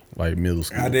early, like middle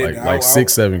school, like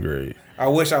 6th, 7th grade. I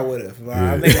wish I would have.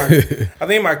 I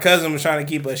think my cousin was trying to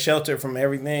keep us sheltered from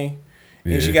everything.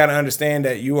 Yeah. And she got to understand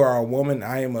that you are a woman.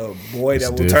 I am a boy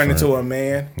that will turn into a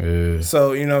man. Yeah.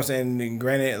 So, you know what I'm saying? And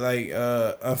granted, like,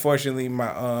 unfortunately,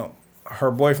 my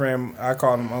her boyfriend, I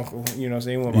called him uncle. You know what I'm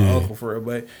saying? He was my uncle for it.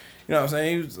 But, you know what I'm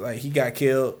saying? He was like, he got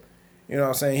killed. You know what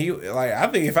I'm saying? He, like, I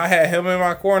think if I had him in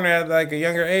my corner at, like, a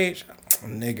younger age,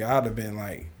 nigga, I'd have been,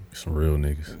 like. Some real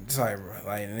niggas. It's like,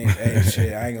 hey,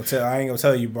 shit, I ain't gonna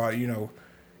tell you about, you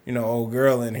know, old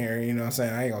girl in here. You know what I'm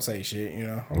saying? I ain't gonna say shit, you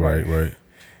know? Right.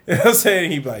 You know what I'm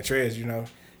saying? He'd be like, Trez, you know,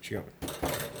 she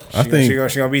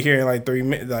gonna be here in like 3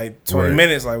 minutes, like 20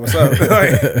 minutes. Like, what's up?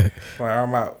 like,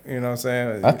 I'm out. You know what I'm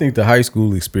saying? I think the high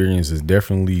school experience is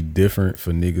definitely different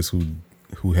for niggas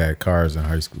who had cars in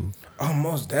high school. Oh,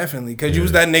 most definitely, because you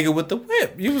was that nigga with the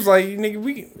whip. You was like, nigga,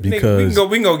 we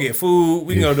can go get food.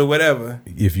 We can go do whatever.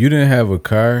 If you didn't have a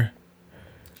car,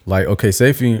 like, okay,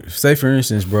 say for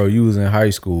instance, bro, you was in high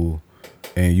school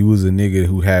and you was a nigga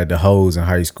who had the hoes in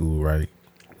high school, right?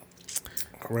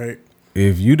 Right.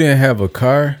 If you didn't have a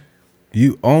car,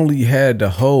 you only had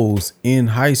the hoes in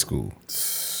high school.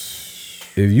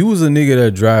 If you was a nigga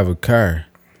that drive a car,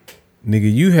 nigga,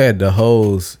 you had the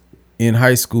hoes in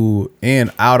high school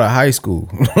and out of high school.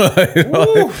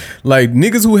 like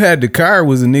niggas who had the car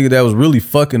was a nigga that was really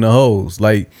fucking the hoes.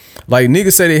 Like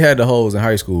niggas say they had the hoes in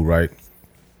high school, right?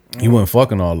 You wasn't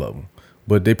fucking all of them,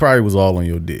 but they probably was all on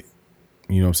your dick.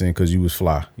 You know what I'm saying? Because you was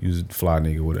fly. You was a fly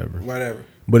nigga, whatever.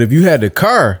 But if you had the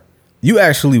car, you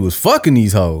actually was fucking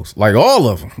these hoes, like all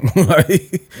of them.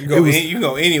 You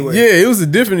go anywhere. Yeah, it was a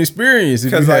different experience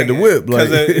if you had the whip.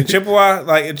 Because in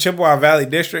Chippewa Valley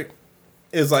District,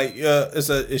 it's like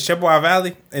it's Chippewa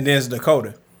Valley and then it's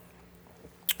Dakota.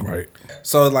 Right.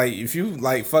 So like if you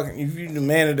the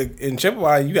man in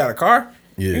Chippewa, you got a car,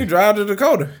 you can drive to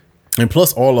Dakota. And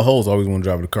plus, all the hoes always want to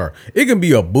drive the car. It can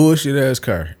be a bullshit ass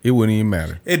car. It wouldn't even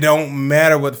matter. It don't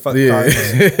matter what the fuck the car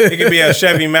is. It could be a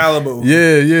Chevy Malibu.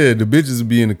 Yeah. The bitches would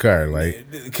be in the car.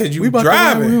 Like, because you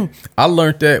driving. I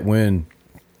learned that when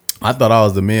I thought I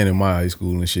was the man in my high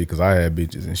school and shit because I had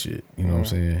bitches and shit. You know what I'm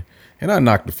saying? And I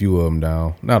knocked a few of them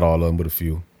down. Not all of them, but a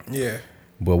few. Yeah.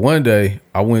 But one day,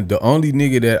 the only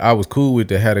nigga that I was cool with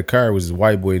that had a car was this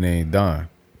white boy named Don.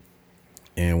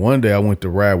 And one day I went to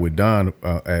ride with Don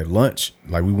at lunch.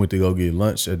 Like, we went to go get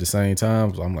lunch at the same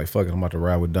time. So I'm like, fuck it, I'm about to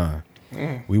ride with Don.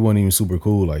 We weren't even super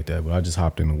cool like that, but I just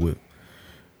hopped in the whip.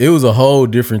 It was a whole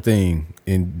different thing.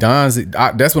 And that's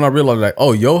when I realized, like,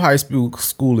 oh, your high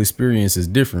school experience is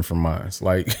different from mine. It's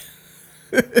like,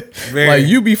 like,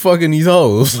 you be fucking these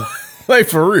hoes. Like,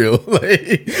 for real.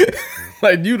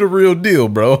 Like, you the real deal,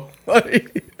 bro.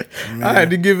 Like, I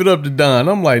had to give it up to Don.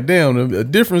 I'm like, damn, the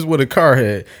difference what a car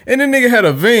had. And the nigga had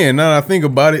a van, now that I think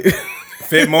about it.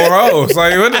 Fit more hoes.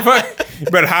 Like, what the fuck? You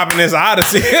better hop in this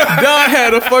Odyssey. Don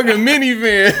had a fucking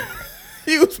minivan.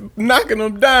 He was knocking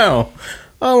them down.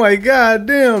 I'm like, God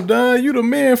damn, Don, you the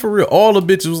man for real. All the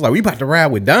bitches was like, we about to ride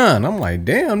with Don. I'm like,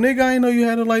 damn, nigga, I ain't know you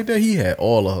had it like that. He had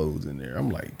all the hoes in there.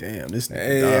 I'm like, damn, this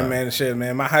nigga Yeah, Don. man, shit,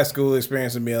 man. My high school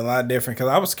experience would be a lot different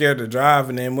because I was scared to drive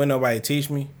and then wouldn't nobody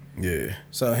teach me. Yeah.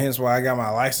 So hence why I got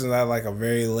my license at like a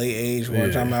very late age,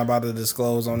 which I'm not about to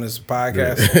disclose on this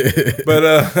podcast. But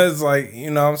it's like,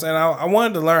 you know what I'm saying? I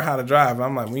wanted to learn how to drive.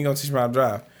 I'm like, when you gonna teach me how to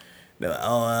drive? They're like,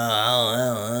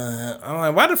 I'm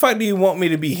like, why the fuck do you want me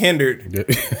to be hindered?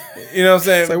 You know what I'm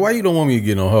saying? It's like, why you don't want me to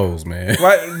get no hoes, man?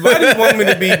 Why do you want me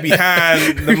to be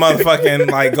behind the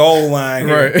motherfucking like goal line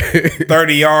here, Right.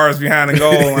 30 yards behind the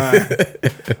goal line?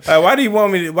 Like, why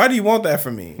do you want that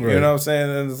from me? Right. You know what I'm saying?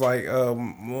 And it's like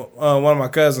one of my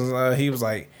cousins, he was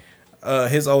like,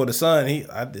 his oldest son, this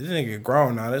nigga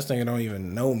grown now. This nigga don't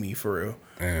even know me for real.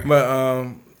 Yeah. But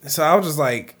so I was just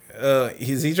like,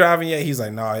 is he driving yet? He's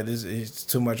like, no, it's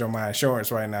too much on my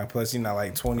insurance right now. Plus, he's not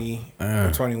like 20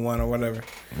 or 21 or whatever.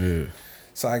 Yeah.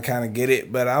 So I kind of get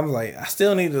it, but I'm like, I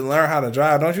still need to learn how to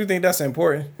drive. Don't you think that's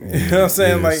important? You know what I'm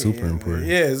saying? Yeah, like, super important.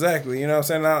 Yeah, exactly. You know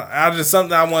what I'm saying? I just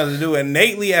something I wanted to do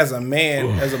innately as a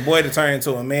man, as a boy to turn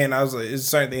into a man. I was like, it's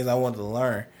certain things I wanted to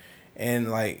learn,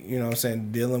 and like, you know what I'm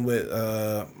saying, dealing with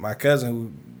my cousin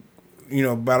who, you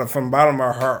know, from bottom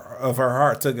of her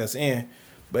heart took us in.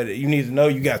 But you need to know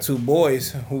you got two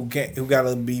boys who got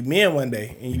to be men one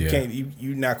day, and you can't.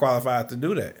 You're not qualified to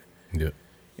do that. Yeah.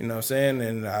 You know what I'm saying?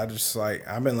 And I just like,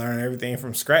 I've been learning everything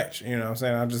from scratch. You know what I'm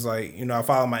saying? I just like, you know, I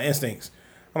follow my instincts.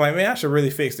 I'm like, man, I should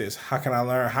really fix this. How can I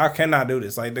learn? How can I do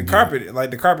this? Like the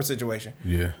carpet situation.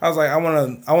 Yeah. I was like, I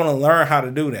want to learn how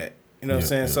to do that. You know what I'm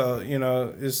saying? Yeah. So, you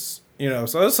know, it's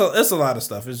a lot of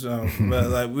stuff. It's but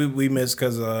like we missed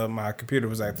because my computer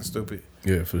was acting stupid.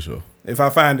 Yeah, for sure. If I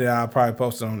find it, I'll probably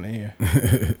post it on the end.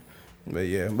 But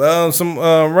yeah, but some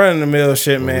run of the mill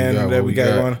shit, man, we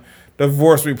got going. The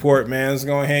divorce report, man. Let's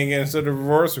go ahead and get into the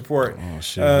divorce report. Oh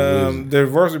shit! The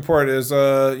divorce report is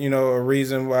a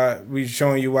reason why we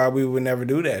showing you why we would never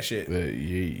do that shit.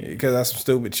 Because that's some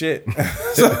stupid shit.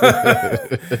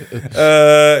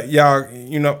 Y'all,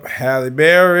 you know, Halle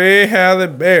Berry. Not Halle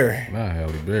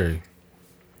Berry.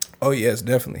 Oh yes,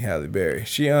 definitely Halle Berry.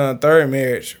 She third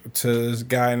marriage to this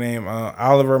guy named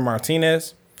Oliver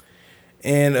Martinez,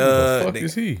 and who the fuck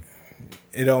is he?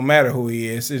 It don't matter who he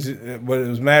is. What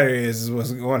it matters is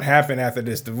what's going to happen after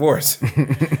this divorce.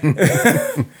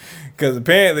 Because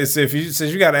apparently, since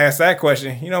you got to ask that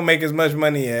question, he don't make as much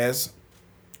money as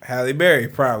Halle Berry,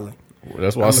 probably. Well,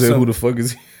 that's why I said, who the fuck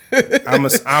is he? I'm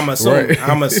assuming. Right.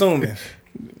 I'm assuming.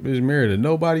 Bitch married to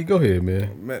nobody. Go ahead,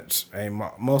 man. Hey,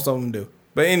 most of them do.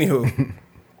 But anywho,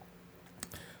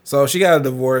 so she got a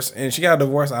divorce, and she got a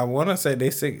divorce. I want to say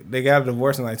they got a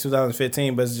divorce in like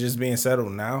 2015, but it's just being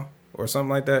settled now. Or something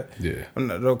like that. Yeah.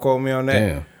 Don't quote me on that.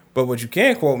 Damn. But what you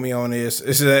can quote me on is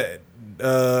that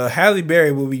Halle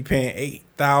Berry will be paying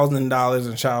 $8,000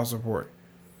 in child support.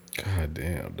 God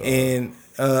damn, dog. And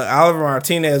Oliver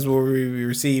Martinez will be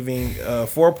receiving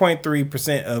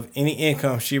 4.3% of any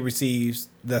income she receives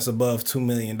that's above $2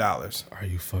 million. Are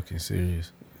you fucking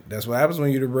serious? That's what happens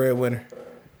when you're the breadwinner.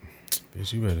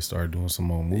 Bitch, you better start doing some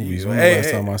more movies. When the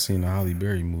last time I seen a Halle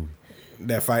Berry movie?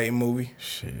 That fighting movie?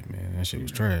 Shit, man. That shit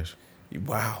was trash.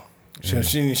 Wow. Yeah.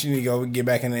 She need to go get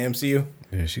back in the MCU?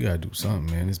 Yeah, she got to do something,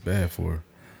 man. It's bad for her.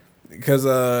 Because,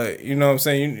 you know what I'm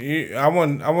saying? I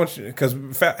want you, because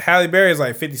Halle Berry is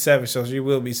like 57, so she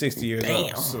will be 60 years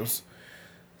old.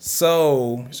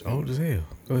 So. She's old as hell.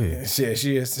 Go ahead. Yeah,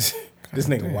 she is. This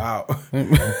nigga wild.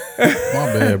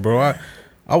 My bad, bro.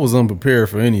 I was unprepared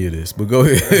for any of this, but go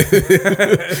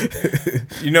ahead.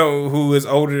 You know who is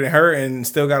older than her and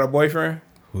still got a boyfriend?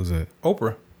 Who's that?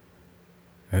 Oprah.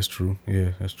 That's true.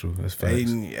 Yeah, that's true. That's facts.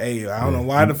 Hey, I don't know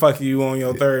why the fuck you on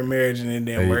your third marriage and it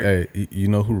didn't work. Hey, you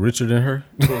know who richer than her?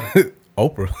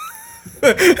 Oprah.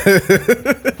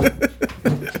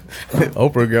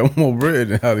 Oprah got more bread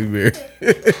than Halle Berry.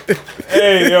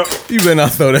 Hey, yo. You better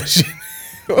not throw that shit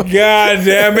God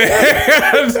damn it.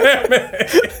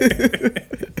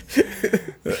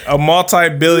 A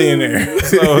multi-billionaire.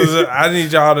 So I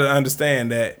need y'all to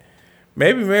understand that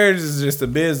maybe marriage is just a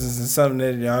business and something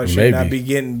that y'all should not be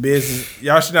getting business.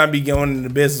 Y'all should not be going into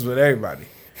business with everybody.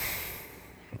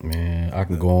 Man, I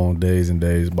can go on days and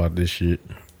days about this shit.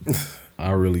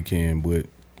 I really can, but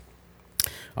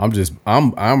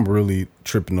I'm really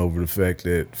tripping over the fact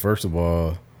that, first of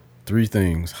all, 3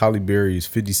 things. Halle Berry is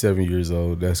 57 years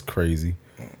old. That's crazy.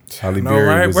 Halle Berry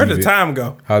right? Where'd the time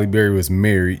go? Halle Berry was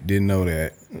married. Didn't know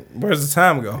that. Where's the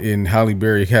time go? And Halle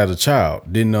Berry had a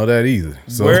child. Didn't know that either.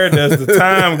 So, where does the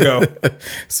time go?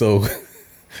 So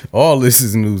all this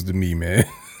is news to me, man.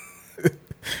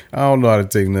 I don't know how to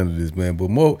take none of this, man. But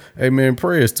hey, man,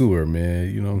 prayers to her,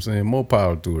 man. You know what I'm saying? More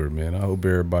power to her, man. I hope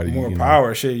everybody more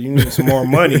power. Shit, you need some more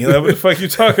money. Like, what the fuck you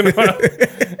talking about?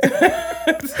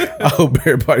 I hope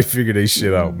everybody figure they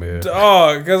shit out, man.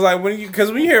 Oh, because like when you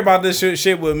hear about this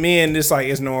shit with men, it's like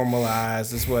it's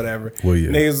normalized, it's whatever. Well, yeah.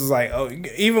 Niggas is like, oh,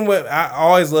 even with I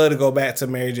always love to go back to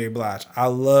Mary J. Blige. I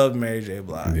love Mary J.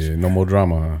 Blige. Yeah, no more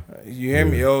drama, huh? You hear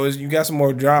me? Oh, you got some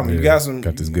more drama. Yeah, you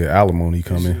got this good alimony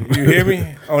coming. You hear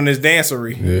me? On this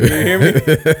dancery. Yeah. You hear me?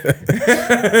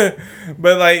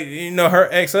 But like, you know, her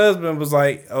ex-husband was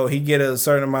like, oh, he get a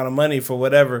certain amount of money for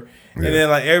whatever. Yeah. And then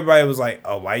like everybody was like,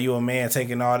 oh, why you a man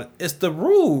taking all that? It's the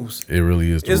rules. It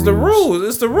really is. It's the rules.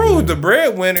 It's the rules. Yeah. The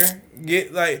breadwinner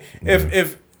get like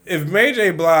if Mary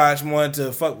J. Blige wanted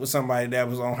to fuck with somebody that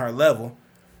was on her level,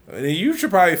 then you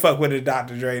should probably fuck with a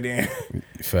Dr. Dre then.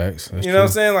 Facts. That's you know what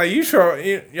I'm saying?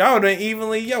 Like y'all done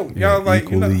evenly yoked. Y'all like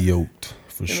equally yoked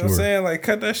for sure. You know what I'm saying? Like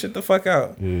cut that shit the fuck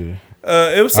out. Yeah.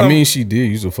 It was. I mean, she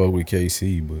did used to fuck with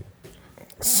KC, but.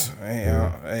 I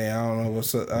don't know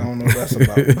what's up. I don't know what that's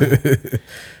about.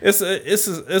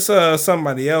 It's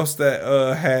somebody else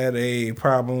that had a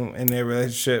problem in their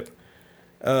relationship.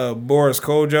 Boris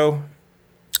Kojo.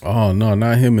 Oh no,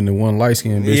 not him and the one light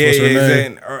skinned bitch. What's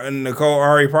her name? Nicole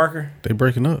Ari Parker. They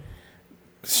breaking up.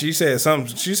 She said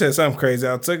something crazy.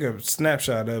 I took a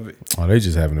snapshot of it. Oh, they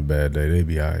just having a bad day. They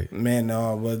be all right. Man,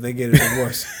 no, but they get a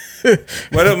divorce.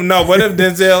 What if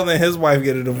Denzel and his wife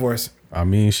get a divorce? I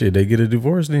mean, shit, they get a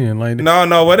divorce then. Like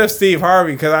no. What if Steve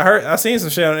Harvey? Because I seen some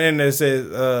shit on the internet that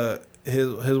said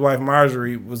his wife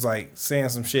Marjorie was like saying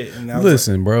some shit. And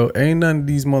listen, bro, ain't none of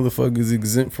these motherfuckers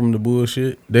exempt from the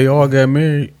bullshit. They all got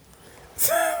married.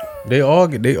 They all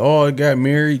got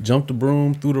married, jumped the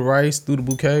broom, threw the rice, threw the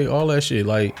bouquet, all that shit.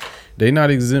 Like they not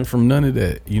exempt from none of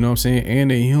that. You know what I'm saying?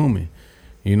 And they human.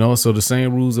 You know, so the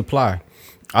same rules apply.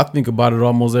 I think about it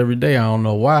almost every day. I don't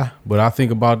know why, but I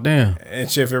think about damn. And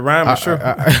shit, if it rhymes, sure.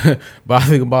 But I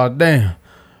think about damn.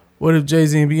 What if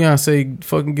Jay-Z and Beyonce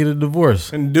fucking get a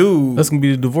divorce? And dude, that's gonna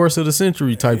be the divorce of the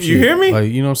century type shit. You hear me?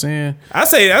 Like, you know what I'm saying? I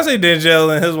say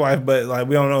Denzel and his wife, but like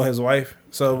we don't know his wife.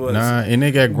 So nah, and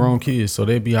they got grown kids, so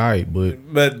they be alright.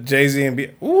 But Jay-Z and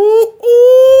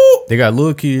they got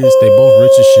little kids. They both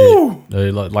rich as shit.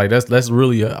 They like that's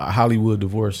really a Hollywood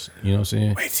divorce. You know what I'm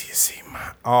saying? Wait till you see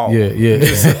my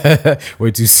yeah.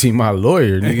 Wait till you see my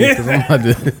lawyer, nigga. Cause I'm about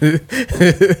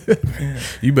to.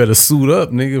 You better suit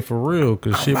up, nigga, for real.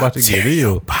 Cause shit about to get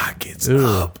ill. Pockets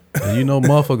up. And you know,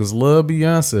 motherfuckers love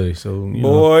Beyonce. So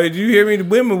boy, did you hear me? The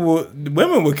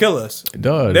women would kill us.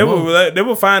 Dog, they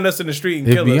will find us in the street and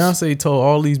kill us. If Beyonce told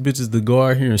all these bitches to go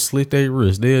out here and slit their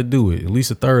wrists, they'd do it. At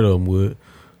least a third of them would.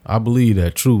 I believe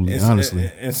that truly, honestly.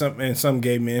 And some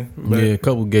gay men. Yeah, a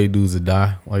couple gay dudes would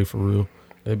die, like for real.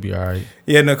 They'd be all right.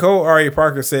 Yeah, Nicole Ari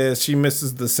Parker says she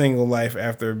misses the single life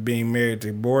after being married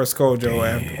to Boris Kojo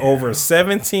after over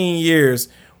 17 years.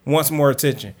 Wants more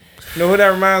attention. You know who that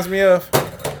reminds me of?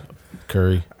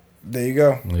 Curry. There you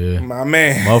go. Yeah. My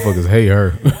man. Motherfuckers hate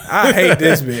her. I hate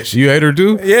this bitch. You hate her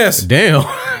too? Yes. Damn.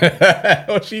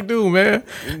 What she do, man?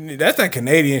 That's that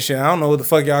Canadian shit. I don't know what the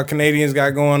fuck y'all Canadians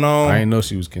got going on. I didn't know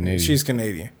she was Canadian. She's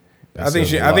Canadian. I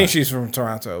think she's from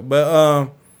Toronto. But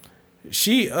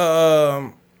she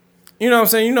you know what I'm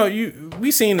saying? You know, we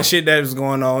seen the shit that was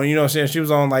going on. You know what I'm saying? She was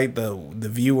on like the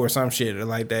View or some shit or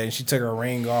like that, and she took her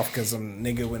ring off because some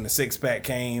nigga when the 6-pack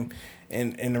came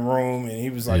in the room and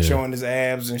he was like showing his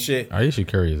abs and shit. Aisha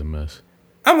Curry is a mess.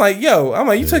 I'm like,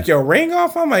 you took your ring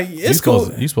off? I'm like, it's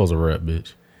cool. You supposed to rap,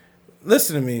 bitch.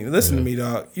 Listen to me,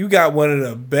 dog. You got one of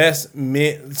the best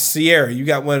men, Sierra. You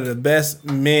got one of the best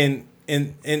men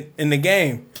in the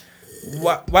game.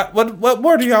 What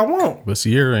more do y'all want? But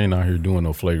Sierra ain't out here doing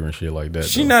no flagrant shit like that.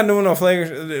 She not doing no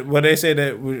flagrant. Well, they say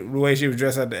that the way she was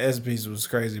dressed at the ESPYs was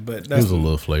crazy, but it was a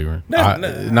little flagrant.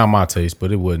 Not my taste,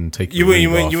 but it wouldn't take you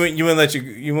wouldn't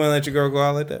let your girl go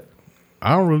out like that.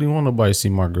 I don't really want nobody to see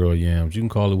my girl yams. You can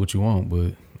call it what you want,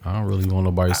 but I don't really want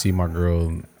nobody to see my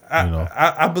girl.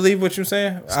 I believe what you're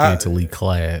saying. Scantily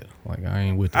clad. Like I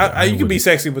ain't with that. You can be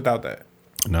sexy without that.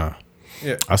 Nah.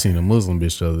 Yeah. I seen a Muslim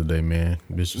bitch the other day, man.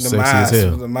 Bitch was The sexy miles, as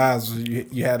hell. the miles,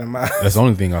 you had the miles. That's the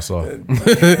only thing I saw.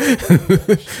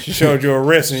 She showed you a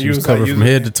wrist, and She you was was covered like, from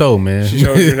head to toe, man. She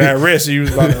showed you that wrist, and you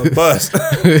was about to bust.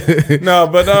 No,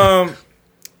 but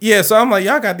yeah. So I'm like,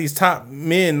 y'all got these top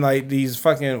men, like these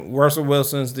fucking Russell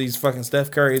Wilsons, these fucking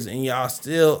Steph Currys, and y'all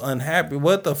still unhappy.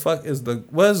 What the fuck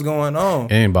what's going on?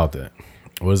 It ain't about that.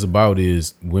 What it's about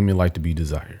is women like to be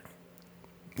desired.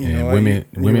 And women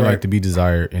right. like to be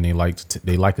desired, and they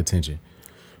like attention.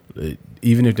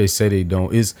 Even if they say they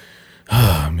don't,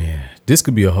 man, this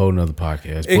could be a whole nother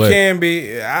podcast. It can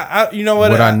be. You know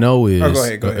what? What I know is.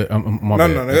 Go ahead.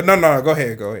 No. Go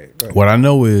ahead. What I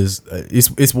know is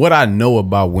it's what I know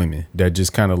about women that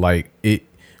just kind of like it.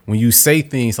 When you say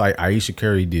things like Aisha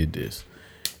Curry did this,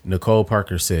 Nicole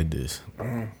Parker said this,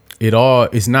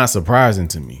 it's not surprising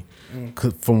to me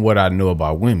from what I know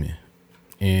about women.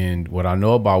 And what I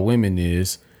know about women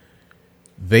is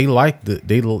they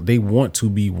want to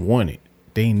be wanted.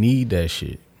 They need that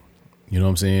shit. You know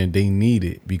what I'm saying? They need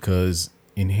it because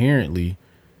inherently,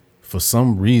 for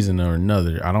some reason or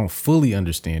another, I don't fully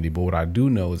understand it, but what I do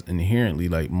know is inherently,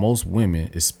 like most women,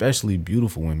 especially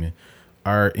beautiful women,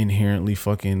 are inherently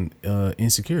fucking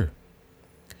insecure.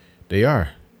 They are.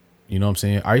 You know what I'm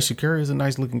saying? Aisha Curry is a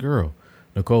nice looking girl.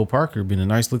 Nicole Parker been a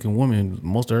nice looking woman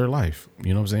most of her life.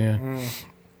 You know what I'm saying?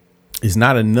 It's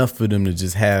not enough for them to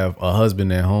just have a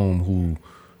husband at home who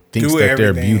thinks that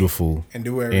they're beautiful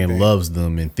and loves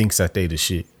them and thinks that they the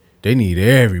shit. They need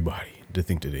everybody to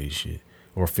think that they the shit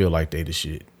or feel like they the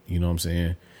shit. You know what I'm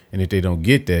saying? And if they don't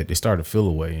get that, they start to feel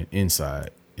away inside.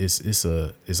 It's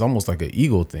almost like an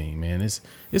ego thing, man.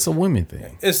 It's a women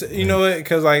thing. It's you know what?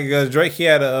 Because like Drake, he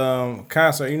had a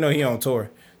concert. You know he on tour,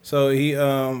 so he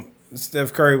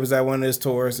Steph Curry was at one of his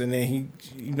tours, and then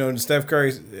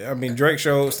Drake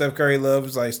showed Steph Curry love.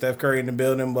 Was like Steph Curry in the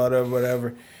building,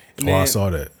 whatever. And I saw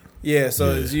that. Yeah,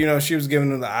 so she was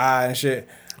giving him the eye and shit.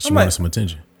 She wanted some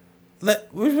attention. What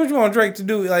you want Drake to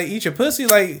do? Like eat your pussy?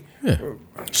 Like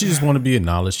she just want to be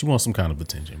acknowledged. She wants some kind of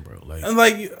attention, bro. Like, and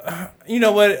like you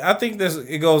know what? I think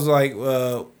it goes like.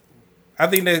 I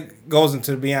think that goes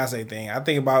into the Beyonce thing. I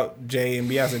think about Jay and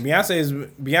Beyonce.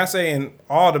 Beyonce and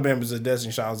all the members of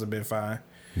Destiny Child have been fine.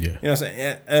 Yeah. You know what I'm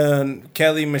saying? And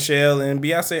Kelly, Michelle, and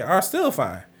Beyonce are still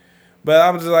fine. But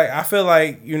I'm just like, I feel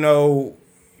like, all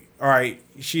right,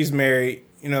 she's married,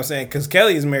 you know what I'm saying? Because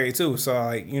Kelly is married too. So,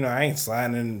 like, I ain't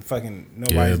sliding in fucking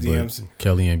nobody's DMs.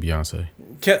 Kelly and Beyonce.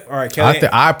 All right, Kelly.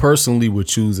 I personally would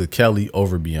choose a Kelly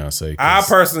over Beyonce. I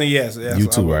personally, yes. You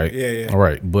too, right? Yeah. All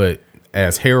right. But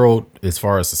as Harold, as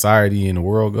far as society and the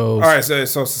world goes. All right, so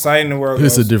society and the world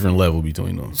it's goes. A different level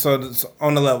between them. So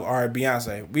on the level, all right,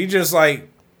 Beyonce. We just like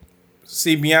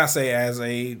see Beyonce as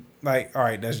a, like, all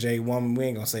right, that's Jay woman. We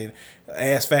ain't gonna say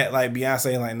ass fat like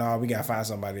Beyonce. Like, no, we gotta find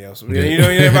somebody else. Yeah. You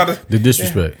ain't about to the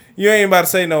disrespect. You ain't about to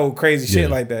say no crazy shit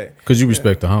like that. Because you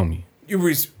respect the homie.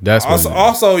 That's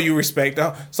also you respect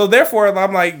the. So therefore,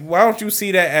 I'm like, why don't you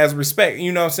see that as respect?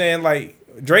 You know what I'm saying? Like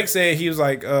Drake said, he was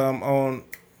like on.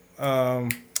 I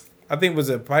think was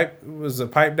a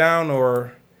pipe down,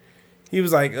 or he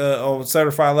was like on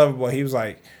Certified Lover Boy. He was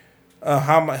like,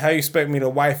 how you expect me to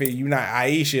wife it? You not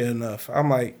Aisha enough. I'm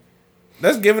like,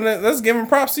 let's give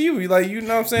props to you. Like, you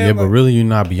know what I'm saying? Yeah, like, but really you're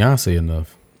not Beyonce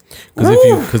enough.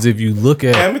 Because if you look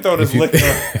at, let me throw this liquor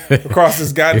across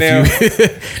this goddamn,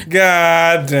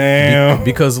 goddamn.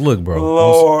 Because look, bro,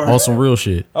 Lord, on some real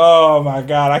shit. Oh my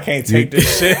God, I can't take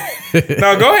this shit.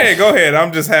 No, go ahead.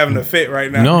 I'm just having a fit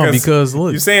right now. No, because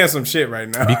look, you're saying some shit right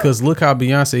now. Because look how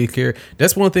Beyonce carried.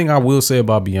 That's one thing I will say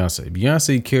about Beyonce.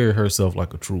 Beyonce carried herself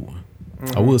like a true one.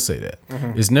 Mm-hmm. I will say that.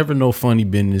 Mm-hmm. It's never no funny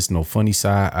business, no funny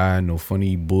side eye, no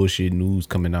funny bullshit news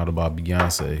coming out about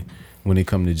Beyonce when it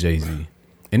come to Jay-Z.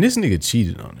 And this nigga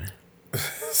cheated on her.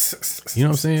 You know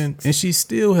what I'm saying? And she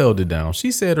still held it down.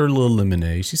 She said her little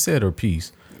lemonade. She said her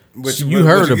piece. You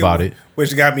heard about it.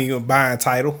 Which got me buying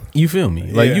Tidal. You feel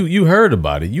me? Like you heard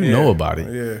about it. You know about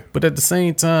it. Yeah. But at the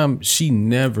same time, she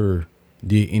never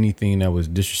did anything that was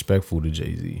disrespectful to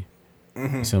Jay-Z.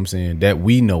 Mm-hmm. You see what I'm saying? That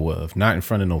we know of. Not in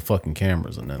front of no fucking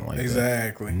cameras or nothing like that.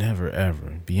 Exactly. Never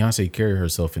ever. Beyonce carried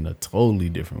herself in a totally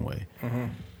different way. Mm-hmm.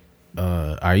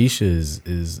 Aisha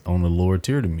is on the lower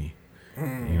tier to me. You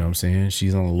know what I'm saying?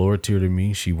 She's on the lower tier to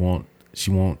me. She wants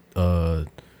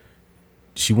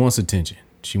attention.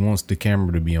 She wants the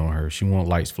camera to be on her. She wants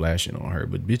lights flashing on her.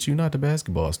 But bitch, you not the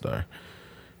basketball star.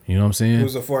 You know what I'm saying?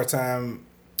 Who's a 4-time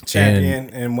champion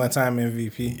and one-time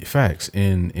MVP. Facts.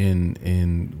 And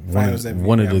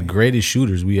one of the greatest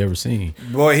shooters we ever seen.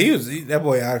 Boy, that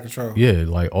boy out of control. Yeah,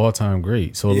 like all-time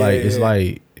great. So it's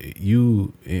like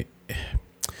you.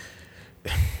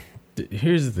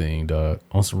 Here's the thing, dog.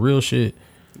 On some real shit.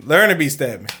 Learn to be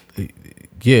Stedman.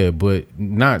 Yeah, but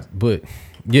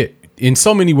in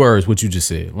so many words, what you just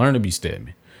said. Learn to be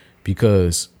Stedman,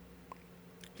 because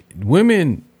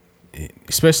women,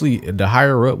 especially the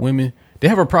higher up women, they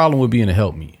have a problem with being a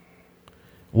helpmeet.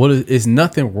 Well, it's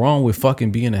nothing wrong with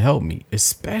fucking being a helpmeet,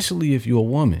 especially if you're a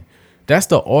woman. That's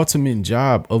the ultimate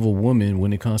job of a woman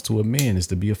when it comes to a man, is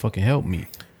to be a fucking helpmeet.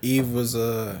 Eve was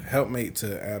a helpmate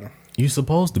to Adam. You're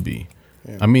supposed to be.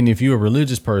 Yeah. I mean, if you're a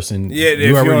religious person,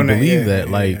 you already believe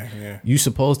that. You're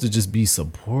supposed to just be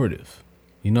supportive.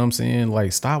 You know what I'm saying?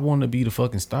 Like, stop wanting to be the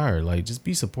fucking star. Like, just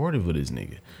be supportive of this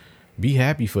nigga. Be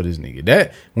happy for this nigga.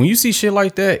 That when you see shit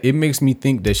like that, it makes me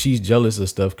think that she's jealous of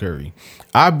Steph Curry.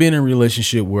 I've been in a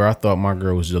relationship where I thought my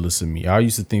girl was jealous of me. I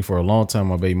used to think for a long time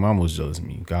my baby mama was jealous of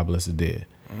me. God bless her dead.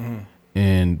 Mm-hmm.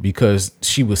 And because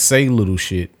she would say little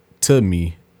shit to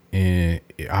me, and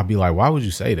I'd be like, why would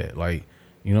you say that? Like,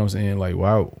 you know what I'm saying? Like,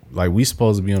 why? Like, we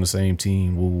supposed to be on the same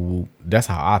team. Woo, woo, woo. That's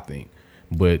how I think.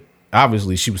 But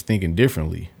obviously, she was thinking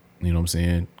differently. You know what I'm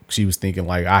saying? She was thinking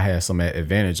like I had some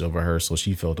advantage over her, so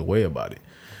she felt a way about it.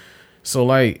 So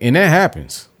like, and that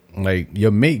happens. Like,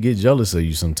 your mate get jealous of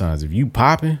you sometimes. If you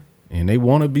popping and they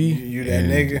want to be, you that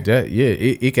nigga.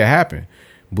 It can happen.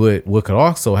 But what could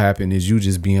also happen is you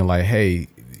just being like, hey,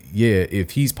 yeah,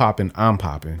 if he's popping, I'm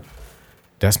popping.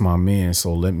 That's my man.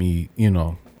 So let me, you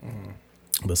know.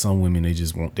 But some women,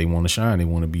 they want to shine. They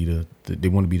want to be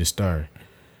the star.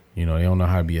 You know, they don't know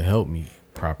how to be a helpmeet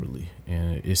properly,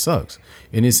 and it sucks.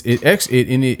 And it's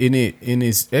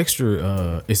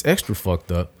extra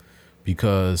fucked up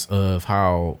because of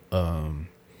how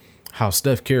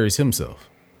Steph carries himself.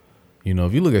 You know,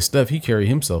 if you look at Steph, he carry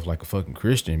himself like a fucking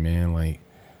Christian, man. Like,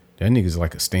 that nigga's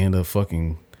like a stand up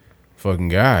fucking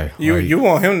guy. You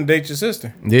want him to date your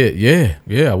sister? Yeah,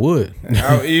 I would.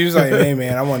 He was like, hey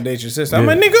man, I want to date your sister. I'm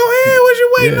like, nigga, go ahead. What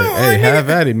you waiting on? Hey, have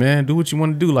at it, man. Do what you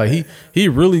want to do. Like, he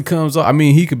really comes off. I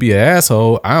mean, he could be an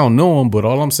asshole. I don't know him, but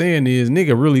all I'm saying is,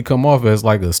 nigga really come off as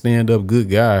like a stand up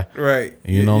good guy. Right.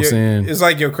 You know what I'm saying? It's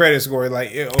like your credit score.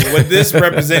 Like, what this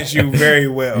represents you very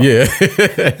well. Yeah.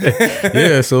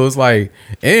 Yeah. So it's like,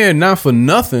 and not for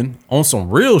nothing, on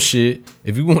some real shit,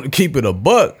 if you want to keep it a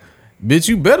buck, bitch,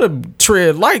 you better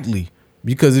tread lightly,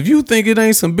 because if you think it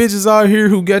ain't some bitches out here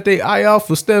who got their eye out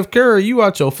for Steph Curry, you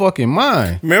out your fucking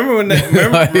mind. Remember in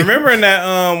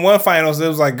that one finals, it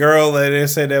was like girl that they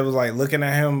said that was like looking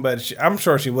at him, but I'm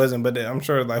sure she wasn't. But I'm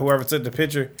sure like whoever took the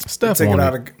picture, Steph took it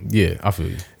out of. Yeah, I feel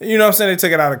you. You know what I'm saying? They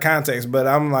took it out of context, but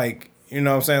I'm like, you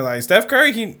know what I'm saying? Like, Steph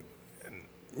Curry, you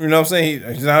know what I'm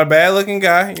saying? He's not a bad looking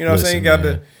guy. You know what I'm saying?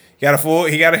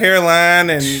 He got a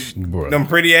hairline and them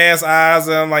pretty ass eyes.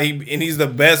 He's the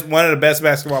best, one of the best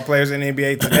basketball players in the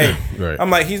NBA today. Right.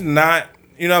 I'm like, he's not,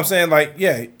 you know what I'm saying? Like,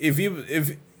 yeah,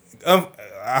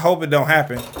 I hope it don't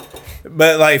happen.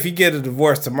 But like, if he get a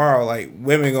divorce tomorrow, like,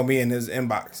 women gonna be in his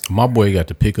inbox. My boy got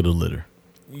the pick of the litter.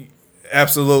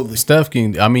 Absolutely. Steph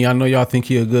can, I mean, I know y'all think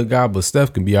he a good guy, but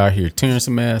Steph can be out here tearing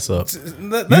some ass up.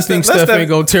 You think Steph ain't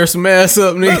gonna tear some ass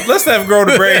up, nigga? Let Steph grow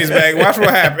the braids back. Watch what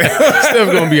happens.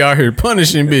 Steph gonna be out here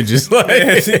punishing bitches.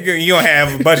 Like, you gonna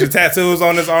have a bunch of tattoos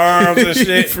on his arms and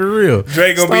shit. For real.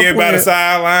 Drake gonna be by the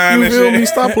sideline and shit.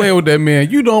 Stop playing with that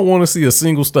man. You don't want to see a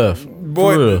single Steph.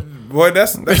 Boy,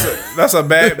 that's a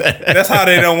bad. That's how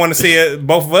they don't want to see it.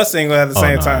 Both of us single at the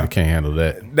same time. I can't handle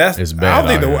that. It's bad.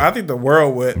 I think the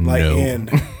world would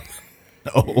end.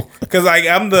 No, because like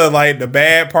I'm the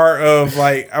bad part of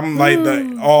like I'm like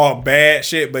the all bad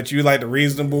shit, but you like the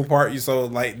reasonable part. You so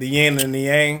like the yin and the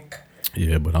yang.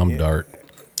 Yeah, but I'm dark.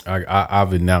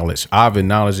 I've acknowledged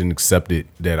and accepted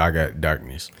that I got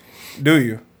darkness. Do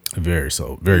you? Very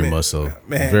much so.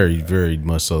 Man. Very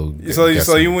much so.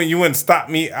 So you wouldn't stop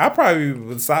me. I probably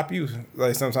would stop you.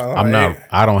 Like sometimes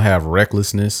I don't have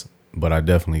recklessness, but I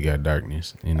definitely got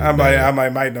darkness. I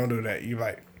might don't do that. You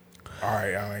like, all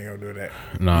right, I ain't gonna do that.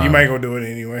 Nah, you might go do it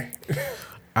anyway.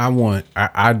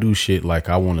 I do shit like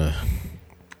I wanna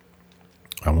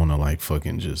like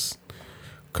fucking just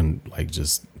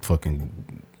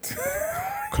fucking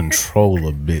control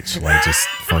a bitch, like just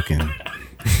fucking.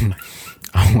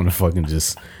 I want to fucking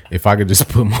just, if I could just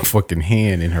put my fucking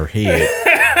hand in her head,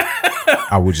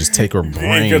 I would just take her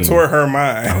brain. You contort her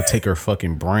mind. I would take her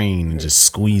fucking brain and just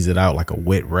squeeze it out like a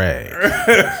wet rag.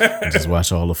 And just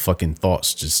watch all the fucking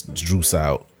thoughts just juice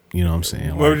out. You know what I'm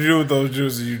saying? What would you do with those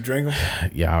juices? You drink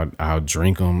them? Yeah, I'll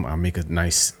drink them. I'll make a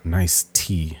nice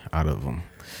tea out of them.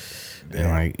 And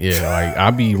like, yeah, like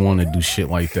I be wanting to do shit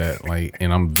like that. Like,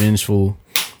 and I'm vengeful,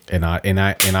 and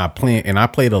I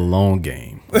play the long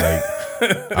game. Like,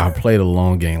 I play the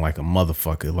long game like a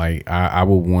motherfucker. Like, I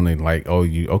would want to like, oh,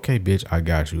 you okay, bitch? I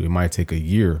got you. It might take a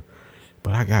year,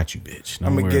 but I got you, bitch.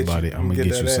 Don't worry about it. I'm gonna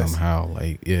get you somehow.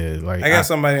 Like, yeah, like I got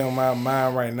somebody on my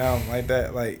mind right now like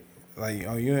that. Like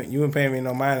oh, you ain't paying me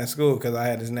no mind in school because I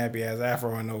had this nappy ass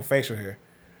afro and no facial hair.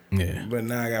 Yeah, but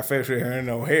now I got facial hair and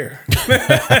no hair, and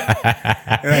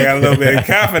I got a little bit of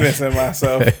confidence in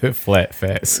myself. Flat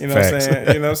facts. You know what I'm saying?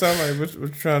 You know what I'm saying? Like, what you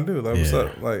trying to do? Like, what's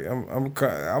up? Like,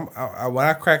 I'm when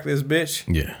I crack this bitch,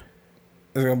 yeah,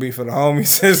 it's gonna be for the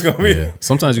homies. It's gonna be. Yeah.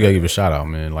 Sometimes you gotta give a shout out,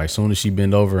 man. Like, soon as she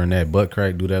bend over and that butt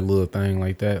crack, do that little thing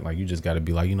like that. Like, you just gotta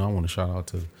be like, I want to shout out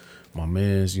to my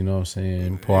mans. You know what I'm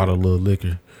saying? Pour out a little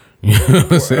liquor. You know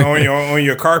what I'm saying? on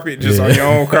your carpet, just on your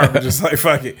own carpet, just like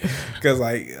fuck it, cause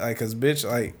bitch,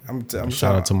 like I'm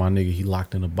shout out to my nigga. He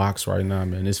locked in a box right now,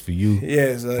 man. It's for you.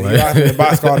 Yes, he locked in a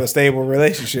box called a stable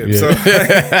relationship.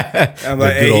 Yeah. So I'm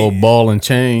like, good old ball and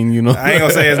chain, you know. I ain't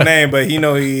gonna say his name, but he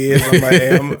know he is. I'm like,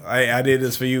 hey, I did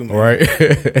this for you, man. Right?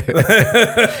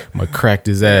 I'm gonna crack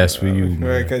his ass for you, man.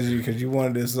 Right? Cause you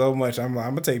wanted this so much. I'm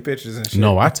gonna take pictures and shit.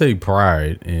 No, I take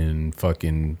pride in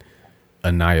fucking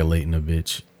annihilating a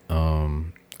bitch.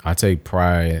 I take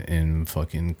pride in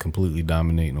fucking completely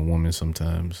dominating a woman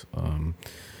sometimes.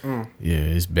 Yeah,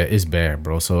 it's bad,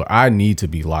 bro. So I need to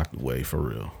be locked away for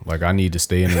real. Like, I need to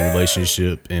stay in a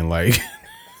relationship and like,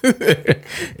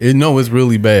 it's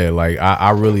really bad. Like,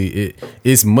 I really,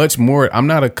 it's much more. I'm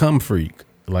not a cum freak.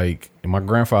 Like, my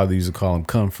grandfather used to call them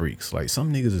cum freaks. Like,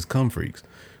 some niggas is cum freaks.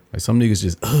 Like, some niggas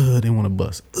just, they want to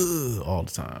bust, all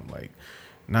the time. Like,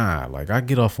 nah, like, I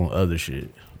get off on other shit.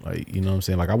 Like, you know what I'm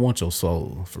saying? Like, I want your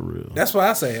soul for real. That's what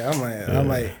I say. I'm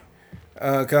like,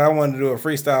 cause I wanted to do a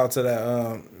freestyle to that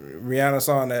Rihanna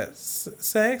song, that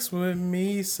 "Sex with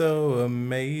Me So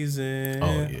Amazing."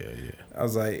 Oh yeah. I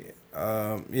was like,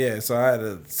 yeah. So I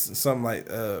had something like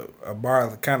a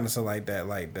bar kind of something like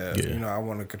that, you know, I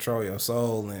want to control your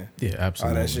soul and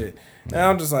absolutely all that shit. And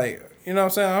I'm just like, you know what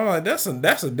I'm saying? I'm like, that's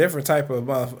a different type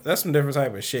of that's some different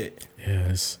type of shit.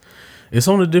 Yes. It's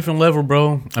on a different level,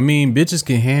 bro. I mean, bitches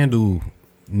can handle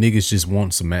niggas just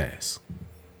want some ass.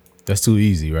 That's too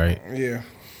easy, right? Yeah.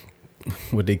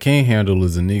 What they can't handle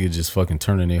is a nigga just fucking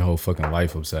turning their whole fucking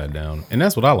life upside down. And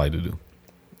that's what I like to do.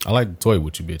 I like to toy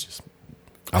with you bitches.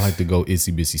 I like to go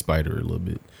itsy bitsy spider a little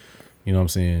bit. You know what I'm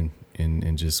saying?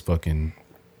 And just fucking,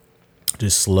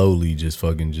 just slowly just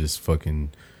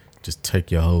take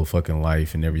your whole fucking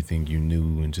life and everything you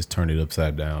knew and just turn it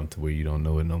upside down to where you don't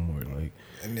know it no more. Like,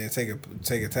 and then take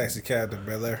a taxi cab to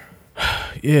Bel Air.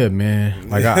 Yeah, man.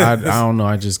 Like, I don't know.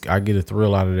 I get a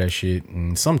thrill out of that shit,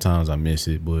 and sometimes I miss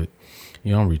it, but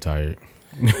you know, I'm retired.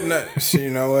 No, you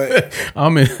know what?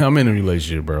 I'm in a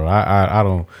relationship, bro. I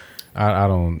don't.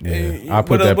 Yeah, I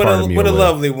put that part of me with away. a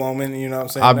lovely woman, you know what I'm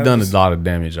saying? I've done a lot of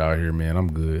damage out here, man.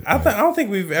 I'm good. I don't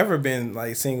think we've ever been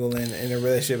like single in a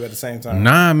relationship at the same time.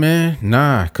 Nah, man,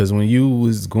 nah. Because when you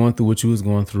was going through what you was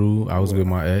going through, I was with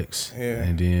my ex,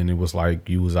 and then it was like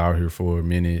you was out here for a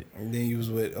minute, and then you was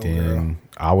with girl.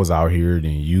 I was out here,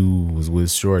 then you was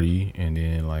with Shorty, and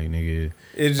then like nigga.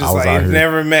 It's just like it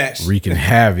never matched. Wreaking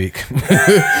havoc.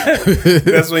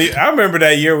 That's when I remember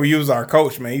that year when you was our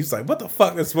coach, man. He was like, "What the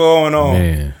fuck is going on?"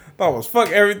 Man. Thought was fuck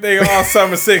everything all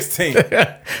summer 16.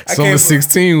 Summer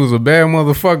 16 was a bad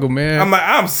motherfucker, man. I'm like,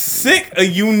 I'm sick of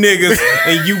you niggas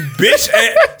and you bitch.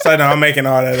 So no, I'm making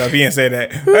all that up. He didn't say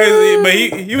that, but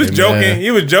he was joking. Man. He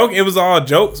was joking. It was all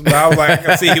jokes, but I was like, I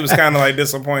could see he was kind of like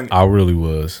disappointed. I really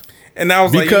was. And I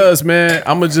was because, man,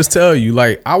 I'm gonna just tell you,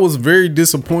 like, I was very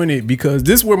disappointed because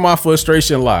this is where my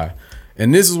frustration lie,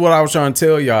 and this is what I was trying to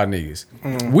tell y'all niggas.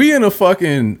 We in a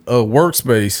fucking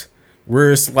workspace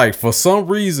where it's like, for some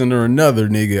reason or another,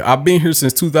 nigga, I've been here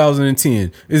since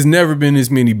 2010. There's never been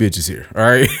this many bitches here. All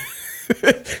right,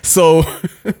 so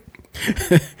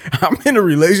I'm in a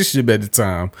relationship at the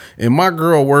time, and my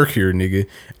girl work here, nigga.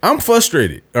 I'm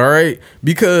frustrated, all right,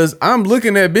 because I'm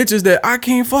looking at bitches that I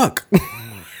can't fuck.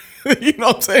 You know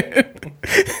what I'm saying?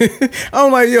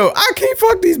 I'm like, yo, I can't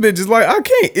fuck these bitches. Like, I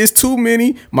can't. It's too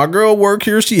many. My girl work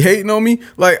here. She hating on me.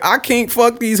 Like, I can't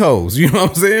fuck these hoes. You know what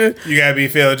I'm saying? You gotta be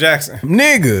Phil Jackson.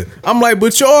 Nigga. I'm like,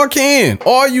 but y'all can.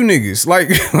 All you niggas. Like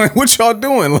what y'all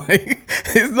doing? Like,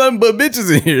 it's nothing but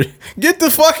bitches in here. Get the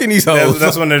fucking these hoes.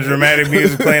 That's when the dramatic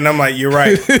music playing. I'm like, you're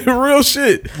right. Real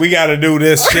shit. We gotta do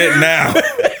this shit now.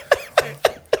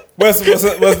 What's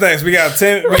next? We got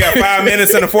 5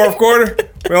 minutes in the fourth quarter.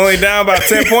 We're only down about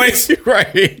 10 points.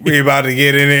 Right. We about to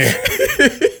get in there.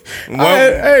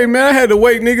 Hey man, I had to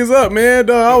wake niggas up, man.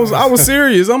 I was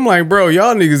serious. I'm like, bro,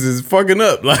 y'all niggas is fucking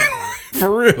up. Like,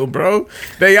 For real, bro.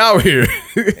 They out here.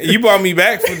 You brought me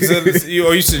back or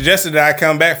you suggested that I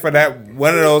come back for that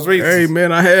one of those reasons. Hey,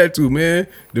 man, I had to, man.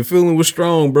 The feeling was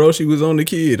strong, bro. She was on the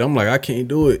kid. I'm like, I can't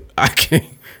do it. I can't.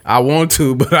 I want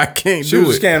to, but I can't She do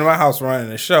just it. came to my house running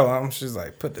the show. She's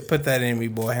like, put that in me,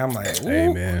 boy. I'm like, ooh,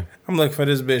 Hey, man. I'm looking for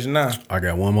this bitch now. I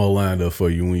got one more lined up for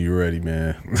you when you're ready,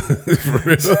 man. For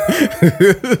real.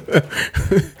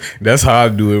 That's how I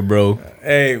do it, bro.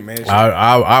 Hey, man.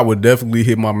 I would definitely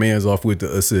hit my mans off with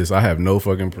the assist. I have no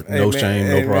fucking shame,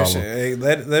 no problem. Hey,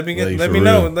 let me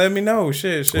real. Let me know.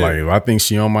 Shit. Like if I think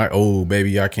she on my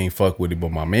baby, I can't fuck with it. But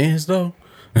my mans though,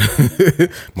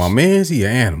 my mans, he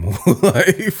an animal.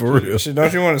 Like for real. Shit,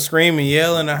 don't you want to scream and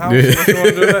yell in the house? Don't you want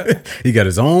to do that? He got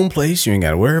his own place. You ain't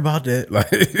got to worry about that. Like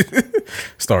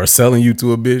start selling you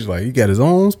to a bitch. Like he got his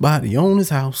own spot. He own his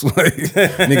house. Like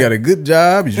nigga got a good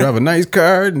job. He drive a nice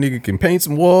car. Nigga can paint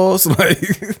some walls. Like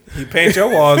he paint your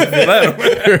walls if you let him.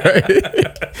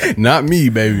 Right? Not me,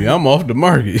 baby. I'm off the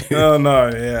market. No,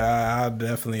 yeah, I'll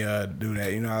definitely do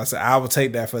that. You know, I will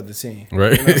take that for the team.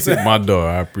 Right, you know my dog.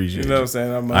 I appreciate. You know what I'm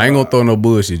saying? I ain't gonna throw no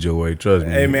bullshit your way. Trust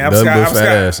me. Hey man,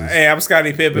 I'm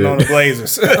Scottie Pippen on the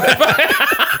Blazers.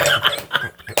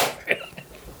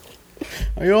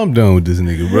 Yo, I'm done with this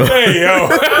nigga, bro. Hey yo,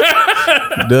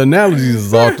 the analogies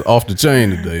is off the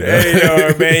chain today. Hey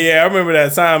yo, man. Yeah, I remember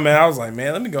that time, man. I was like,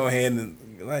 man, let me go ahead and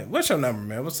like, what's your number,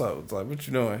 man? What's up? It's like, what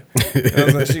you doing? I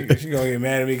was like, she gonna get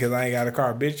mad at me because I ain't got a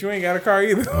car, bitch. You ain't got a car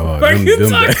either. Oh, What you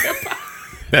talking about?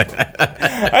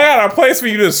 I got a place for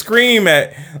you to scream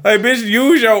at. Like, bitch,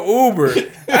 use your Uber.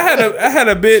 I had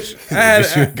a bitch.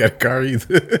 You ain't got a car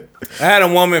either. I had a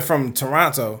woman from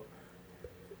Toronto.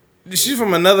 She's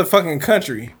from another fucking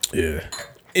country. Yeah.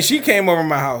 And she came over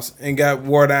my house and got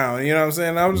wore down. You know what I'm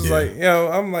saying? I was just like,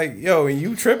 yo, and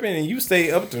you tripping and you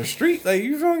stay up the street. Like,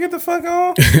 you don't get the fuck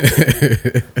on.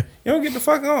 You don't get the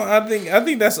fuck on. I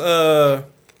think that's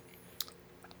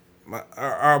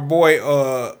our boy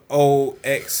old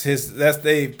ex, that's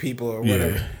they people or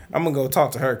whatever. Yeah. I'm gonna go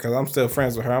talk to her because I'm still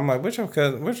friends with her. I'm like, what's your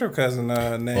cousin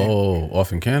name? Oh,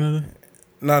 off in Canada?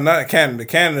 No, not Canada.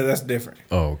 Canada, that's different.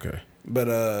 Oh, okay. But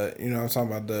you know, I'm talking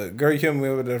about the girl you hit me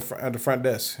with at the front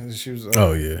desk. She was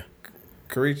oh yeah,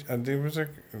 Carisha. I think it was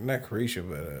not Carisha,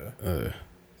 but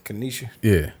Kanisha.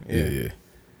 Yeah.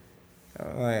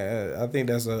 I think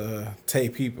that's Tay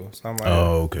people. So I'm like,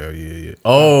 oh okay, yeah.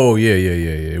 Oh yeah.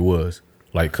 It was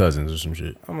like cousins or some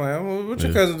shit. I'm like, what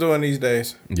your cousin doing these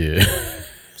days? Yeah,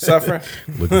 suffering,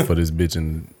 looking for this bitch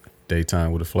in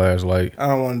daytime with a flashlight. I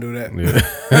don't want to do that.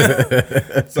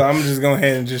 Yeah. So I'm just going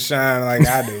ahead and just shine like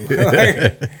I do. Like,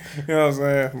 you know what I'm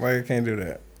saying? Like I can't do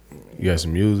that. You got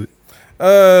some music?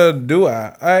 Do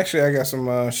I? I got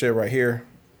some shit right here.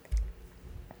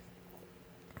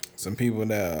 Some people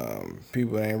that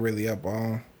people ain't really up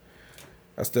on.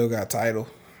 I still got Tidal.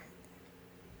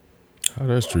 How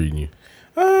that's treating you?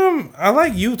 I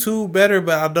like YouTube better,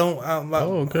 but I don't.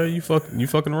 Okay. You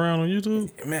fucking around on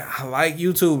YouTube? Man, I like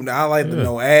YouTube. I like the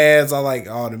no ads. I like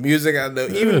all the music.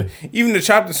 Even the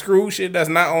chopped and screwed shit that's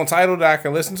not on Tidal that I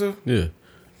can listen to. Yeah.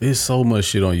 There's so much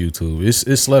shit on YouTube.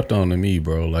 It's slept on to me,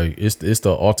 bro. Like it's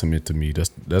the ultimate to me.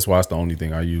 That's why it's the only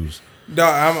thing I use.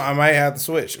 Dog, I might have to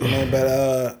switch, you know.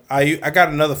 But I got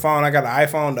another phone. I got an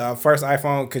iPhone, the first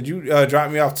iPhone. Could you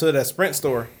drop me off to that Sprint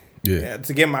store? Yeah.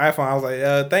 To get my iPhone, I was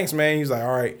like, thanks, man. He's like,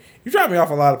 all right. You dropped me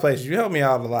off a lot of places. You helped me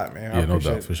out a lot, man. Yeah, no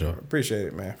doubt, for sure. Appreciate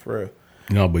it, man, for real.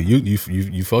 No, but you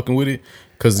fucking with it?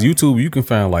 Because YouTube, you can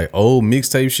find like old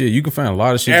mixtape shit. You can find a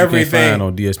lot of shit you can't find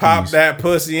on DSPs. Pop that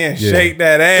pussy and shake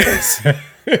that ass.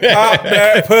 Pop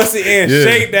that pussy and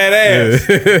shake that ass.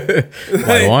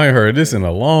 Like, I ain't heard this in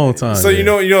a long time. So you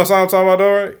know what song I'm talking about,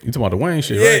 though, right? You talking about the Wayne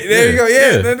shit, right? Yeah, there you go.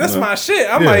 Yeah, that's my shit.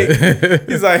 I'm like,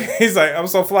 he's like, I'm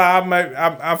so fly.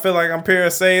 I feel like I'm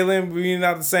parasailing. We're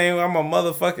not the same. I'm a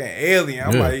motherfucking alien.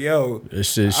 I'm like, yo,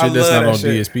 this shit that's not on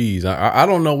DSPs. I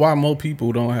don't know why more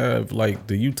people don't have like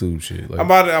the YouTube shit. Like, I'm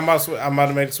about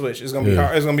to make the switch. It's gonna be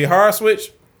hard. It's gonna be a hard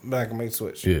switch. But I can make the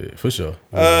switch. Yeah, for sure.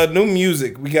 New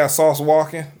music. We got Sauce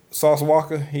Walker.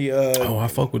 He I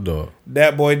fuck with dog.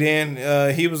 That boy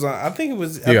Dan. He was on. I think it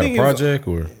was. He got a project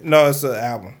or no? It's an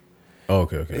album. Oh,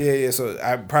 okay. Yeah. So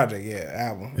project. Yeah,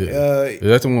 album. Yeah. Is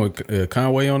that the one with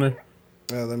Conway on there?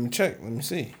 Let me check. Let me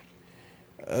see.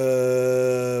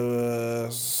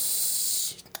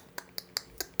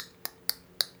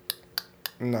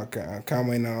 No,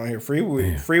 Conway not on here.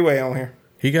 Freeway on here.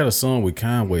 He got a song with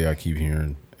Conway. I keep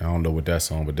hearing. I don't know what that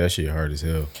song, but that shit hard as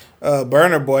hell.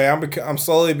 Burner Boy. I'm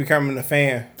slowly becoming a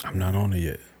fan. I'm not on it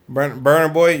yet. Burner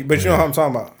Boy, but you know what I'm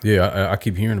talking about. Yeah, I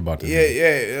keep hearing about this.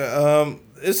 Yeah.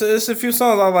 it's a few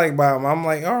songs I like by him. I'm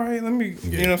like, all right, let me.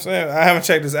 You know what I'm saying? I haven't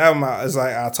checked this album out. It's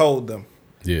like I Told Them.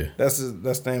 Yeah. That's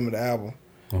the name of the album.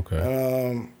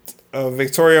 Okay.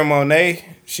 Victoria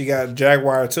Monet, she got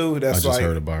Jaguar too. That's I just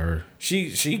heard about her.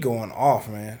 She going off,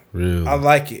 man. Really? I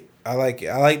like it. I like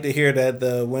to hear that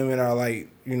the women are like,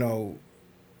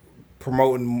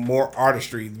 promoting more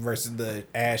artistry versus the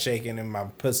ass shaking and my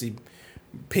pussy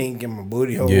pink and my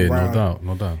booty hole brown. No doubt. You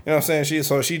know what I'm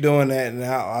saying? She doing that, and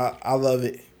I love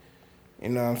it. You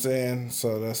know what I'm saying?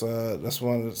 So that's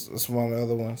one of the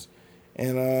other ones,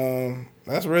 and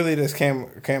that's really just came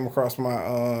across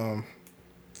my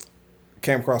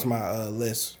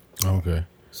list. Okay.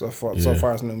 So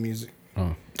far as new music.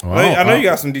 Oh. I know you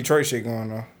got some Detroit shit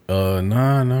going on.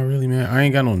 Nah, not really, man. I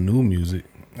ain't got no new music.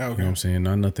 Okay. You know what I'm saying?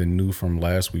 Not nothing new from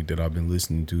last week that I've been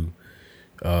listening to.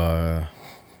 Yeah,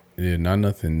 not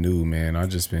nothing new, man.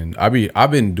 I've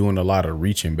been doing a lot of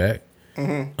reaching back.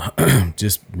 Mm-hmm.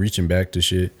 Just reaching back to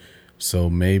shit. So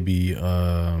maybe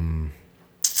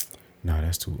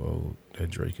that's too old. That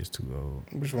Drake is too old.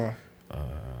 Which one?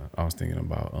 I was thinking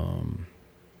about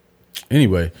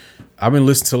anyway, I've been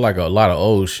listening to like a lot of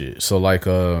old shit. So like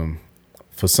for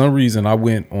some reason I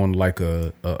went on like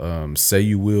a Say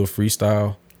You Will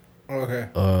freestyle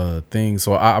thing.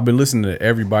 So I've been listening to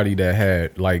everybody that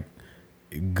had like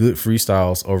good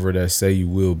freestyles over that Say You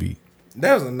Will beat.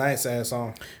 That was a nice ass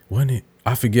song. Wasn't it?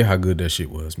 I forget how good that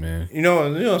shit was, man. You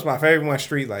know it's my favorite one,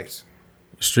 Streetlights.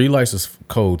 Streetlights was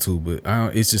cold too, but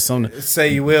it's just something.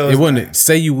 Say You Will. It wasn't.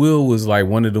 Say You Will was like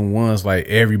one of the ones like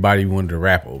everybody wanted to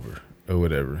rap over or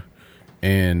whatever.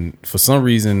 And for some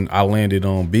reason, I landed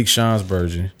on Big Sean's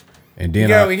version, and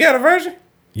then we got a version.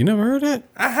 You never heard that?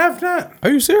 I have not. Are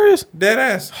you serious? Dead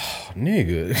ass. Oh,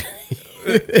 nigga,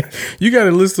 you got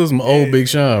to listen to some old Big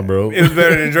Sean, bro. It was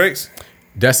better than Drake's.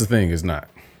 That's the thing. It's not.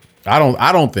 I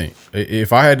don't think.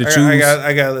 If I had to choose,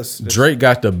 I got to listen. Drake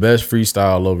got the best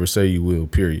freestyle over Say You Will.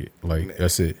 Period. Like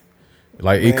that's it.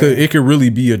 Like it could really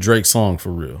be a Drake song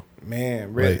for real.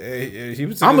 Man, really, he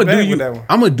was. I'm gonna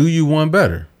do you one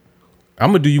better.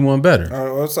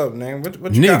 What's up, man?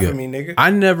 What you got for me, nigga?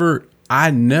 I never.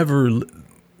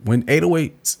 When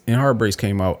 808s and Heartbreaks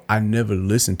came out, I never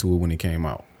listened to it when it came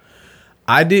out.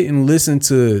 I didn't listen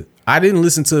to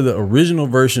the original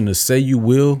version of Say You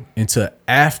Will until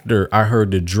after I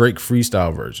heard the Drake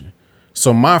freestyle version.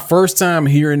 So my first time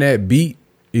hearing that beat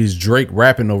is Drake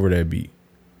rapping over that beat.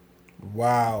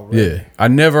 Wow. Really? Yeah. I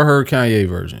never heard Kanye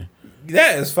version.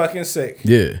 That is fucking sick.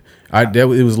 Yeah.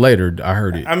 It was later I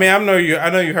heard it. I mean, I know you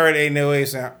heard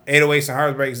 808s and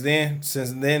Heartbreaks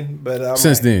since then, but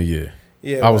then, yeah.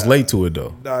 Yeah. I was late to it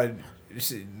though.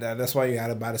 That's why you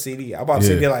gotta buy the CD. I bought the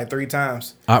CD like 3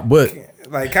 times. But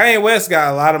like Kanye West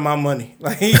got a lot of my money.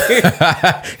 Like he he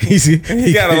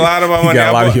got a lot of my money. He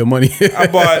got a lot of your money. I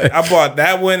bought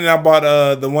that one, and I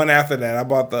bought the one after that. I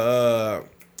bought the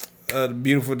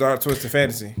Beautiful Dark Twisted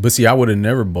Fantasy. But see, I would have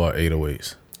never bought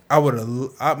 808s. I would have.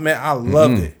 I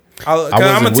loved it.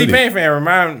 I'm a T-Pain fan.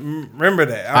 Remember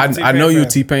that. I know you're a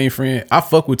T-Pain friend. I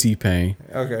fuck with T-Pain.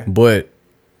 Okay, but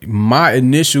my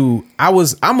initial, I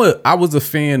was a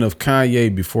fan of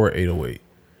Kanye before 808.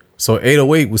 So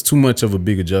 808 was too much of a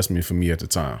big adjustment for me at the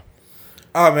time.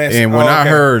 Oh man! And when I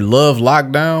heard Love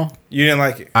Lockdown, you didn't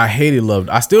like it. I hated Love.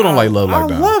 I still don't like Love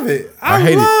Lockdown. I love it.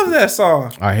 I love that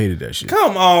song. I hated that shit.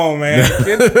 Come on, man.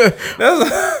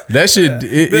 That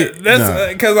shit.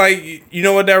 That's because like you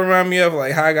know what that remind me of,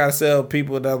 like how I gotta sell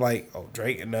people that like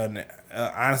Drake and nothing.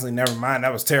 Honestly, never mind.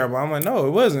 That was terrible. I'm like, no,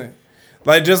 it wasn't.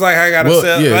 Like just like I gotta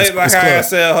sell, like how I gotta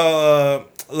sell her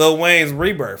Lil Wayne's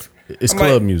Rebirth. It's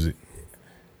club music,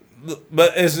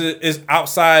 but it's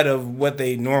outside of what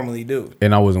they normally do.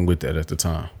 And I wasn't with that at the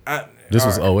time. This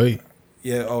was 08.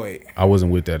 Yeah, 08. I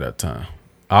wasn't with that at the time.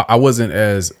 I wasn't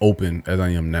as open as I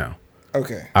am now.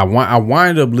 Okay. I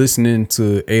wind up listening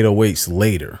to 808s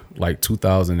later, like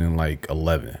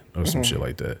 2011 or some shit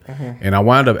like that, and I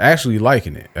wind up actually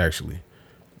liking it.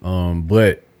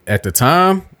 But at the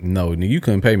time, no, nigga, you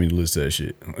couldn't pay me to listen to that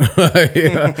shit.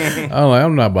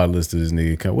 I'm not about to listen to this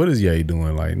nigga. What is Ye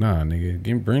doing? Like, nah,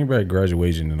 nigga, bring back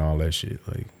Graduation and all that shit.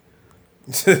 Like,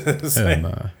 hell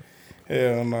nah.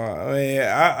 Hell no. I mean,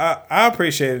 I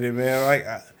appreciated it, man. Like,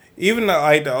 even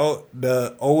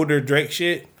the older Drake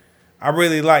shit, I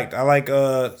really liked. I like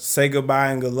Say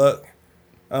Goodbye and Good Luck.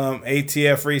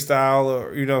 ATF freestyle,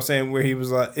 or you know what I'm saying, where he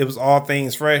was like, it was All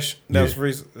Things Fresh. That was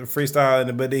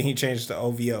freestyle, but then he changed to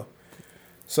OVO.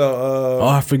 So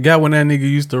I forgot when that nigga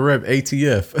used to rap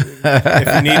ATF.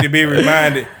 If you need to be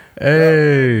reminded,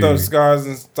 hey, those stars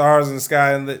in the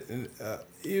sky, and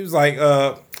he was like,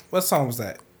 what song was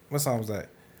that?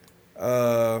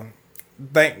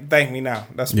 thank me now.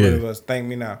 That's what it was. Thank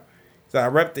me now. So I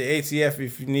rep the ATF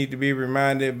if you need to be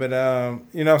reminded, but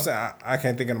you know what I'm saying? I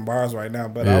can't think of the bars right now,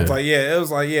 but I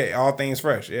was like, all things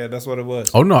fresh. Yeah, that's what it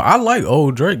was. Oh no, I like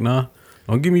old Drake now.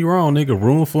 Don't get me wrong, nigga.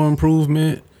 Room for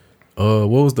Improvement. What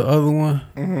was the other one?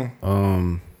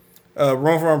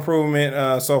 Room for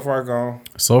Improvement. So Far Gone.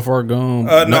 So Far Gone.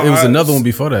 No, it was another one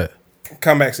before that.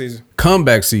 Comeback Season.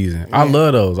 Yeah. I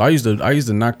love those. I used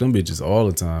to knock them bitches all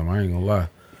the time. I ain't gonna lie.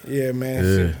 Yeah,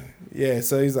 man. Yeah.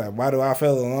 So he's like, why do I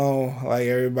feel alone? Like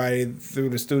everybody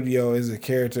through the studio is a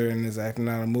character and is acting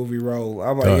out a movie role.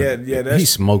 I'm like, he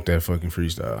smoked that fucking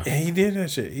freestyle. Yeah, he did that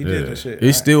shit.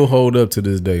 It still hold up to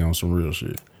this day on some real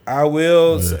shit. I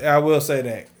will say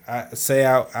that. I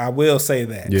will say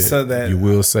that. Yeah, so that you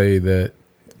will say that.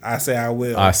 I say I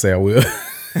will. I say I will.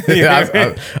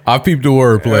 I peeped the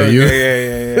wordplay.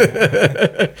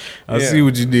 Yeah. I see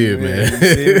what you did, man.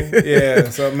 Yeah.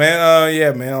 So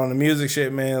man, man, on the music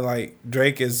shit, man, like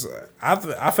Drake is.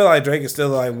 I feel like Drake is still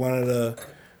like one of the.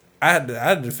 I had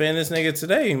to defend this nigga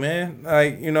today, man.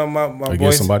 Like my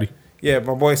boy. Somebody. Yeah,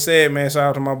 my boy said, man. Shout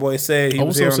out to my boy said. He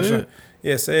was here on the show.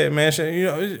 Yeah, said, man.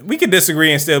 We could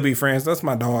disagree and still be friends. That's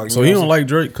my dog. So he don't like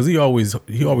Drake because he always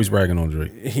bragging on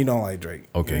Drake. He don't like Drake.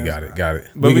 Okay, got it.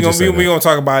 But we gonna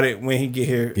talk about it when he get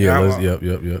here. Yeah, yep.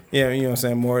 Yeah, you know what I'm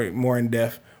saying, more in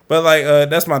depth. But like,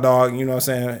 that's my dog. You know what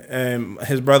I'm saying, and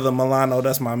his brother Milano.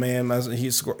 That's my man. That's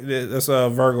a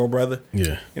Virgo brother.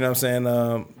 Yeah. You know what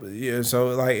I'm saying. So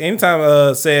like,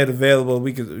 anytime said available,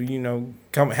 we could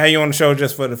come have you on the show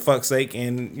just for the fuck's sake,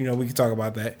 and we could talk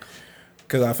about that.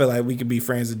 Because I feel like we could be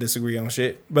friends and disagree on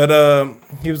shit. But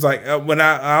he was like, when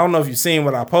I don't know if you've seen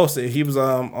what I posted. He was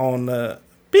on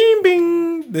Bing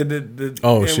Bing.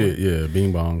 Shit, yeah,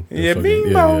 Bing Bong. Yeah,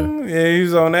 Bing Bong. Yeah, he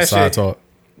was on that Side shit. Talk.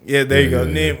 Yeah, there you go.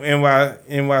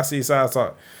 NYC Side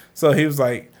Talk. So he was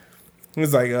like,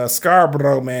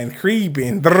 Scarborough man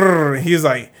creeping. He was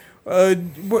like,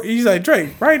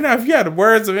 Drake, right now, if you had the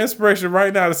words of inspiration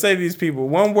right now to say to these people,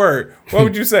 one word, what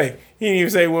would you say? He didn't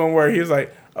even say one word. He was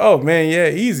like, oh man, yeah,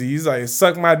 easy. He's like,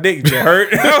 suck my dick, you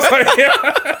hurt. I was like,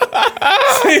 yeah.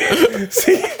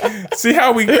 see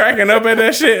how we cracking up at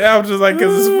that shit? I was just like,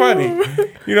 cause it's funny,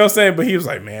 you know what I'm saying? But he was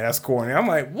like, man, that's corny. I'm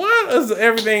like, what is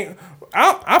everything?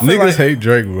 I feel niggas hate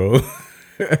Drake, bro.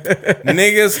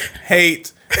 Niggas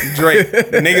hate Drake.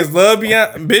 Niggas love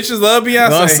Beyonce. Bitches love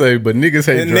Beyonce. But niggas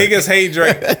hate Drake. Niggas hate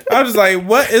Drake. I was just like,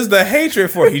 what is the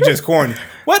hatred for? He just corny.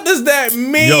 What does that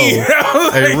mean? Yo,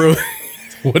 hey, real.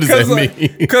 What does that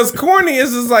mean? Because corny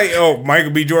is just like, oh, Michael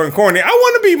B. Jordan corny. I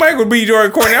want to be Michael B.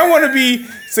 Jordan corny. I want to be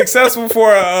successful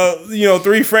for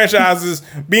 3 franchises,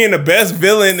 being the best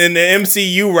villain in the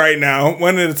MCU right now.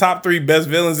 One of the top 3 best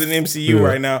villains in the MCU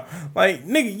right now. Like,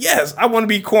 nigga, yes, I want to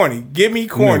be corny. Give me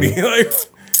corny.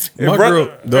 My girl,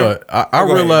 I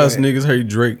realized niggas hate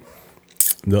Drake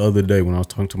the other day when I was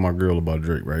talking to my girl about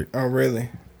Drake, right? Oh, really?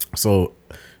 So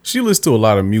she listens to a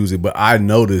lot of music, but I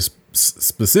noticed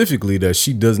specifically that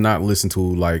she does not listen to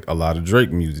like a lot of Drake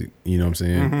music. You know what I'm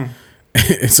saying? Mm-hmm.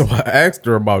 And so I asked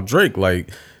her about Drake, like,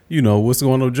 what's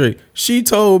going on with Drake? She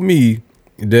told me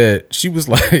that she was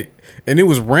like, and it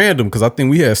was random because I think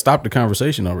we had stopped the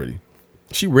conversation already.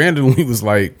 She randomly was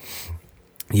like,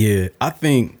 yeah, I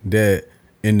think that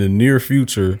in the near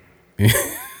future,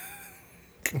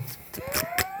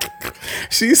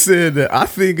 she said that I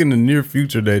think in the near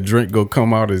future that Drake gonna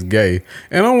come out as gay.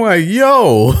 And I'm like,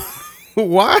 yo,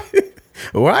 why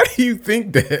do you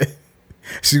think that?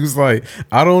 She was like,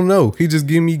 I don't know. He just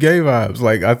give me gay vibes.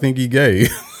 Like, I think he gay.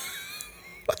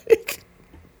 Like,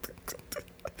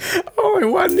 I'm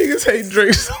like, why niggas hate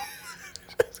Drake so much?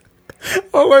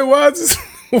 I'm like,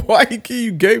 why he give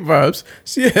you gay vibes?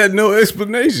 She had no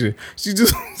explanation. She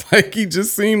just like, he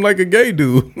just seemed like a gay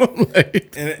dude. I'm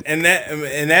like, and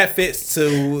that fits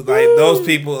to like those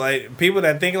people, like people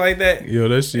that think like that. Yo,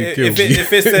 that shit kills me.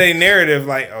 If it's a narrative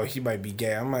like, oh, he might be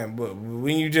gay. I'm like, but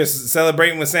when you just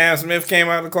celebrating when Sam Smith came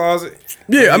out of the closet.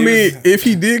 Yeah, I mean, if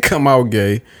he did come out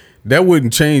gay, that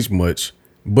wouldn't change much.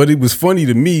 But it was funny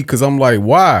to me because I'm like,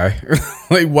 why?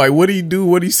 Like, why? What did he do?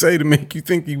 What did he say to make you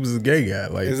think he was a gay guy?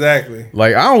 Like, exactly.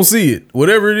 Like, I don't see it.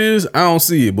 Whatever it is, I don't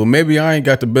see it. But maybe I ain't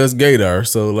got the best gaydar.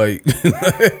 So, like,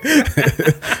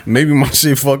 maybe my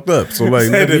shit fucked up. So, like,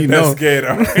 let me know.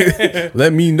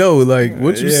 Let me know, like,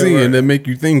 what you seeing that make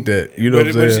you think that. You know what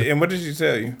I'm saying? And what did she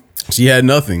tell you? She had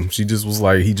nothing. She just was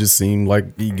like, he just seemed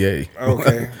like he gay.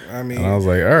 Okay. I mean, and I was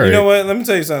like, all right. You know what? Let me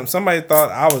tell you something. Somebody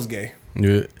thought I was gay.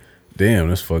 Yeah. Damn,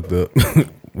 that's fucked up.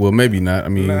 Well, maybe not. I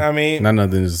mean, not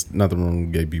nothing wrong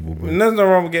with gay people. But nothing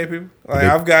wrong with gay people. Like,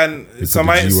 I've gotten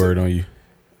somebody G word on you.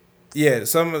 Yeah,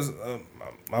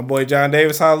 my boy John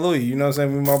Davis, hallelujah. You know what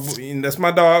I'm saying? That's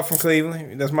my dog from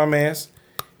Cleveland. That's my man's.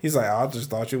 He's like, I just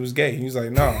thought you was gay. He's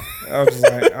like, no. I was just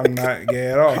like, I'm not gay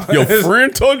at all. Your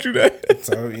friend told you that?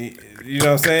 So, you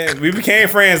know what I'm saying? We became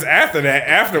friends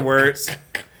afterwards.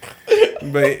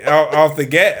 But off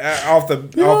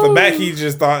the back, he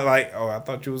just thought like, oh, I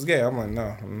thought you was gay. I'm like,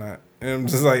 no, I'm not. And I'm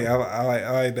just like,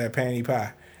 I like that panty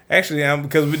pie. Actually,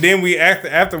 because then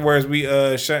afterwards we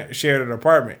shared an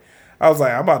apartment. I was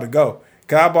like, I'm about to go.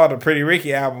 Cause I bought the Pretty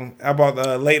Ricky album. I bought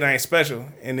the Late Night Special,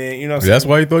 and then you know. That's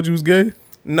why he thought you was gay.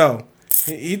 No,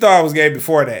 he thought I was gay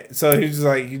before that. So he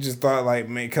just thought like,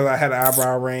 man, because I had an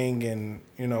eyebrow ring and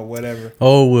you know whatever.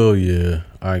 Oh well, yeah,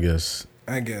 I guess.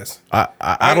 I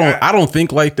don't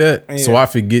think like that, yeah. So I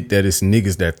forget that it's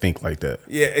niggas that think like that.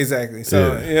 Yeah, exactly.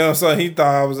 So you know, so he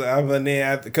thought I was, and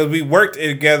then because we worked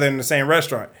together in the same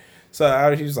restaurant,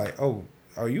 so he was like, "Oh,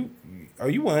 are you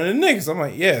one of the niggas?" I'm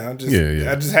like, "Yeah, I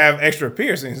just have extra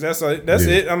piercings. That's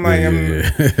it." I'm like,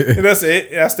 that's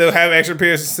it. I still have extra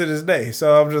piercings to this day.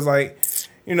 So I'm just like,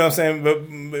 you know what I'm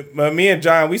saying. But me and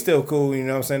John, we still cool. You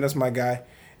know what I'm saying. That's my guy.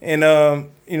 And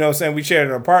you know what I'm saying, we shared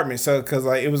an apartment, so because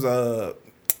like it was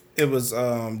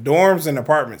dorms and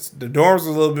apartments. The dorms was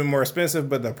a little bit more expensive,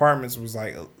 but the apartments was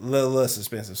like a little less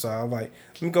expensive. So I was like,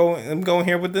 let me go in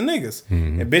here with the niggas.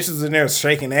 Mm-hmm. And bitches in there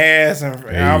shaking ass, and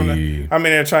I'm in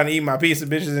there trying to eat my pizza.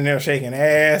 Bitches in there shaking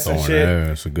ass and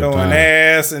shit, throwing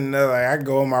ass, and like I can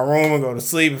go in my room and go to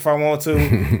sleep if I want to.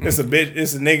 It's a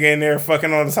nigga in there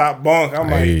fucking on the top bunk. I'm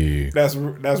like, that's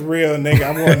real, nigga.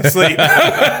 I'm going to sleep.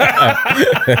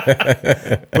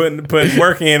 putting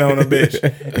work in on a bitch.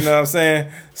 You know what I'm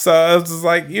saying? So it's just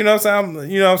like, you know what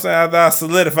I'm saying? I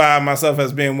solidified myself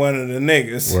as being one of the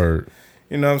niggas. Word.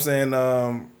 You know what I'm saying?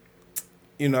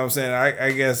 You know what I'm saying?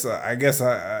 I guess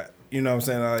you know what I'm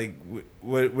saying? Like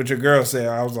what your girl said,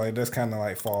 I was like, that's kind of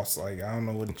like false. Like I don't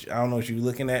know what you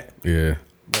looking at. Yeah.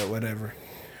 But whatever.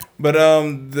 But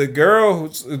the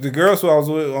girls who I was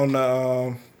with on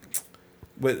the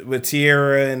with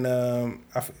Tierra and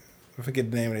I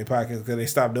forget the name of their podcast because they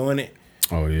stopped doing it.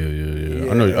 Oh yeah.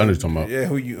 I know you're talking about. Yeah,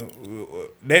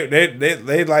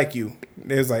 they like you.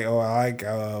 They was like, oh, I like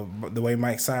the way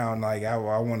Mike sound. Like I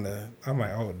want to. I'm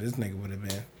like, oh, this nigga would have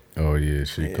been. Oh yeah,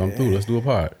 shit, come through. Let's do a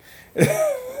pod.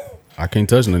 I can't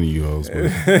touch none of you hoes.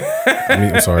 But,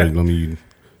 I'm sorry. Let me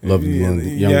love you, young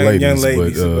ladies.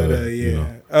 But yeah.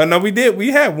 You know. No, we did.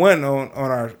 We had one on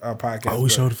our podcast. Oh, we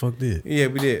sure the fuck did. Yeah,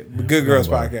 we did. Yeah, Good Girls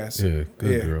podcast. Yeah,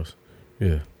 Good Girls.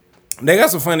 Yeah. They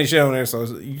got some funny shit on there, so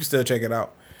you can still check it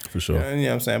out. For sure. You know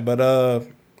what I'm saying? But,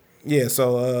 yeah,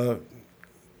 so,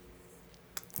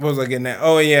 what was I getting at?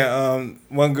 Oh, yeah,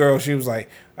 one girl, she was like,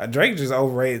 Drake just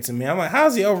overrated to me. I'm like,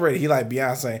 how's he overrated? He like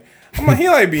Beyonce. I'm like, he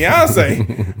like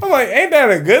Beyonce. I'm like, ain't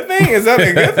that a good thing? Is that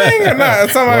a good thing or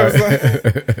not? Somebody was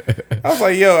like, I was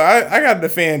like, yo, I got to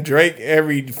defend Drake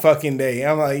every fucking day.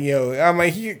 I'm like,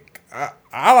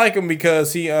 I like him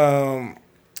because he,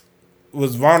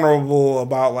 was vulnerable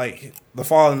about like the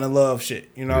falling in love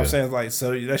shit. You know what I'm saying? Like,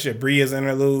 so that shit, Bria's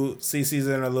interlude, CC's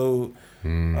interlude,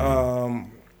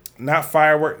 not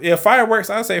Fireworks. Yeah, Fireworks.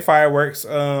 I say Fireworks. You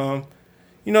know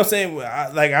what I'm saying?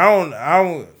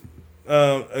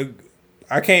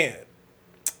 I can't,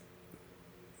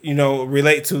 you know,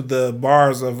 relate to the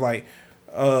bars of like,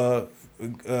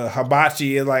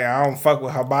 Hibachi. Like I don't fuck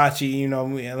with Hibachi. You know,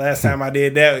 last time I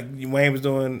did that, Wayne was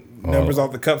doing numbers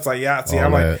off the cups like Yahtzee.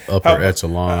 I'm like upper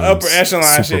echelon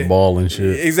Super shit. Bowl and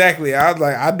shit. Exactly. I was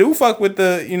like, I do fuck with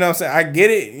the. You know what I'm saying? I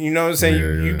get it. You know what I'm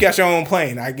saying? You got your own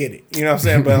plane. I get it. You know what I'm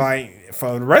saying? But like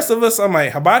for the rest of us, I'm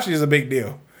like Hibachi is a big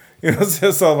deal. You know what I'm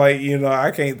saying? So like, you know,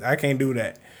 I can't do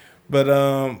that. But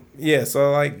yeah.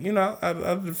 So like, you know, I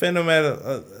defend him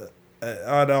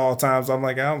at all times. I'm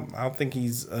like, I don't think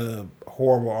he's a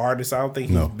horrible artist. I don't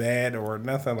think he's bad or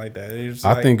nothing like that.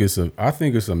 I think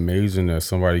it's amazing that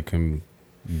somebody can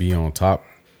be on top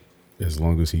as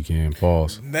long as he can.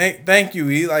 Pause. Thank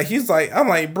you. I'm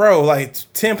like, bro, like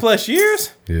 10 plus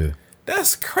years. Yeah,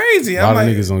 that's crazy. A lot of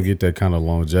niggas don't get that kind of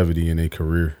longevity in their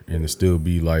career and to still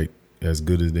be like as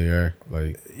good as they are.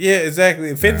 Like, yeah,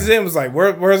 exactly. 50 Cent was like,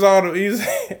 where's all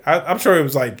the? I'm sure he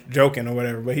was like joking or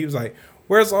whatever, but he was like,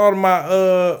 where's all of my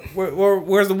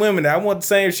where's the women that I want the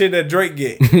same shit that Drake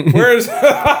get? Where's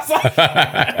I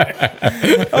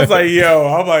was like, yo,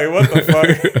 I'm like, what the fuck?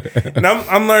 And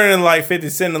I'm learning like 50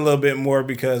 Cent a little bit more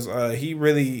because he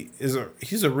really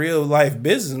he's a real life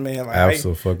businessman. Like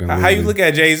absolutely. How you look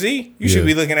at Jay-Z, you should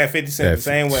be looking at 50 Cent the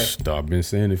same way. I've been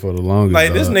saying it for the longest.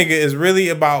 Like this nigga is really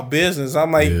about business.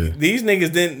 I'm like, these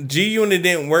niggas G-Unit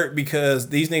didn't work because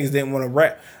these niggas didn't want to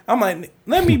rap. I'm like,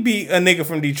 let me be a nigga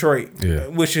from Detroit,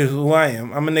 which is who I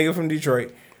am. I'm a nigga from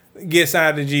Detroit. Get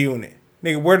signed to G-Unit.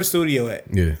 nigga, where the studio at?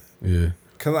 Yeah, yeah.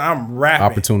 Cause I'm rapping.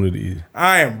 Opportunity.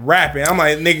 I am rapping. I'm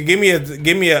like, nigga,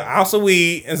 give me a ounce of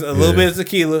weed and a little bit of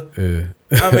tequila. Yeah.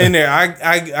 I'm in there.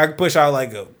 I can push out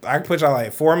like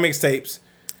 4 mixtapes.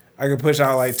 I can push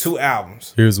out like 2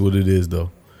 albums. Here's what it is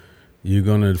though. You're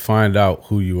gonna find out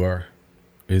who you are.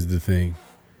 Is the thing.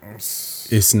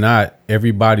 It's not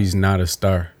everybody's not a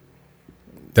star.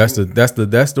 That's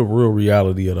the real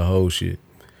reality of the whole shit.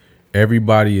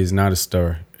 Everybody is not a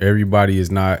star. Everybody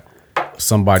is not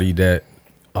somebody that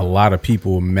a lot of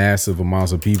people, massive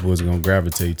amounts of people is gonna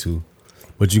gravitate to.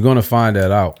 But you're gonna find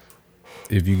that out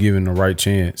if you're given the right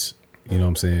chance, you know what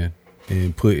I'm saying,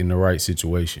 and put in the right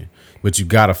situation. But you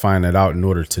gotta find that out in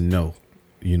order to know,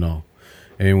 you know.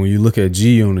 And when you look at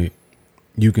G Unit,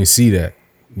 you can see that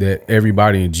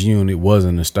everybody in G Unit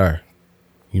wasn't a star.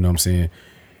 You know what I'm saying?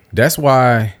 That's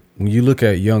why when you look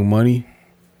at Young Money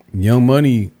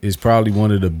is probably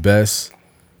one of the best,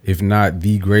 if not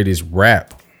the greatest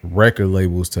rap record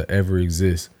labels to ever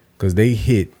exist, because they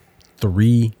hit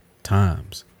 3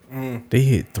 times. They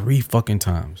hit 3 fucking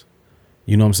times.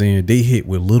 You know what I'm saying? They hit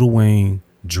with Lil Wayne,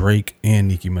 Drake, and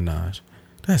Nicki Minaj.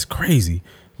 That's crazy.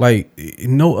 Like,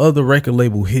 no other record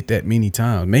label hit that many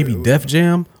times. Maybe Def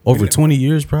Jam over 20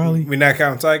 years probably. We not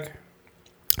counting Tiger?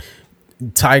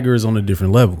 Tiger is on a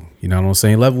different level. You know what I'm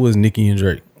saying? Level is Nicki and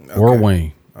Drake or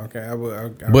Wayne. Okay,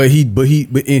 But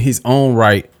in his own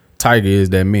right, Tiger is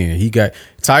that man. He got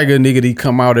Tiger, nigga. He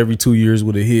come out every 2 years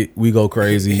with a hit. We go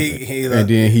crazy, and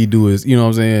then he do his. You know what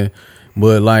I'm saying?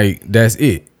 But like that's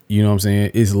it. You know what I'm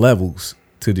saying? It's levels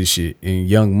to this shit, and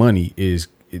Young Money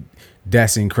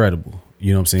that's incredible.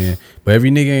 You know what I'm saying? But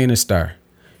every nigga ain't a star.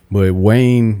 But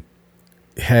Wayne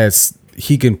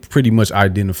he can pretty much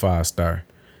identify a star,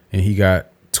 and he got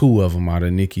 2 of them out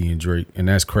of Nicki and Drake, and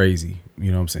that's crazy.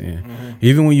 You know what I'm saying? Mm-hmm.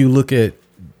 Even when you look at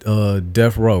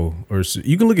Death Row, or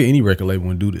you can look at any record label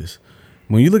and do this.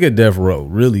 When you look at Death Row,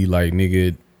 really, like,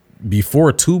 nigga,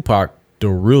 before Tupac, the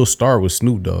real star was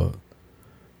Snoop Dogg.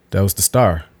 That was the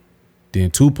star. Then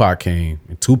Tupac came,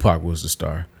 and Tupac was the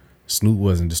star. Snoop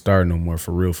wasn't the star no more,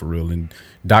 for real. And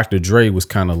Dr. Dre was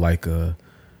kind of like a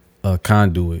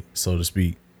conduit, so to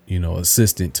speak, you know,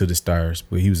 assistant to the stars.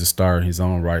 But he was a star in his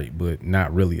own right, but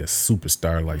not really a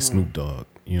superstar like Snoop Dogg.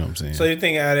 You know what I'm saying? So you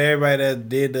think out of everybody that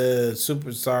did the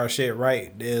superstar shit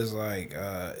right, there's like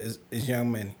is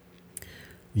Young Money?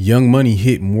 Young Money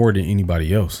hit more than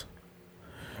anybody else.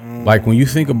 Like when you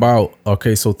think about,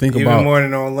 Even more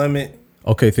than No Limit.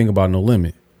 Okay, think about No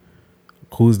Limit.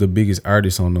 Who's the biggest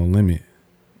artist on No Limit?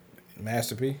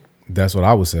 Master P. That's what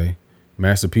I would say.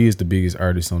 Master P is the biggest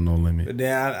artist on No Limit. But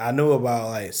then I knew about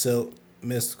like Silk,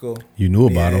 Mystical. You knew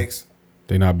about them.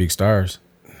 They're not big stars.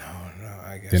 No,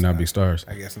 I guess they're not big stars.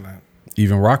 I guess not.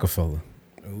 Even Rockefeller.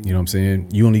 Ooh. You know what I'm saying?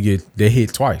 They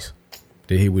hit twice.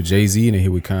 They hit with Jay-Z and they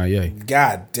hit with Kanye.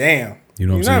 God damn. You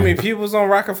know what I'm saying? How many people's on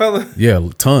Rockefeller? Yeah,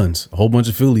 tons. A whole bunch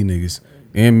of Philly niggas.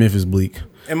 And Memphis Bleak.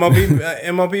 MOP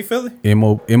Philly?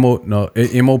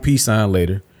 MOP signed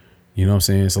later. You know what I'm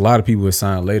saying? It's a lot of people that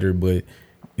signed later, but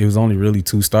it was only really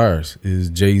 2 stars. It was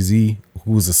Jay-Z,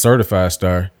 who was a certified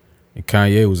star, and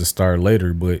Kanye was a star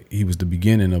later, but he was the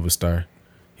beginning of a star.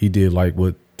 He did like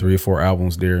 3 or 4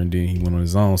 albums there, and then he went on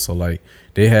his own. So like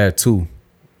they had 2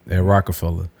 at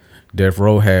Rockefeller. Death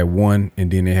Row had 1,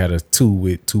 and then they had a 2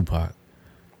 with Tupac.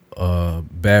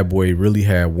 Bad Boy really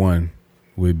had 1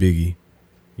 with Biggie.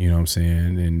 You know what I'm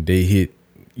saying? And they hit,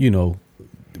 you know,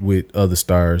 with other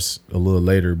stars a little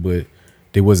later, but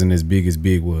they wasn't as big as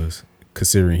Big was,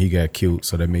 considering he got killed,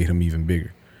 so that made him even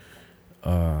bigger.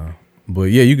 But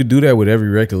yeah, you could do that with every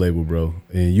record label, bro.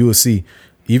 And you will see,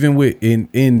 even with in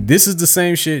this is the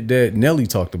same shit that Nelly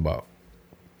talked about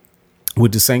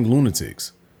with the Saint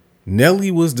Lunatics. Nelly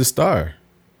was the star.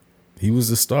 He was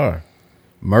the star.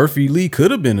 Murphy Lee could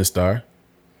have been a star.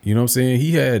 You know what I'm saying?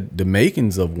 He had the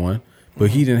makings of one,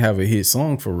 but he didn't have a hit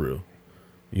song for real.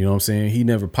 You know what I'm saying? He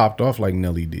never popped off like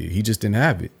Nelly did. He just didn't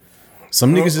have it.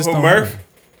 Some niggas just don't have it.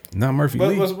 Not Murphy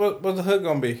Lee. What's the hook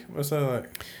gonna be? What's that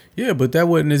like? Yeah, but that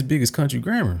wasn't as big as Country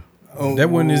Grammar. That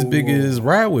wasn't as big as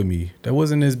Ride With Me. That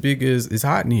wasn't as big as It's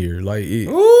Hot in Here. Like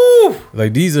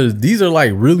like these are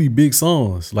like really big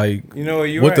songs. Like, you know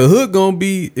what the hook gonna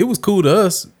be? It was cool to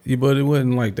us, but it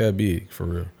wasn't like that big for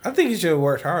real. I think he should have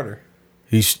worked harder.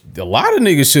 A lot of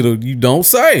niggas should have. You don't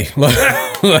say.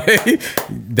 Like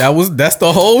that's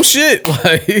the whole shit.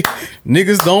 Like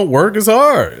niggas don't work as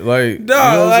hard. Like no,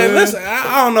 you know like listen,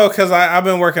 I don't know, cause I've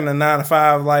been working a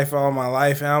 9-to-5 life all my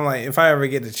life, and I'm like, if I ever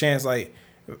get the chance, like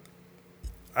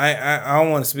I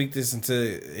don't want to speak this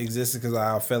into existence because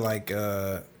I feel like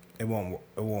it won't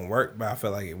work, but I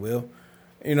feel like it will.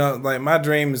 You know, like my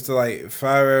dream is to like if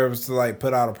I ever was to like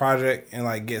put out a project and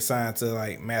like get signed to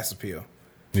like Mass Appeal.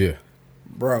 Yeah.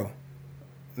 Bro.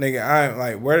 Nigga, I'm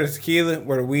like, where the tequila,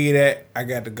 where the weed at, I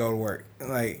got to go to work.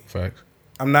 Like Facts.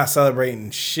 I'm not celebrating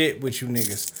shit with you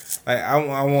niggas. Like I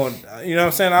want you know what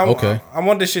I'm saying? I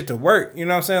want this shit to work. You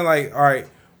know what I'm saying? Like, all right,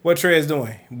 what Trey's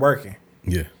doing? Working.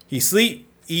 Yeah. He sleep,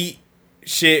 eat,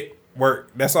 shit,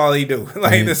 work. That's all he do.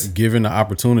 Like and this. Given the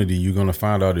opportunity, you're gonna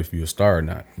find out if you're a star or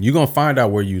not. You're gonna find out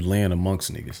where you land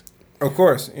amongst niggas. Of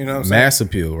course, you know what I'm saying? Mass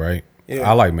Appeal, right? Yeah.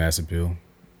 I like Mass Appeal.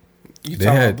 You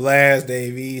talking about Blast,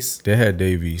 Davies. They had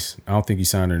Davies. I don't think he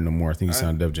signed her no more. I think he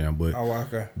signed Def Jam, but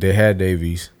okay. They had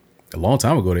Davies. A long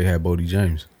time ago, they had Bodie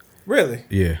James. Really?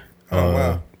 Yeah. Oh,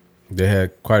 wow. They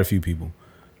had quite a few people.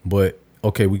 But,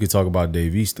 okay, we could talk about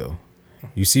Davies, though.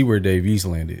 You see where Davies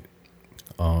landed.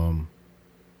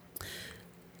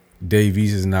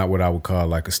 Davies is not what I would call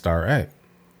like a star act.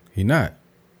 He not.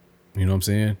 You know what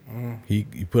I'm saying? He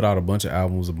put out a bunch of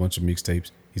albums, a bunch of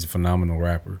mixtapes. He's a phenomenal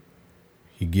rapper.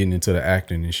 He getting into the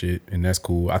acting and shit, and that's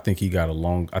cool. I think he got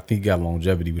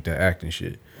longevity with that acting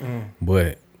shit.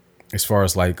 But as far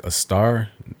as like a star,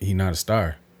 he not a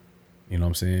star. You know what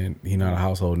I'm saying? He not a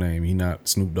household name. He not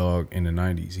Snoop Dogg in the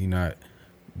 90s. He not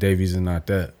Davies is not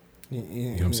that. You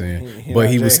know what I'm saying? But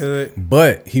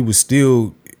he was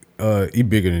still he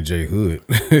bigger than J Hood.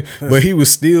 but he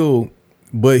was still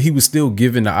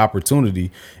given the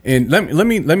opportunity. And let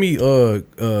me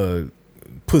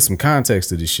put some context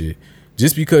to this shit.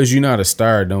 Just because you're not a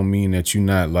star don't mean that you're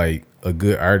not like a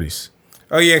good artist.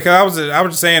 Oh yeah, cause I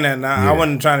was just saying that. Now I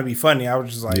wasn't trying to be funny. I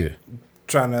was just like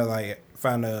trying to like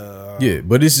find a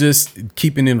but it's just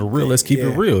keeping it real. Let's keep it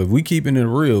real. If we keeping it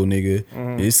real, nigga,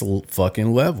 it's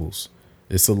fucking levels.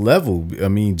 It's a level. I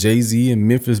mean, Jay-Z and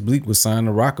Memphis Bleak was signed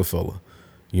to Rockefeller.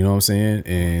 You know what I'm saying?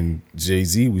 And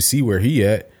Jay-Z, we see where he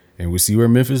at, and we see where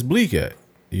Memphis Bleak at.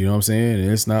 You know what I'm saying?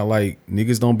 And it's not like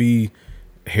niggas don't be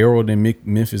heralding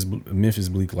Memphis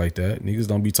Bleak like that. Niggas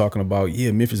don't be talking about,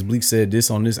 Memphis Bleak said this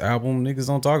on this album. Niggas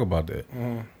don't talk about that.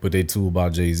 But they too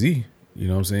about Jay-Z. You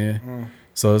know what I'm saying?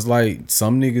 So it's like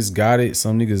some niggas got it,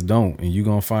 some niggas don't. And you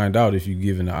gonna find out if you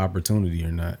given the opportunity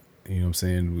or not. You know what I'm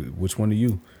saying? Which one are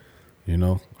you? You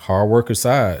know, hard work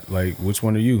aside, like which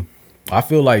one are you? I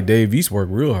feel like Dave East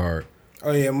worked real hard.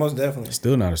 Oh yeah, most definitely.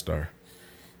 Still not a star.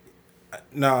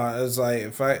 No, it's like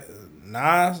if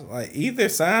Nas like either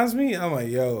signs me, I'm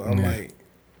like,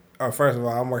 like, first of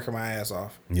all, I'm working my ass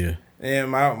off. Yeah.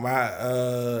 And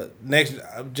my next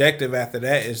objective after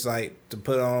that is like to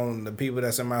put on the people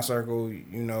that's in my circle.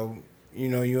 You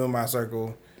in my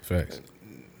circle. Facts.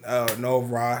 No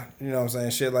Ra, you know what I'm saying,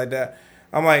 shit like that.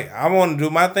 I'm like, I want to do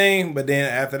my thing, but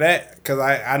then after that, because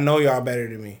I know y'all better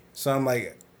than me. So I'm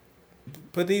like,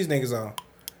 put these niggas on.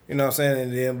 You know what I'm saying?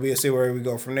 And then we'll see where we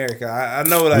go from there. Because I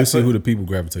know like, we'll see who the people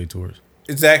gravitate towards.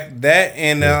 Exactly. That,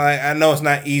 and I know it's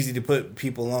not easy to put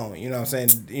people on. You know what I'm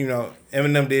saying? You know,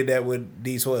 Eminem did that with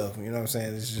D12. You know what I'm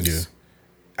saying? It's just,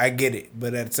 I get it.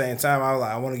 But at the same time,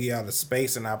 I want to give y'all the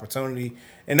space and opportunity.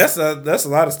 And that's a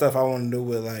lot of stuff I want to do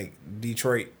with like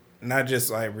Detroit. Not just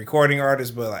like recording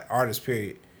artists, but like artists,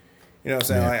 period. You know what I'm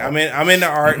saying? Like I'm into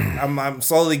art. I'm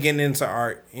slowly getting into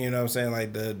art. You know what I'm saying?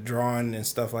 Like the drawing and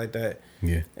stuff like that.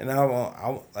 Yeah. And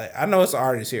I know it's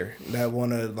artists here that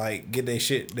want to like get their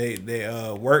shit, they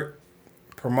work,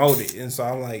 promote it. And so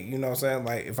I'm like, you know what I'm saying?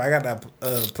 Like if I got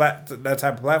that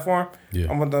type of platform,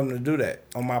 I want them to do that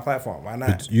on my platform. Why not?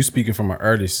 But you speaking from an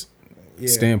artist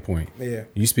standpoint. Yeah.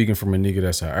 You speaking from a nigga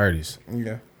that's an artist.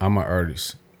 Yeah. I'm an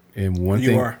artist. And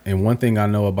one thing I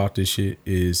know about this shit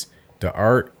is the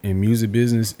art and music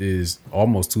business is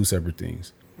almost two separate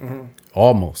things.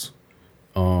 Almost.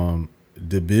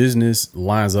 The business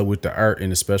lines up with the art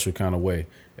in a special kind of way,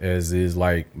 as is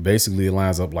like basically it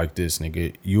lines up like this,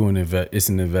 nigga. It's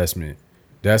an investment.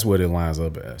 That's what it lines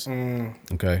up as.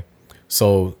 Okay.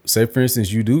 So say for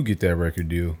instance you do get that record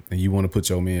deal and you want to put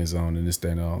your mans on and this,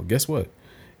 that, and all. Guess what?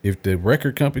 If the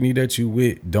record company that you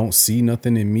with don't see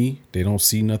nothing in me, they don't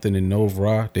see nothing in Nov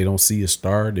Ra, they don't see a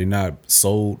star, they're not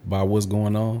sold by what's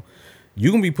going on,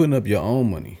 you're going to be putting up your own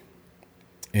money.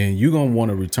 And you're going to want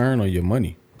a return on your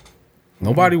money.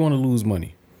 Nobody want to lose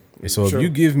money. And so if you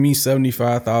give me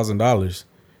 $75,000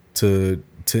 to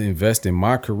invest in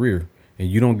my career and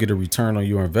you don't get a return on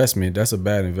your investment, that's a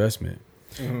bad investment.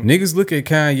 Niggas look at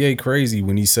Kanye crazy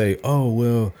when he say, oh,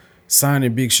 well,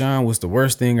 signing Big Sean was the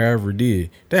worst thing I ever did.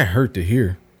 That hurt to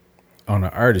hear on an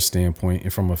artist standpoint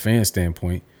and from a fan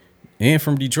standpoint and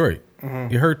from Detroit.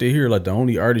 It hurt to hear like the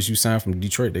only artist you signed from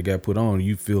Detroit that got put on,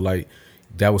 you feel like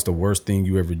that was the worst thing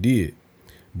you ever did.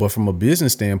 But from a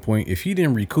business standpoint, if he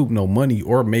didn't recoup no money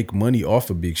or make money off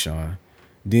of Big Sean,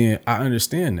 then I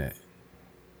understand that.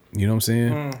 You know what I'm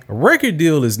saying? A record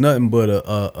deal is nothing but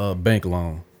a bank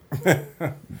loan.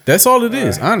 That's all it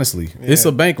is, honestly. Yeah. It's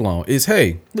a bank loan. It's,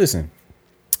 hey, listen,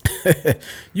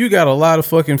 you got a lot of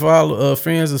fucking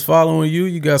fans that's following you.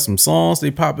 You got some songs,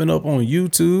 they popping up on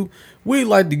YouTube. We'd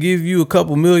like to give you a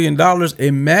couple $1 million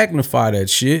and magnify that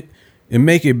shit and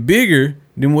make it bigger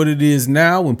than what it is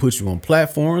now, and put you on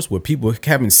platforms where people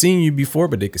haven't seen you before,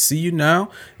 but they can see you now.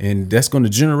 And that's going to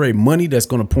generate money that's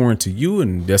going to pour into you,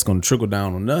 and that's going to trickle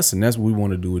down on us. And that's what we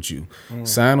want to do with you.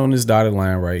 Sign on this dotted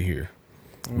line right here.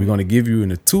 We're going to give you a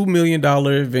 $2 million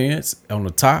advance on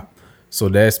the top. So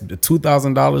that's the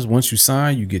 $2,000. Once you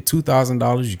sign, you get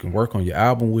 $2,000. You can work on your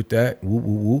album with that. Whoop,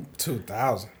 whoop, whoop.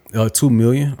 2,000. $2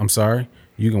 million. I'm sorry.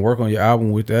 You can work on your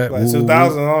album with that. Like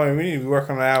 2,000 only. We need to be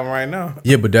working on the album right now.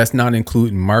 Yeah, but that's not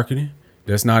including marketing.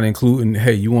 That's not including,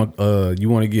 hey, you want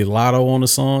to get Lotto on the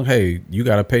song? Hey, you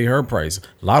got to pay her price.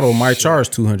 Lotto might charge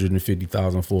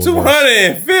 $250,000 for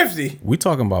 $250. We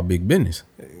talking about big business.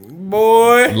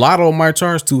 Boy. Lotto might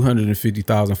charge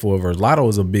 $250,000 for a verse. Lotto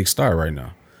is a big star right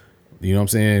now. You know what I'm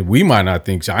saying? We might not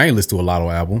think, I ain't listened to a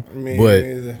Lotto album,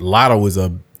 but Lotto is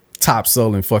a top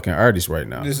selling fucking artist right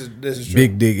now. This is true.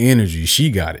 Big dick energy.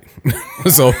 She got it.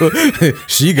 So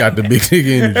she got the big dick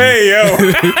energy. Hey,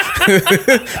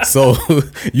 yo. So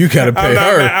you got to pay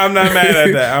her. I'm not mad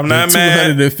at that. I'm not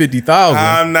mad. $250,000.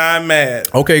 I'm not mad.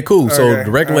 Okay, cool. Okay. So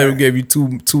the record label gave you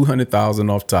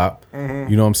 $200,000 off top. Mm-hmm.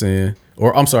 You know what I'm saying?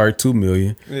 Or I'm sorry, $2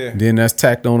 million. Yeah. Then that's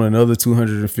tacked on another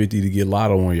 $250 to get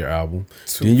Lotto on your album.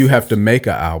 Then you have to make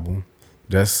an album.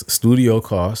 That's studio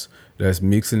costs. That's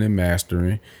mixing and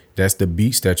mastering. That's the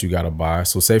beats that you got to buy.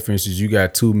 So say, for instance, you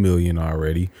got $2 million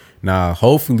already. Now,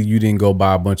 hopefully you didn't go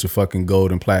buy a bunch of fucking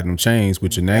gold and platinum chains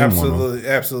with your name on them.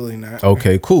 Absolutely not.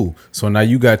 Okay, cool. So now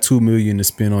you got $2 million to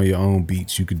spend on your own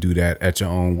beats. You could do that at your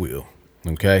own will.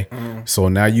 Okay. So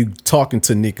now you talking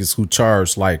to niggas who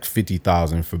charge like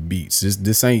 $50,000 for beats.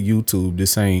 This ain't YouTube.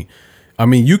 This ain't, I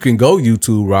mean, you can go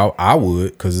YouTube route. I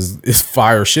would, because it's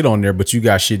fire shit on there, but you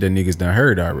got shit that niggas done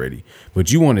heard already.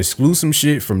 But you want exclusive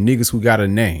shit from niggas who got a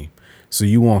name. So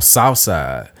you want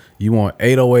Southside. You want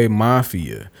 808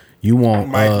 Mafia. You want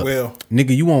Mike Will.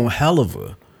 Nigga, you want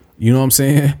Helliver. You know what I'm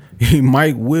saying?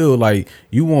 Mike Will, like,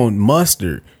 you want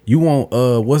Mustard. You want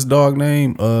what's dog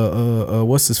name?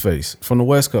 What's his face? From the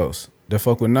West Coast. That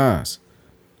fuck with Nas.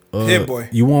 Hit Boy.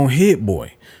 You want Hit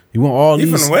Boy. You want all these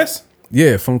from the West?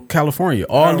 Yeah, from California.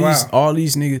 All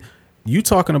these niggas. You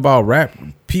talking about rap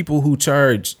people who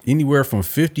charge anywhere from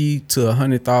 $50,000 to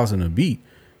 $100,000 a beat.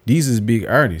 These is big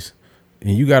artists.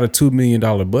 And you got a $2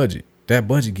 million budget. That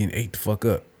budget getting ate the fuck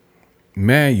up.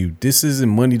 Man, this isn't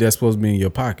money that's supposed to be in your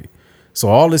pocket. So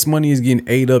all this money is getting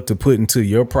ate up to put into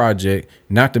your project,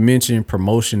 not to mention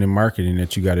promotion and marketing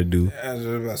that you got to do. I was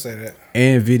about to say that.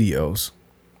 And videos.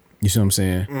 You see what I'm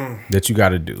saying? That you got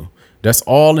to do. That's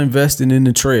all investing in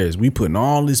the Trez. We putting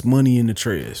all this money in the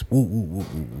Trez. Woo, woo, woo,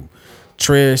 woo, woo.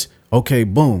 Trez, okay,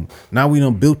 boom. Now we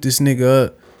done built this nigga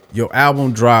up. Your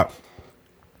album dropped,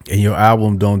 and your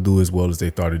album don't do as well as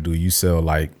they thought it'd do. You sell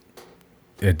like,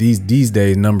 at these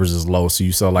days, numbers is low. So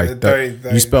you sell like, 30,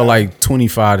 you spell like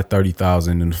 25 to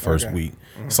 30,000 in the first week.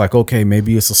 It's like, okay,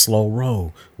 maybe it's a slow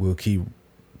roll. We'll keep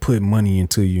putting money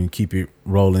into you and keep it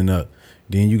rolling up.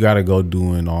 Then you got to go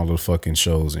doing all the fucking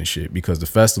shows and shit, because the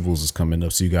festivals is coming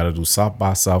up. So you got to do South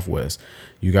by Southwest.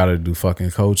 You got to do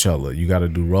fucking Coachella. You got to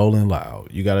do Rolling Loud.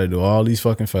 You got to do all these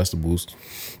fucking festivals.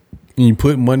 And you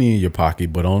put money in your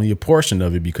pocket, but only a portion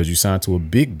of it because you signed to a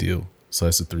big deal. So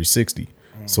that's a 360.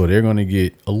 So they're going to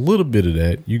get a little bit of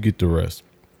that. You get the rest.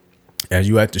 As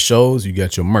you at the shows, you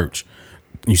got your merch.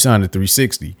 You signed a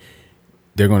 360.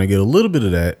 They're going to get a little bit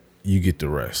of that. You get the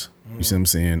rest. You see what I'm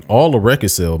saying? All the record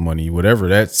sale money, whatever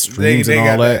that streams and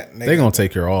all that, they're going to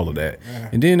take care of all of that. Yeah.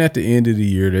 And then at the end of the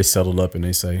year, they settle up and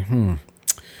they say,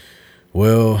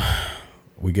 well,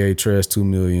 we gave Trez $2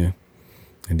 million,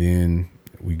 and then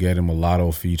we got him a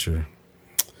Lotto feature.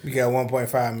 We got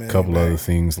 1.5 million. A couple other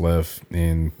things left,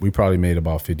 and we probably made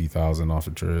about 50,000 off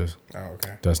of Trez. Oh,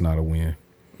 okay. That's not a win.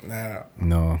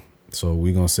 No. So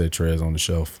we gonna set Trez on the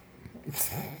shelf,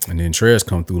 and then Trez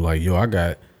come through like, yo, I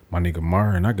got my nigga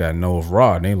Mar and I got Noah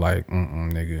Raw, and they like,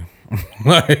 nigga,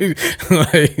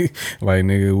 like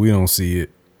nigga, we don't see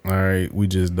it. All right, we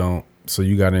just don't. So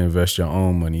you got to invest your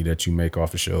own money that you make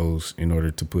off of shows in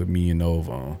order to put me and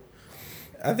Nova on.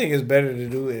 I think it's better to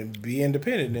do it and be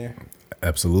independent there.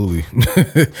 Absolutely.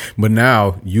 But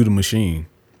now you the machine.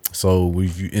 So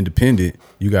if you independent,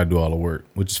 you got to do all the work,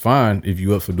 which is fine if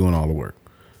you up for doing all the work.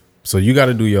 So you got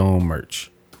to do your own merch.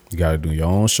 You got to do your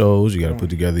own shows. You got to put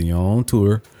together your own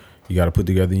tour. You got to put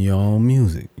together your own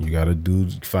music. You got to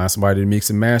find somebody to mix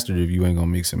and master it if you ain't gonna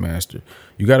mix and master.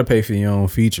 You got to pay for your own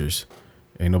features.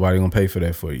 Ain't nobody gonna pay for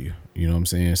that for you. You know what I'm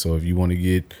saying? So if you want to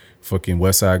get fucking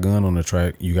Westside Gun on the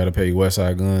track, you got to pay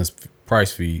Westside Gun's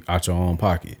price fee out your own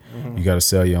pocket. You got to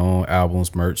sell your own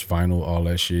albums, merch, vinyl, all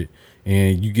that shit,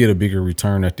 and you get a bigger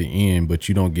return at the end, but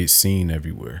you don't get seen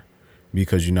everywhere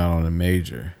because you're not on a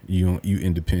major. You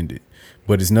independent,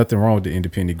 but there's nothing wrong with the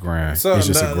independent grind. So, it's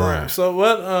just a grind. So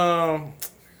what? I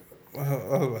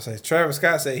was gonna say Travis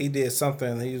Scott said he did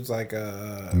something. He was like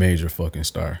a major fucking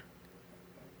star.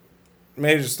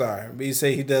 Major star. But you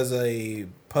say he does a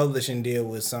publishing deal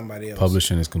with somebody else.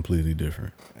 Publishing is completely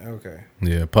different. Okay.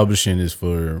 Yeah, publishing is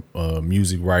for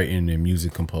music writing and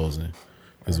music composing.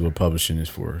 Is what publishing is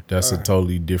for. That's a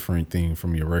totally different thing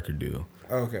from your record deal.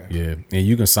 Okay. Yeah, and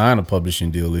you can sign a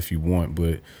publishing deal if you want,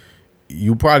 but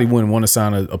you probably wouldn't want to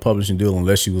sign a publishing deal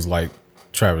unless you was like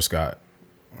Travis Scott.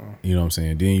 You know what I'm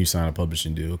saying? Then you sign a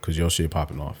publishing deal because your shit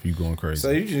popping off. You going crazy.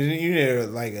 So you need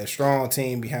like a strong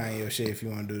team behind your shit if you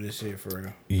want to do this shit for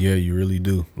real. Yeah, you really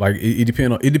do. Like it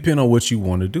depend on what you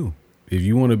want to do. If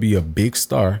you want to be a big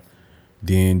star,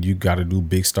 then you got to do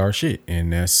big star shit,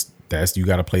 and that's you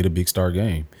got to play the big star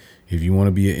game. If you want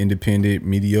to be an independent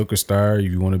mediocre star,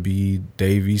 if you want to be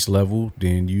Dave East level,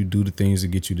 then you do the things that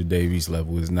get you to Dave East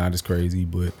level. It's not as crazy,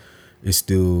 but it's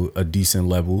still a decent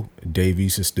level. Dave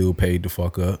East is still paid the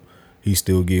fuck up. He's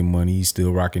still getting money. He's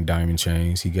still rocking diamond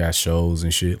chains. He got shows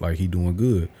and shit. Like, he doing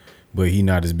good. But he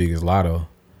not as big as Lotto. You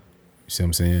see what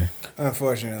I'm saying?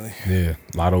 Unfortunately. Yeah.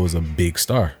 Lotto is a big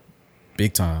star.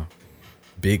 Big time.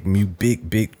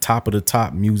 Big top of the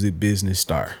top music business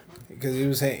star. Because he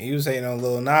was hating on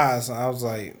Lil Nas. I was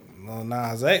like, Lil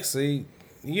Nas X, he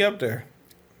up there.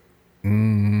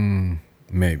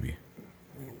 Maybe.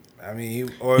 I mean,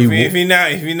 if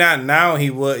he not now, he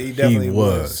definitely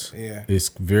was. Yeah, it's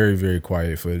very, very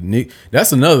quiet for Nick.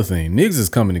 That's another thing. Niggas is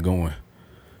coming and going.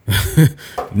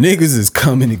 Niggas is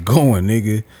coming and going,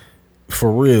 nigga.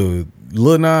 For real,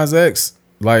 Lil Nas X.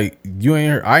 Like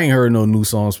I ain't heard no new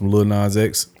songs from Lil Nas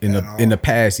X in the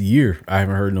past year. I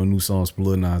haven't heard no new songs from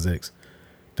Lil Nas X.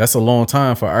 That's a long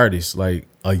time for artists. Like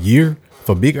a year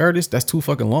for big artists, that's too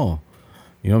fucking long.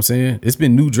 You know what I'm saying? It's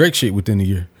been new Drake shit within a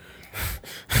year.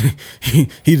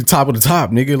 he the top of the top,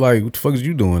 nigga. Like, what the fuck is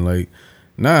you doing? Like,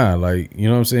 nah, like, you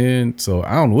know what I'm saying? So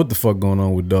I don't know what the fuck going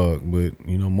on with Dog, but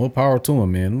you know, more power to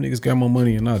him, man. Them niggas got more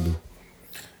money than I do.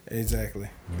 Exactly.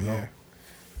 Yeah.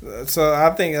 So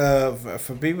I think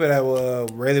for people that will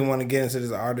really want to get into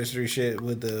this artistry shit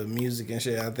with the music and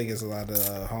shit, I think it's a lot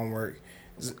of homework,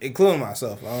 including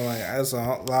myself. I'm like, that's a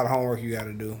lot of homework you got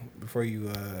to do before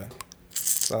you.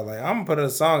 So like, I'm gonna put a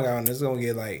song out and it's gonna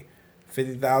get like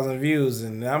 50,000 views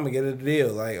and I'm gonna get a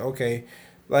deal. Like, okay,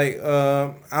 like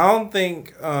I don't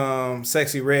think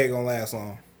Sexy Red gonna last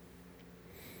long.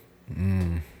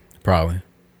 Probably.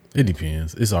 It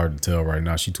depends. It's hard to tell right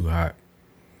now. She too hot.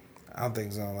 I don't think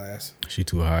it's gonna last. She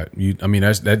too hot. I mean,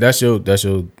 that's your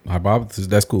hypothesis.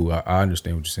 That's cool. I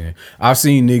understand what you're saying. I've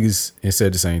seen niggas and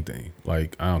said the same thing.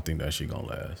 Like, I don't think that shit gonna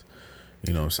last.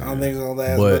 You know what I'm saying? I don't think it's gonna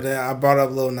last. But then I brought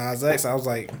up Lil Nas X. I was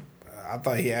like, I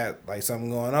thought he had like something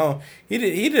going on. He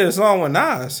did a song with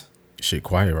Nas. Shit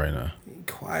quiet right now.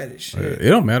 Quiet as shit. It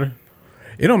don't matter.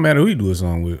 It don't matter who you do a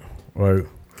song with. Right.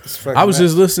 I was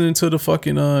just listening to the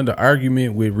fucking the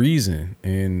argument with Reason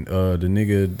and the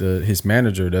nigga, his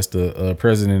manager, that's the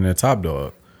president of Top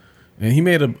Dog, and he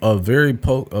made a very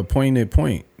poignant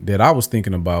point that I was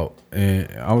thinking about, and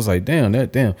I was like, damn.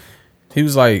 He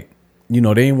was like, you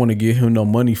know, they didn't want to give him no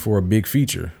money for a big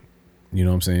feature, you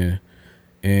know what I'm saying?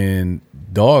 And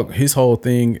Dog, his whole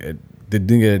thing, the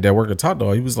nigga that worked at Top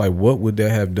Dog, he was like, what would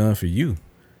that have done for you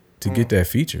to get that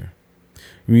feature?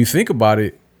 When you think about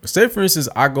it. Say for instance,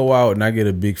 I go out and I get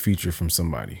a big feature from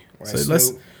somebody. Right, so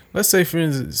let's say for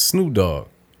instance, Snoop Dogg.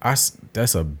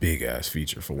 That's a big ass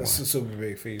feature for one. That's a super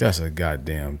big feature. That's a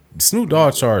goddamn. Snoop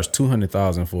Dogg charged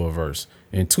 $200,000 for a verse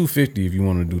and $250 if you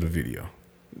want to do the video.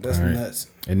 That's right? Nuts.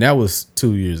 And that was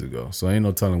 2 years ago, so ain't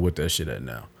no telling what that shit at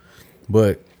now.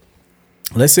 But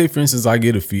let's say for instance, I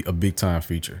get a big time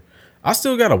feature. I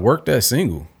still gotta work that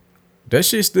single. That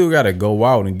shit still gotta go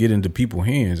out and get into people's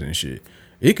hands and shit.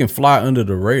 It can fly under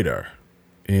the radar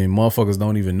and motherfuckers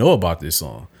don't even know about this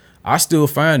song. I still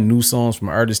find new songs from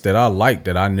artists that I like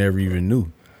that I never even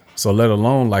knew. So let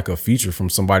alone like a feature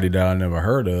from somebody that I never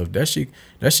heard of. That shit,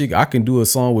 I can do a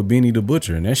song with Benny the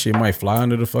Butcher and that shit might fly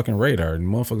under the fucking radar and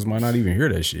motherfuckers might not even hear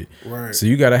that shit. Right. So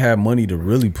you gotta have money to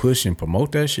really push and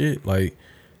promote that shit. Like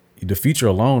the feature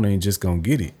alone ain't just gonna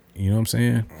get it. You know what I'm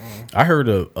saying? I heard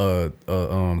a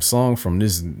song from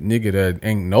this nigga that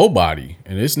ain't nobody,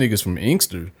 and this nigga's from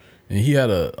Inkster, and he had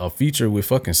a feature with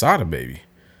fucking Sada Baby,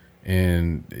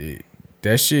 and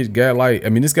that shit got like, I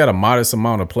mean, it's got a modest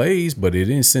amount of plays, but it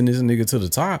didn't send this nigga to the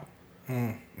top.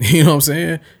 You know what I'm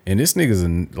saying? And this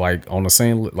nigga's like on the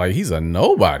same, like he's a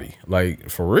nobody, like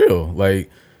for real. Like,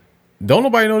 don't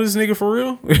nobody know this nigga for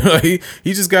real? Like,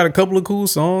 he just got a couple of cool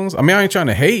songs. I mean, I ain't trying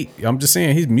to hate. I'm just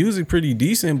saying his music pretty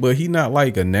decent, but he not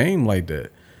like a name like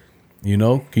that. You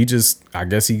know, he just, I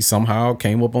guess he somehow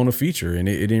came up on a feature and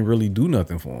it didn't really do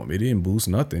nothing for him. It didn't boost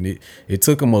nothing. It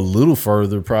took him a little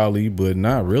further probably, but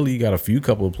not really. He got a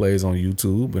couple of plays on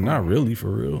YouTube, but not really for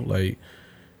real. Like,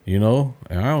 you know,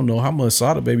 and I don't know how much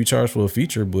Sada Baby charged for a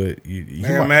feature, but I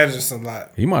can imagine it's a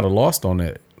lot. He might have lost on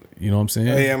that. You know what I'm saying?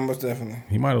 Oh, yeah, most definitely.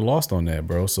 He might have lost on that,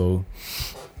 bro. So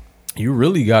you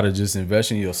really got to just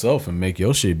invest in yourself and make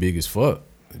your shit big as fuck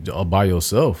by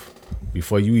yourself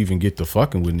before you even get to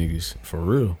fucking with niggas for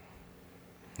real.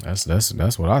 That's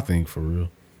what I think for real.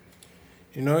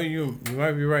 You know, you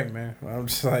might be right, man. I'm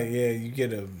just like, yeah, you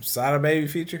get a Sada Baby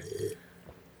feature.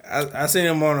 I seen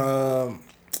him on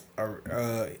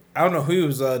I don't know who he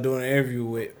was doing an interview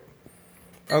with.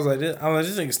 I was like, this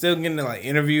nigga still getting like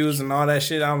interviews and all that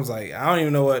shit. I was like, I don't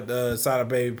even know what the Sada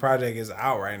Baby project is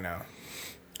out right now.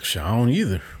 Shit, I don't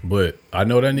either, but I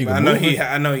know that nigga. I know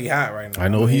he hot right now. I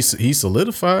know he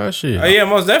solidified shit. Oh yeah,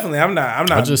 most definitely. I'm not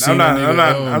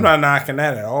knocking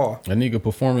that at all. That nigga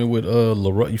performing with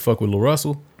you fuck with La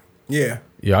Russell? Yeah.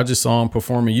 Yeah, I just saw him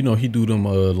performing. You know, he do them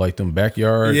like them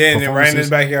backyard. Yeah, and then right in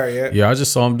his backyard. Yeah. Yeah, I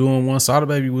just saw him doing one. Sada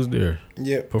Baby was there.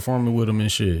 Yeah. Performing with him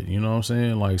and shit. You know what I'm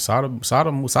saying? Like Sada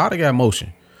got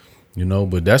motion. You know,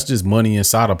 but that's just money in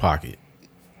Sada pocket.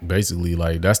 Basically,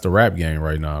 like that's the rap game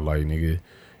right now. Like, nigga,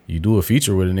 you do a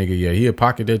feature with a nigga, yeah, he'll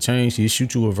pocket that change, he'll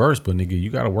shoot you a verse, but nigga, you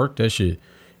gotta work that shit,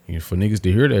 you know, for niggas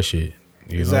to hear that shit.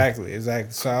 Exactly.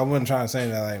 So I wasn't trying to say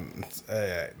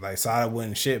that like Sada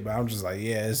wasn't shit, but I'm just like,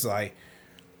 yeah, it's like,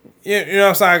 you know what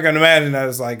I'm saying? I can imagine that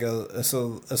it's like it's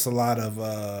a lot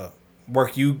of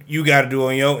work you got to do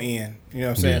on your end. You know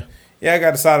what I'm saying? Yeah, I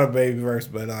got the Sada Baby verse,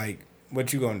 but like,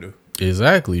 what you gonna do?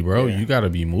 Exactly, bro. Yeah. You gotta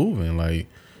be moving. Like,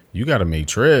 you gotta make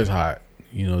treads hot.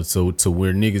 You know, so to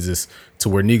where niggas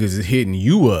is hitting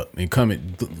you up and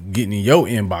coming getting in your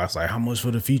inbox like, how much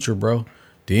for the feature, bro?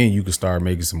 Then you can start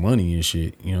making some money and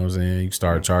shit. You know what I'm saying? You can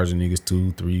start charging niggas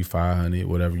 $200, $300, $500,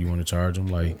 whatever you want to charge them.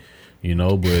 Like, you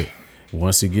know, but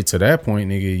once you get to that point,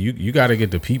 nigga, you got to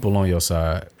get the people on your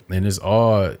side, and it's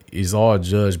all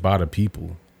judged by the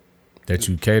people that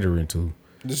you catering to.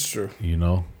 This is true. You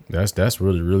know, that's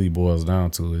really boils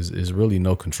down to is really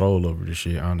no control over this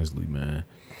shit. Honestly, man.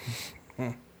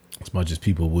 As much as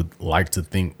people would like to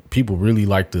think, people really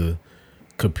like to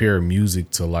compare music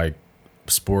to like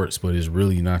sports, but it's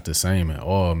really not the same at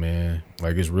all, man.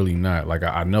 Like, it's really not. Like,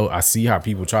 I know, I see how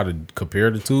people try to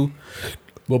compare the two,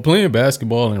 but playing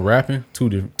basketball and rapping, two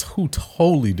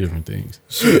totally different things.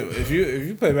 Shit, if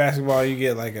you play basketball, you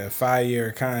get like a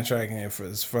 5-year contract, and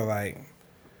it's for like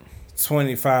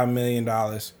 $25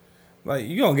 million. Like,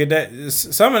 you gonna get that.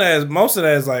 Most of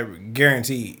that is like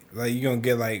guaranteed. Like, you gonna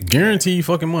get like guaranteed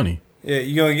fucking money. Yeah,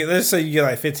 you gonna get. Let's say you get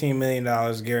like $15 million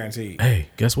guaranteed. Hey,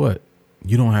 guess what?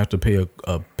 You don't have to pay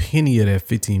a penny of that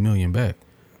 $15 million back.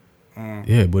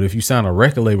 Yeah, but if you sign a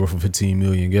record label for $15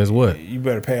 million, guess what? You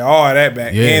better pay all of that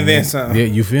back, and then some. Yeah,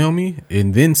 you feel me?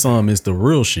 And then some is the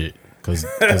real shit, cause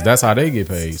that's how they get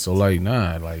paid. So like,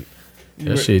 nah, like.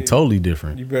 That shit totally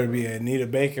different. You better be Anita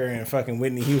Baker and fucking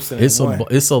Whitney Houston. It's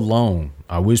a loan.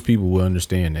 I wish people would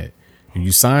understand that. When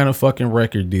you sign a fucking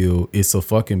record deal, it's a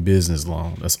fucking business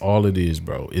loan. That's all it is,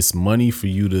 bro. It's money for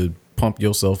you to pump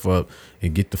yourself up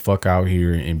and get the fuck out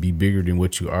here and be bigger than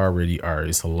what you already are.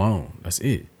 It's a loan. That's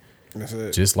it. That's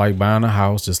it. Just like buying a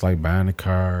house, just like buying a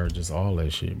car, just all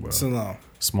that shit, bro. It's a loan.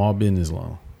 Small business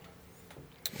loan.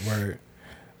 Word.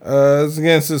 Let's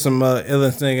get into some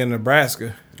illest thing in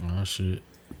Nebraska. Oh shit,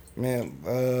 man.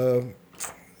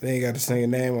 They ain't got this nigga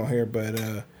name on here, but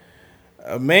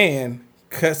a man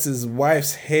cuts his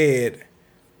wife's head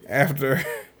after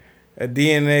a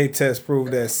DNA test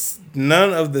proved that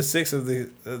none of the six of the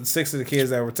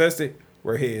kids that were tested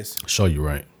were his. Show you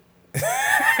right.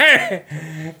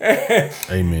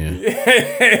 Amen.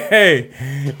 Hey.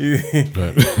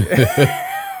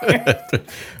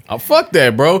 Oh, fuck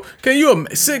that, bro. Can you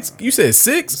six? You said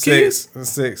six kids?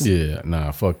 Six. Yeah,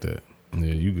 nah, fuck that.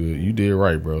 Yeah, you good. You did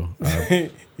right, bro.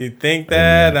 You think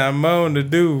that I'm on to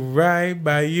do right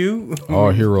by you?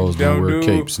 All heroes don't wear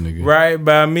capes, nigga. Right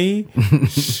by me?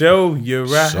 Show you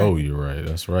right. Show you right.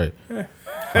 That's right.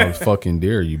 How fucking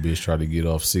dare you, bitch, try to get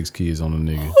off 6 kids on a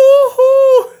nigga?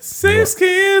 Ooh, 6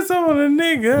 kids on a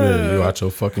nigga. Yeah, you out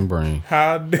your fucking brain.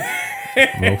 How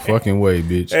no fucking way,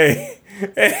 bitch. Hey.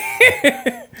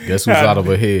 Guess who's out of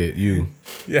her head? You.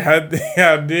 Yeah,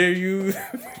 how dare you?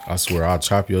 I swear I'll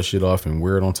chop your shit off and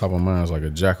wear it on top of mine like a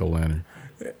jack-o'-lantern.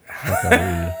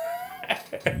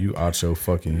 You out your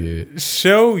fucking head.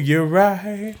 Show you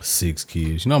right. 6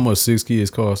 kids. You know how much 6 kids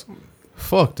cost?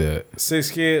 Fuck that.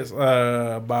 6 kids,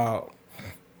 about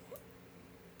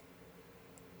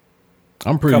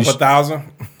I'm pretty couple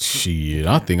thousand. Shit,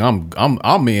 I think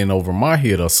I'm in over my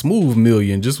head a smooth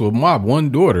million just with my one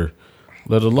daughter.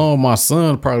 Let alone my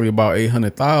son, probably about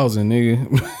 800,000,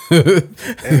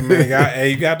 nigga. Hey man,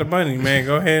 you got the money, man.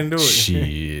 Go ahead and do it.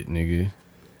 Shit, nigga.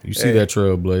 You see that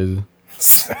Trailblazer?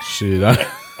 Shit,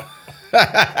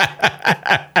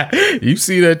 you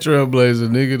see that Trailblazer,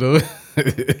 nigga, though.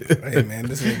 Hey man,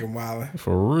 this nigga wildin'.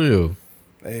 For real.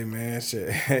 Hey man, shit.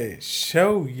 Hey,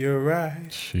 show you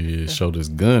right. Shit, show this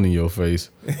gun in your face.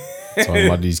 Talking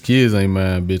about these kids ain't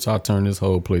mine, bitch. I'll turn this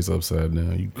whole place upside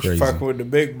down. You crazy. Fucking with the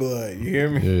big blood, you hear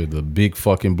me? Yeah, the big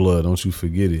fucking blood. Don't you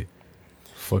forget it.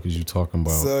 Fuck is you talking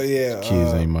about? So yeah,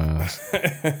 kids ain't mine.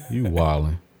 You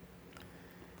wildin'.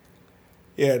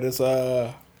 Yeah, this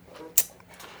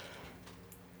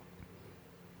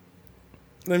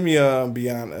let me be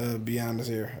honest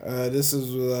here. This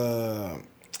is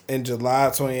in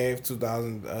July 28th,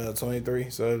 2023.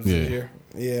 So it was this year.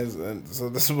 Yeah, so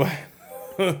this is what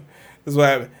this is what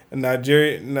happened.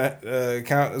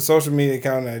 Social media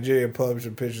account in Nigeria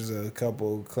published pictures of a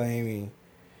couple claiming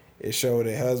it showed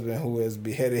a husband who has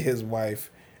beheaded his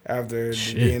wife after the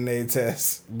DNA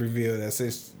test revealed that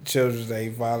 6 children that he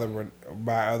fathered were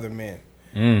by other men.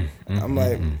 I'm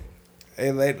like,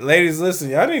 hey, ladies, listen,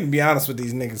 y'all need to be honest with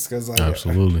these niggas, cause like,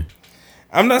 absolutely.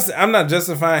 I'm not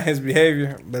justifying his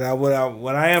behavior, but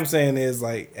what I am saying is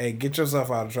like, hey, get yourself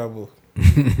out of trouble.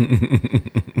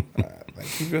 Like,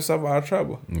 keep yourself out of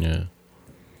trouble. Yeah.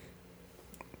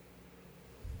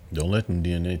 Don't let them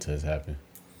DNA tests happen.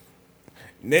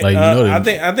 Like,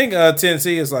 I think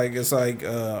Tennessee is it's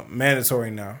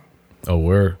mandatory now. Oh,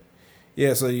 word.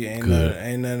 Yeah, so you ain't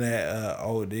none of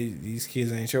that. These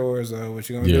kids ain't yours. What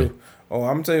you gonna do? Oh,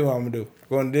 I'm gonna tell you what I'm gonna do.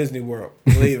 Going to Disney World.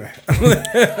 I'm leaving.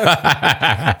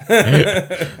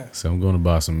 So I'm gonna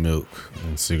buy some milk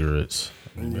and cigarettes.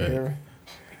 You hear me?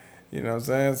 You know what I'm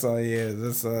saying? So yeah,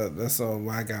 that's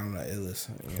why I got on the illest.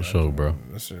 For sure, bro.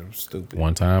 That shit was stupid.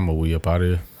 One time, or we up out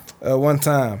of here? One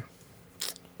time.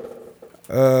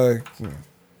 Well,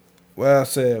 I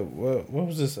said, what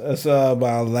was this? It's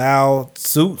about Lao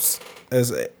Suits.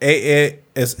 It's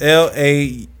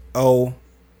Lao.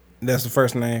 That's the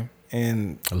first name.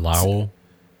 And Lao.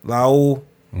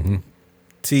 Mm-hmm.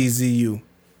 TZU.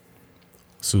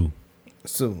 Sue.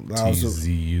 Lao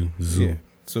TZU. Zoo. Yeah.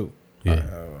 Sue. Yeah.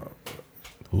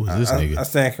 Who is this nigga? I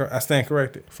stand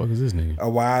corrected. The fuck is this nigga? A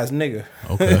wise nigga.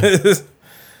 Okay.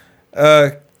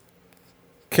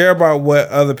 Care about what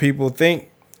other people think,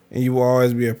 and you will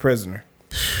always be a prisoner.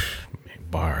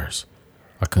 Bars.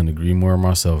 I couldn't agree more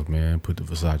myself, man. Put the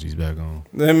Versace's back on.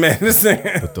 Man, this thing.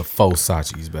 Put the faux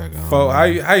Versace's back on. How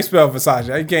you spell Versace?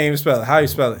 You can't even spell it. How you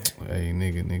spell it? Hey,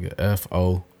 nigga.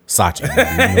 F-O. Sachi.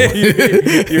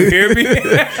 You hear me?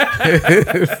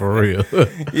 For real.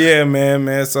 Yeah,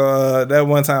 man. So that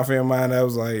one time for your mind, that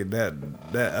was like that.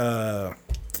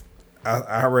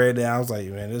 I read that. I was like,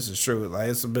 man, this is true. Like,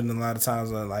 it's been a lot of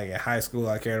times when, like, in high school,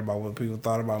 I cared about what people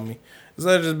thought about me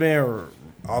instead of just being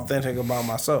authentic about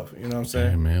myself. You know what I'm saying?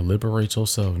 Hey, man, liberate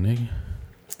yourself, nigga.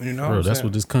 You know, bro, that's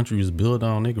what this country is built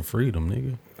on, nigga. Freedom,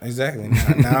 nigga. Exactly.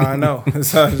 Now I know.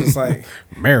 So it's just like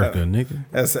America, nigga.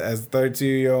 As a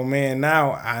 32-year-old man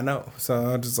now, I know. So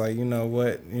I'm just like, you know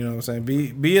what? You know what I'm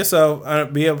saying? Be yourself.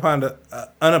 Be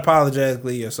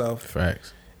unapologetically yourself.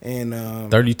 Facts. And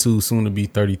 32, soon to be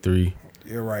 33.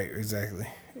 You're right. Exactly.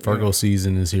 Virgo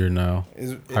season is here now.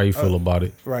 How you feel about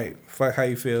it? Right. Fuck how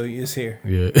you feel. It's here.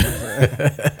 Yeah.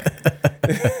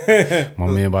 My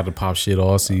man about to pop shit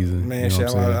all season. Man, you know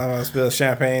shit, I'm gonna spill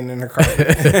champagne in the carpet.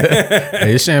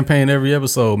 Hey, it's champagne every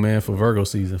episode, man, for Virgo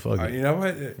season. Fuck it. You know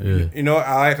what? Yeah. You know what?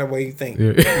 I like the way you think.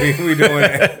 Yeah. we doing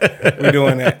that. We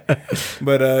doing that.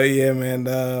 But yeah,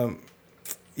 man.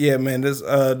 Yeah, man.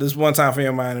 This one time for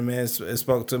your mind, man, it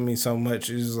spoke to me so much.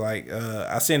 It was like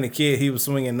I seen a kid. He was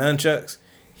swinging nunchucks.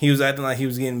 He was acting like he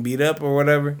was getting beat up or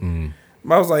whatever.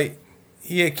 But I was like,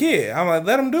 he a kid. I'm like,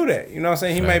 let him do that. You know what I'm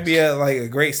saying? He might be a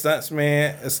great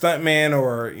stuntman,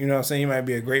 or you know what I'm saying, he might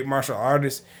be a great martial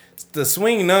artist. The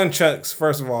swing nunchucks,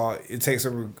 first of all, it takes a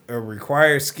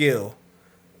required skill,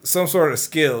 some sort of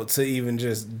skill to even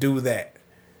just do that.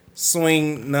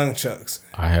 Swing nunchucks.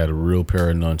 I had a real pair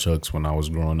of nunchucks when I was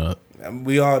growing up.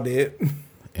 We all did.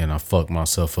 And I fucked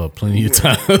myself up plenty of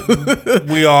times.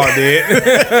 We all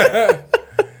did.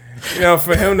 You know,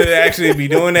 for him to actually be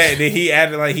doing that, that he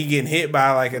acted like he getting hit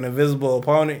by like an invisible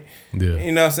opponent. Yeah.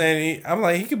 You know what I'm saying? I'm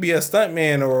like, he could be a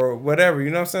stuntman or whatever. You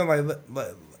know what I'm saying? Like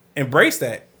embrace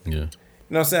that. Yeah. You know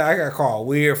what I'm saying? I got called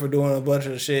weird for doing a bunch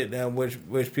of shit that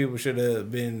which people should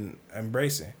have been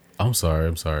embracing. I'm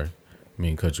sorry. I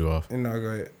mean, cut you off. You know, go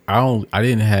ahead. I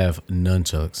didn't have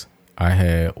nunchucks. I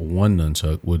had one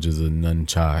nunchuck, which is a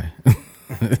nunchai.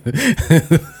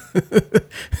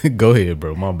 Go ahead,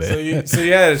 bro. My bad. So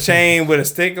you had a chain with a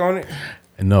stick on it?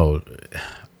 No,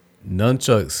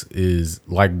 nunchucks is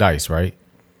like dice, right?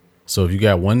 So if you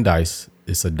got one dice,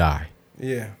 it's a die,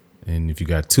 Yeah. and if you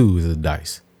got two, it's a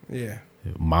dice. Yeah.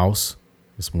 Mouse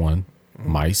is one.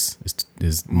 Mice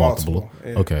is multiple.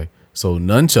 Yeah. Okay, so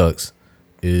nunchucks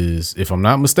is, if I'm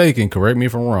not mistaken, correct me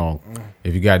if I'm wrong.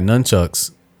 If you got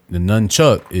nunchucks, the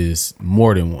nunchuck is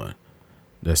more than one.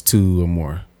 That's two or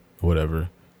more, whatever.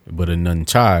 But a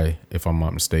nunchai, if I'm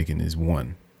not mistaken, is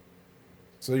one.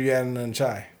 So you had a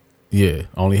nunchai. Yeah,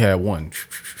 I only had one.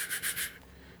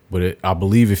 But I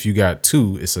believe if you got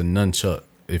two, it's a nunchuck,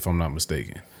 if I'm not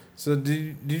mistaken. So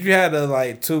did you have the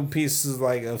like two pieces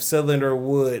like of cylinder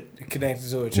wood connected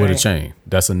to a chain? With a chain.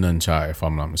 That's a nunchai, if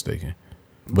I'm not mistaken.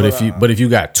 But if you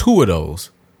got two of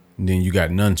those, then you got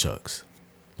nunchucks,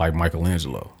 like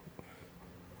Michelangelo.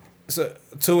 So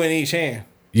two in each hand.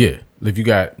 Yeah, if you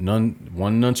got one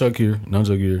nunchuck here,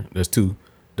 that's two.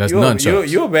 That's nunchucks.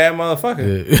 You a bad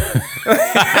motherfucker.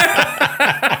 Yeah.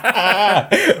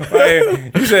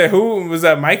 Like, you said who was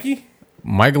that? Mikey?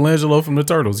 Michelangelo from the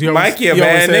Turtles. Mikey a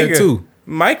bad nigga. Two.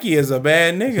 Mikey is a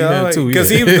bad nigga. Had two, Because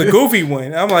he was the goofy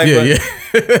one. I'm like, Yeah.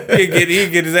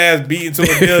 he'd get his ass beat into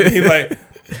a building. He's like,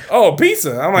 oh,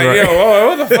 pizza. I'm like, Right. yo,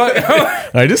 what the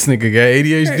fuck? Like, this nigga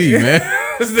got ADHD, man.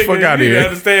 This nigga, Fuck outta you here.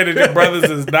 understand that your brothers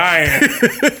is dying.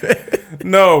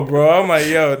 No, bro. I'm like,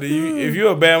 yo, if you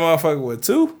a bad motherfucker with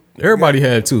two, Everybody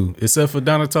had two, except for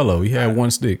Donatello. He had one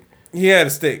stick. he had a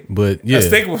stick. But yeah, A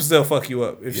stick will still fuck you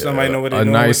up if somebody know what they're a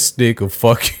doing. nice stick will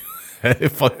fuck you,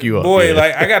 fuck you up. Boy, yeah.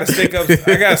 like I got a stick up.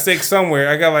 I got a stick somewhere.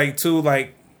 I got like two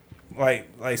like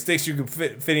sticks you can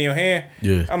fit in your hand.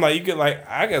 Yeah. I'm like, you could like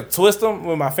I could twist them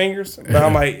with my fingers, but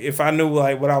I'm like, if I knew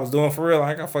like what I was doing for real,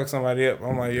 I could fuck somebody up.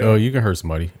 I'm like, yo, Oh, you can hurt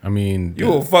somebody. I mean, you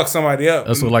will fuck somebody up.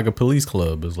 that's what like a police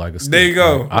club is like. A stick. There you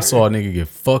go. Like, I saw a nigga get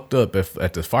fucked up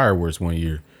at the fireworks one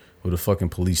year with a fucking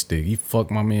police stick. He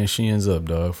fucked my man Shins up,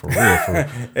 dog. For real.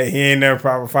 Hey, he ain't never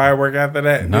proper firework after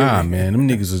that. Nah, man, them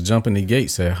niggas was jumping the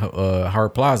gates at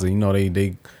Hart Plaza. You know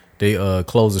they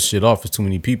close the shit off for too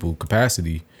many people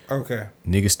capacity. Okay.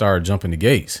 Niggas started jumping the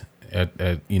gates at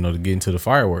to get into the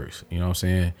fireworks. You know what I'm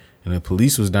saying? And the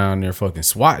police was down there fucking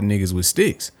swatting niggas with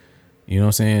sticks. You know what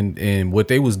I'm saying? And what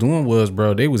they was doing was,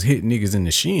 bro, they was hitting niggas in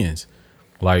the shins.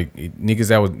 Like niggas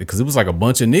that was, because it was like a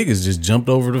bunch of niggas just jumped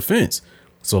over the fence.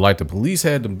 So like the police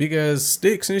had them big ass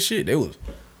sticks and shit. They was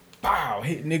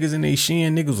hitting niggas in their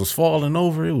shin. Niggas was falling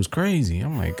over. It was crazy.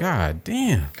 I'm like, God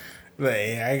damn. Like,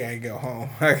 yeah, I gotta go home.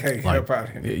 I gotta get up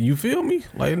out of here. You feel me?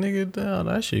 Like nigga, damn,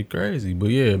 that shit crazy. But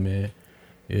yeah, man.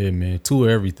 Yeah, man. Two of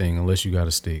everything unless you got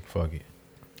a stick. Fuck it.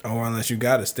 Oh, unless you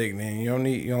got a stick, man. You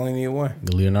only need one.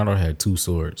 Leonardo had two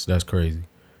swords. That's crazy.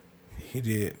 He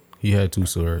did. He had two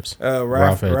swords.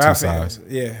 Ralph had two sides.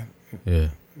 Yeah. Yeah.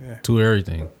 Two of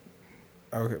everything.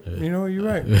 Okay. Yeah. You know, you're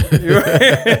right. You're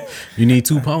right. You need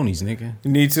two ponies, nigga.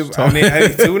 You need two. I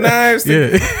need two knives to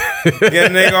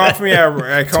get a nigga off me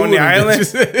at Coney Island.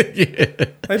 Yeah.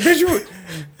 Like,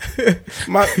 bitch,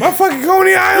 my fucking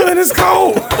Coney Island is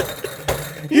cold.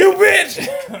 You bitch.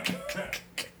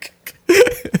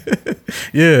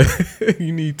 Yeah.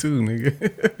 You need two,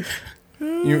 nigga.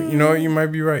 You know, you might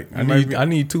be right. I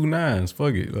need two nines.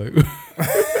 Fuck it. Like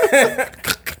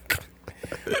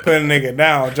put a nigga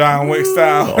down, John Wick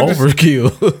style.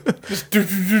 Overkill. Just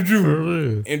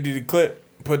empty the clip.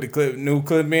 Put the new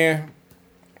clip in.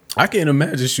 I can't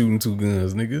imagine shooting two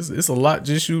guns, niggas. It's a lot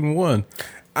just shooting one.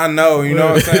 I know, you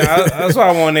know what I'm saying? That's why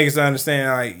I want niggas to understand.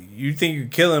 Like, you think you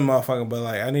killing motherfucker, but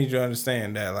like, I need you to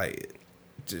understand that, like,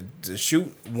 to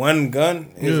shoot one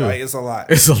gun is like, it's a lot.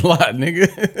 It's a lot,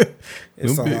 nigga.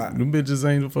 It's a lot. Them bitches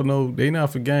ain't for no. They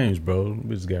not for games, bro. Them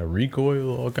bitches got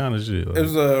recoil, all kind of shit. Like,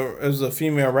 It was a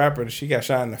female rapper. She got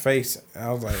shot in the face. And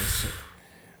I was like, shit.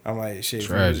 I'm like, shit.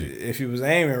 Tragic. If you was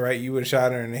aiming right, you would have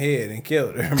shot her in the head and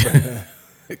killed her.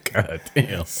 God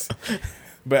damn.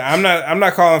 But I'm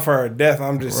not calling for her death.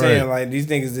 I'm just Right. saying, like, these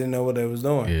niggas didn't know what they was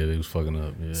doing. Yeah, they was fucking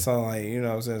up. Yeah. So, like, you know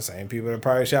what I'm saying? Same people that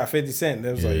probably shot 50 Cent.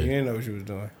 They was like, Yeah. you didn't know what you was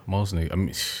doing. Most niggas. I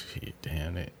mean, shit,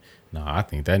 damn it. Nah, I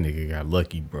think that nigga got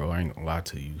lucky, bro. I ain't gonna lie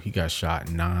to you. He got shot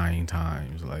 9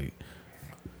 times. Like,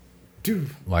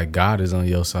 Like God is on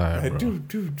your side, bro.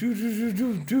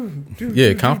 Do.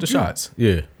 Yeah, count the shots.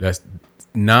 Yeah, that's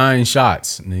 9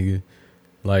 shots, nigga.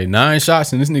 Like 9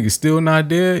 shots and this nigga still not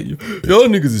dead. Y'all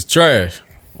niggas is trash.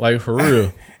 Like for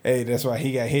real. Hey, that's why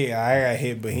he got hit. I got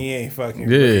hit, but he ain't fucking.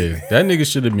 Yeah, that nigga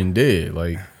should have been dead.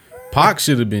 Like Pac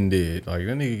should have been dead. Like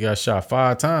that nigga got shot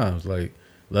 5 times. Like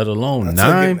let alone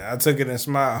 9. I took it and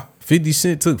smiled. 50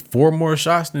 Cent took 4 more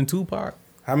shots than Tupac.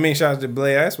 How many shots did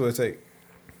Blade Icewood take?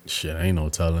 Shit, ain't no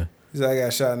telling. He's like, I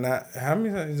got shot. Not how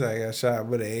many times? He's like, I got shot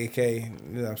with an AK.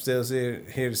 I'm still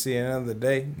here to see another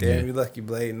day. Damn, you lucky,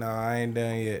 Blade. No, I ain't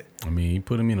done yet. I mean, he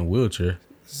put him in a wheelchair.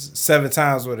 7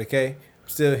 times with a K. I'm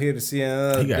still here to see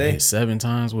another day. He got hit 7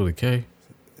 times with a K.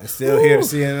 I'm still here to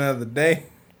see another day.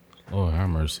 Oh, have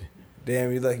mercy.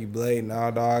 Damn, you lucky, Blade.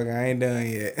 No, dog, I ain't done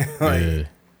yet.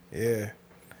 Yeah.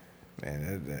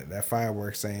 Man, that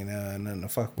fireworks ain't nothing to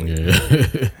fuck with.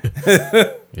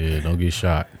 Yeah. Yeah, don't get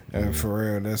shot. For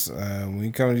real, that's when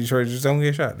you come to Detroit, just don't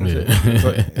get shot. That's Yeah.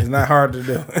 it. It's not hard to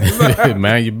do.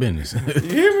 Mind your business. You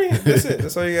hear me? That's it.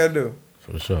 That's all you gotta do.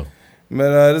 For sure.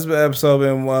 But this episode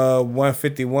been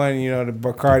 151. You know, the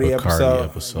Bacardi episode.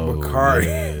 Bacardi.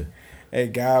 Yeah. Hey,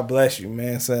 God bless you,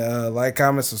 man. So like,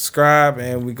 comment, subscribe,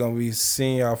 and we're gonna be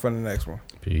seeing y'all for the next one.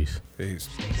 Peace. Peace.